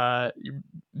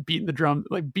 beating the drum,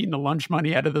 like beating the lunch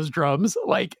money out of those drums.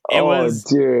 Like it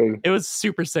was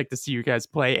super sick to see you guys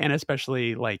play, and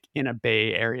especially like in a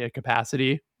Bay Area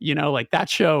capacity, like that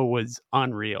show was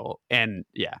unreal. And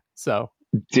yeah, so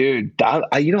dude,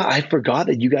 I forgot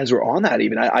that you guys were on that.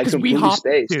 Even I completely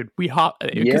spaced. Dude, we hopped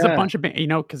because a bunch of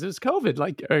because it was COVID,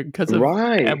 like because of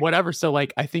whatever. So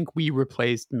like, I think we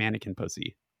replaced Mannequin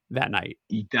Pussy that night.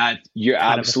 That you're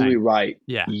absolutely right.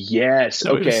 Yeah. Yes.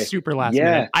 So okay. It was super last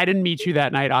minute. I didn't meet you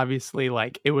that night. Obviously,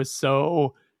 like it was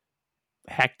so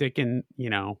hectic, and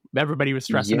everybody was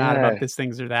stressing out about this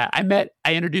things or that.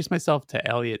 I introduced myself to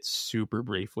Elliot super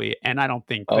briefly, and I don't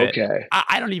think that,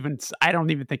 I don't even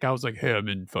think I was like, hey, I'm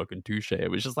in fucking Touche. It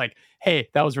was just like, hey,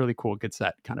 that was really cool, good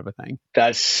set, kind of a thing.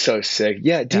 That's so sick.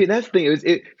 Yeah, dude, that's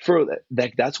the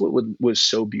thing. That's what was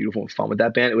so beautiful and fun with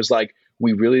that band. It was like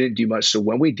we really didn't do much, so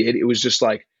when we did, it was just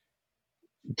like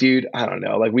dude, I don't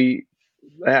know. Like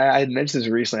I had mentioned this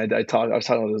recently. I was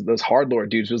talking about those hard lord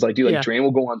dudes. It was like, dude, like Yeah. Drain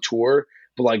will go on tour,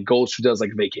 but like Ghost does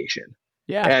like vacation.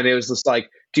 Yeah. And it was just like,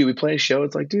 dude, we play a show.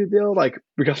 It's like, dude, they'll like,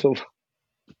 we got the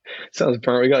sounds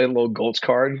burnt. We got a little Ghost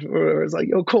card. Or it's like,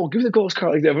 oh, cool, give me the Ghost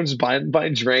card. Like everyone's just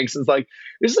buying drinks. It's like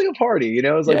it's like a party, you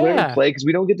know. It's like whatever we Yeah. play because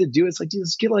we don't get to do it. It's like, dude,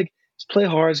 let's get like let's play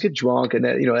hard, let's get drunk, and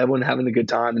then you know everyone having a good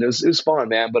time. And it was fun,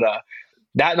 man. But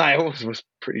that night I was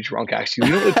pretty drunk actually.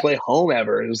 We don't really play home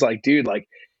ever. It was like, dude, like.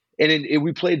 And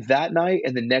we played that night,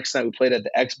 and the next night we played at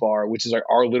the X Bar, which is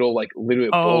our little like literally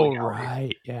a Oh, bowling alley.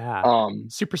 right. Yeah. Um,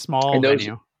 Super small and those,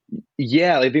 venue.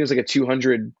 yeah, I think it was like a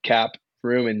 200 cap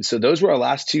room, and so those were our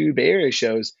last two Bay Area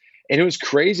shows, and it was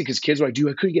crazy because kids were like, "Dude,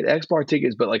 I couldn't get X Bar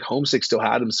tickets, but like Homesick still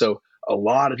had them." So a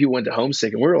lot of people went to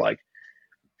Homesick, and we were like,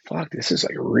 "Fuck, this is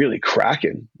like really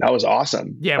cracking." That was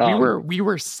awesome. Yeah, we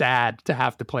were sad to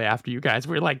have to play after you guys.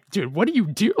 We were like, dude, what do you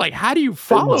do? Like, how do you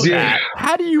follow dude, that?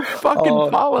 How do you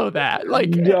fucking follow that? Like,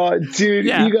 no, dude,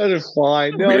 yeah. you guys are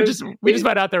fine. No, we just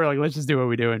went out there. We're like, let's just do what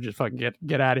we do and just fucking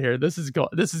get out of here. This is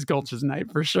Gulch's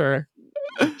night for sure.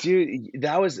 Dude,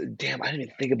 that was damn. I didn't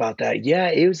even think about that. Yeah,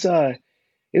 it was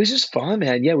just fun,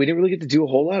 man. Yeah, we didn't really get to do a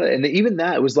whole lot of, and even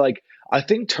that it was like I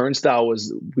think Turnstile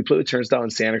was we played with Turnstile in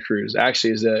Santa Cruz.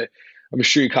 Actually, I'm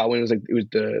sure you caught when it was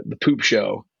the poop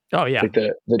show. Oh yeah, like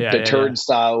the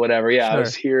Turnstile, whatever. Yeah, sure. I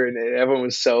was here and everyone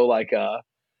was so like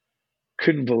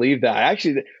couldn't believe that.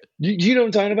 Actually, do you know what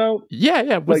I'm talking about?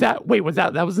 Yeah. Was that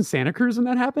was in Santa Cruz when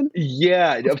that happened?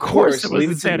 Yeah, of course it was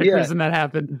in Santa Cruz when that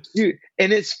happened. Dude,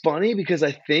 and it's funny because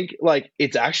I think like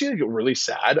it's actually like really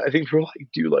sad. I think people like,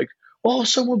 dude, like, oh,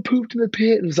 someone pooped in the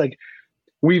pit. And it's like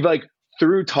we've like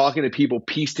through talking to people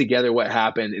pieced together what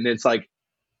happened. And it's like,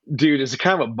 dude, it's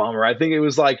kind of a bummer. I think it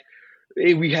was like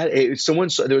we had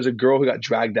there was a girl who got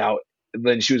dragged out and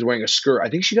then she was wearing a skirt. I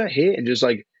think she got hit and just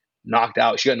like knocked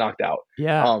out. She got knocked out.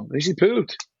 Yeah. And she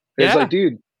pooped. And it's like,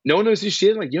 dude, no one knows this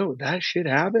shit. Like, yo, that shit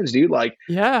happens, dude. Like,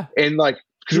 yeah. And like,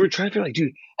 because we're trying to figure like,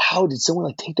 dude, how did someone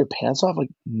like take their pants off? Like,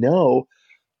 no.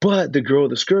 But the girl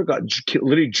with the skirt got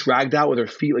literally dragged out with her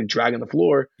feet like dragging the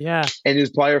floor. Yeah. And it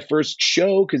was probably her first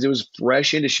show because it was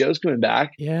fresh into shows coming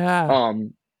back. Yeah.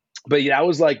 But yeah,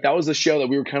 that was the show that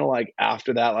we were kind of like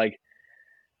after that, like,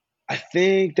 I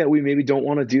think that we maybe don't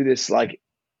want to do this like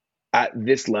at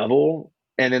this level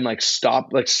and then like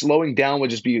stop, like slowing down would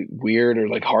just be weird or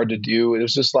like hard to do. It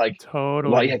was just like,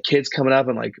 totally. Like, you had kids coming up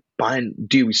and like buying,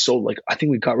 dude, we sold like, I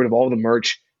think we got rid of all the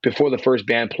merch before the first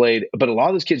band played, but a lot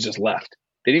of those kids just left.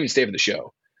 They didn't even stay for the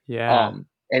show. Yeah.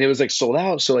 And it was like sold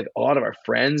out. So like a lot of our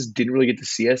friends didn't really get to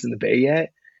see us in the Bay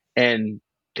yet. And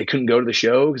they couldn't go to the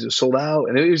show because it was sold out.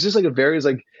 And it was just like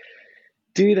like,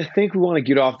 dude, I think we want to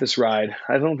get off this ride.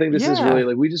 I don't think this is really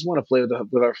like, we just want to play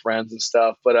with our friends and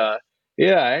stuff. But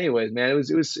yeah, anyways, man, it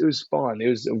was fun. It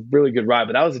was a really good ride,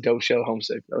 but that was a dope show.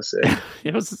 Homesick. That was sick.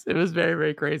 it was very,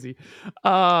 very crazy.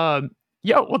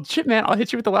 Well, shit, man, I'll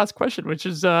hit you with the last question, which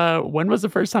is, when was the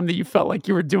first time that you felt like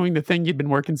you were doing the thing you'd been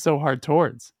working so hard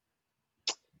towards?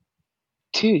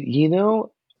 Dude, you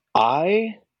know,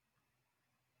 you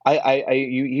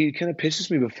kind of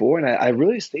pisses me before, and I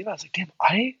really think I was like, damn,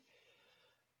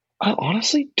 I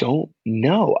honestly don't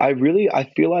know. I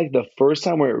feel like the first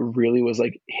time where it really was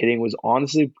like hitting was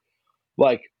honestly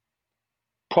like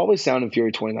probably Sound and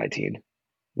Fury 2019,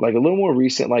 like a little more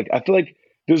recent. Like I feel like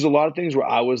there's a lot of things where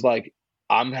I was like,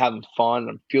 I'm having fun.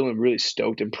 I'm feeling really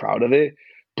stoked and proud of it.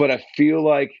 But I feel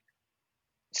like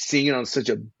seeing it on such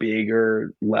a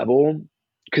bigger level,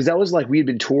 because that was like we had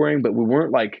been touring, but we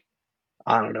weren't like,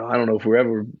 I don't know if we're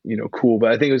ever, cool.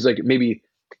 But I think it was like maybe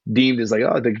deemed as like,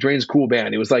 oh, the Drain's cool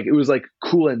band. It was like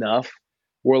cool enough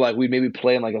where like we'd maybe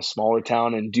play in like a smaller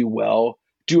town and do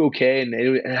okay,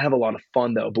 and have a lot of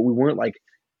fun though. But we weren't like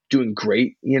doing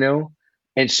great,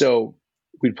 And so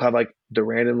we'd have like the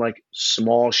random like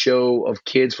small show of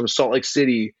kids from Salt Lake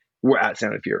City were at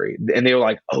Sound and Fury, and they were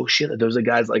like, "Oh shit, those are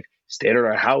guys like stayed at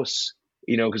our house,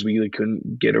 because we like,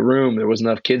 couldn't get a room. There wasn't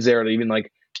enough kids there to even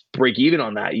like break even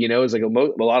on that. It was like a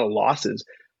lot of losses."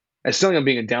 I still think I'm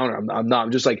being a downer. I'm not.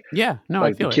 I'm just like, yeah, no,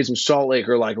 like I feel the kids from Salt Lake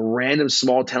or like random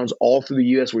small towns all through the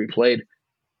U.S. where we played,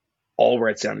 all were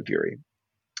at Sound and Fury,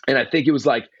 and I think it was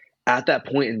like. At that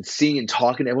point and seeing and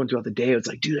talking to everyone throughout the day, it was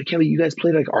like, dude, I can't believe you guys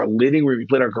played like our living room. We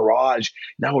played our garage.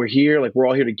 Now we're here. Like we're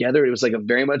all here together. It was like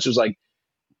it was like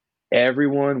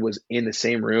everyone was in the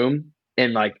same room.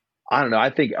 And like, I don't know. I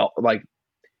think like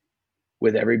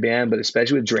with every band, but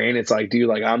especially with Drain, it's like, dude,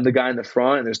 like I'm the guy in the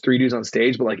front and there's 3 dudes on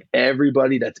stage, but like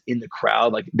everybody that's in the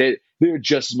crowd, like they're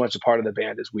just as much a part of the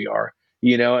band as we are,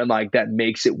 and like that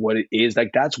makes it what it is.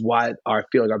 Like that's why I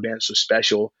feel like our band is so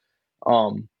special.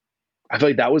 I feel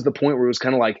like that was the point where it was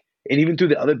kind of like And even through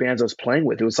the other bands I was playing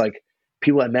with, it was like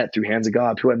people I met through Hands of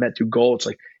God, people I met through Gulch,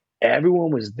 like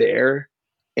everyone was there.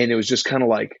 And it was just kind of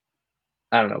like,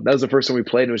 I don't know. That was the first time we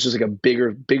played. And it was just like a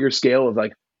bigger scale of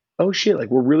like, oh shit, like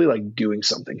we're really like doing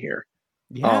something here.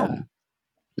 Yeah.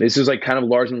 This was like kind of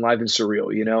large and live and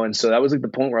surreal, you know? And so that was like the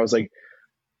point where I was like,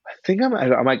 I think I'm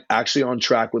like actually on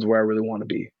track with where I really want to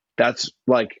be. That's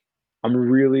like, I'm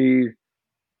really,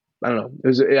 I don't know.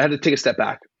 I had to take a step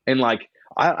back and like,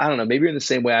 I don't know, maybe in the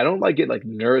same way, I don't like get like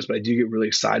nervous, but I do get really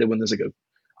excited when there's like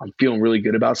I'm feeling really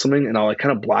good about something and I'll like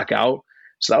kind of black out.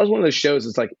 So that was one of those shows.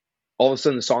 It's like all of a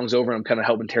sudden the song's over and I'm kind of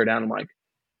helping tear down. I'm like,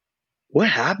 what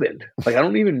happened? Like, I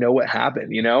don't even know what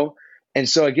happened, you know? And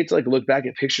so I get to like look back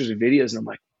at pictures and videos and I'm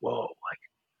like, whoa, like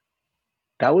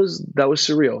that was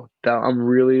surreal. That I'm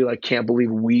really like, can't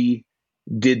believe we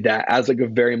did that as like a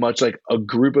very much like a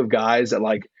group of guys that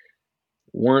like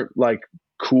weren't like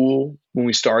cool when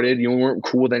we started. You know, we weren't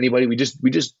cool with anybody. We just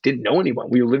didn't know anyone.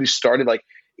 We literally started like,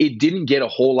 it didn't get a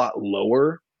whole lot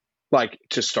lower like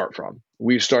to start from.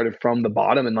 We started from the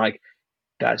bottom and like,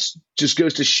 that's just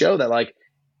goes to show that like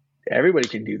everybody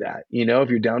can do that. You know, if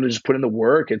you're down to just put in the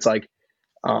work, it's like,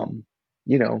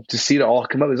 you know, to see it all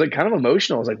come up, it's like kind of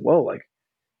emotional. I was like, whoa, like,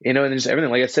 you know, and just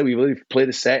everything. Like I said, we really played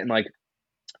the set and like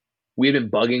we had been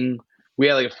bugging. We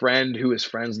had like a friend who was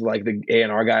friends with like the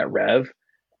A&R guy at Rev.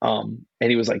 And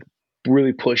he was like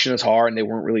really pushing us hard and they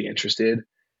weren't really interested.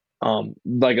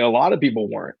 Like a lot of people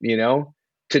weren't, you know,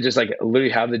 to just like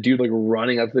literally have the dude like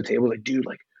running up to the table, like, dude,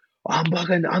 like, I'm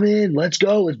bugging, I'm in, let's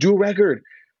go, let's do a record.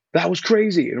 That was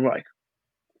crazy. And we're like,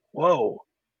 whoa,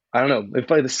 I don't know. If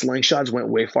like the Slingshots went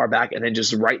way far back and then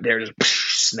just right there, just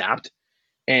snapped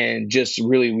and just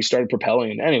really, we started propelling.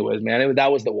 And anyways, man,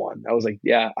 that was the one. I was like,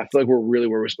 yeah, I feel like we're really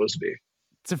where we're supposed to be.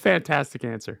 It's a fantastic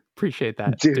answer. Appreciate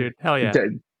that, dude. Hell yeah.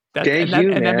 Thank you,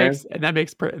 man.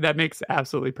 That makes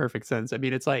absolutely perfect sense. I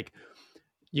mean, it's like,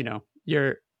 you know,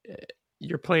 you're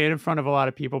playing in front of a lot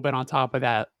of people, but on top of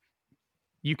that,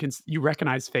 you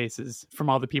recognize faces from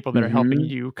all the people that are helping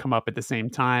you come up at the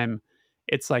same time.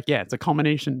 It's like, yeah, it's a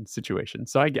culmination situation.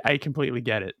 So I completely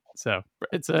get it. So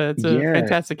it's a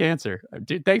fantastic answer,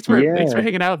 dude. Thanks for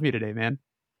hanging out with me today, man.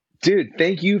 Dude,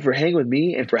 thank you for hanging with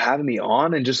me and for having me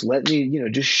on and just letting me, you know,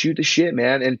 just shoot the shit,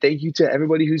 man. And thank you to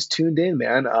everybody who's tuned in,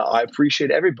 man. I appreciate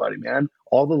everybody, man.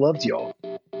 All the love to y'all.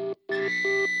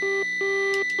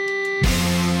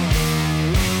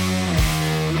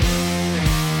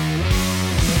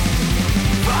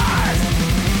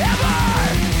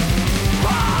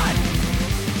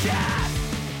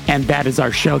 And that is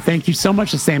our show. Thank you so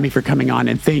much to Sammy for coming on,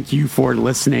 and thank you for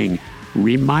listening.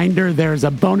 Reminder, there's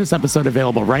a bonus episode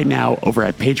available right now over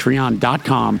at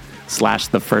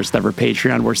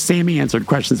patreon.com/thefirsteverpatreon, where Sammy answered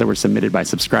questions that were submitted by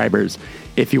subscribers.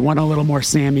 If you want a little more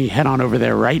Sammy, head on over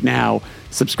there right now.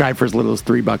 Subscribe for as little as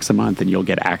 $3 a month, and you'll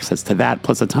get access to that,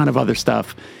 plus a ton of other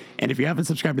stuff. And if you haven't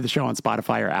subscribed to the show on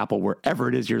Spotify or Apple, wherever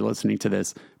it is you're listening to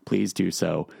this, please do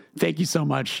so. Thank you so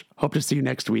much. Hope to see you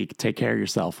next week. Take care of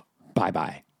yourself.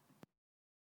 Bye-bye.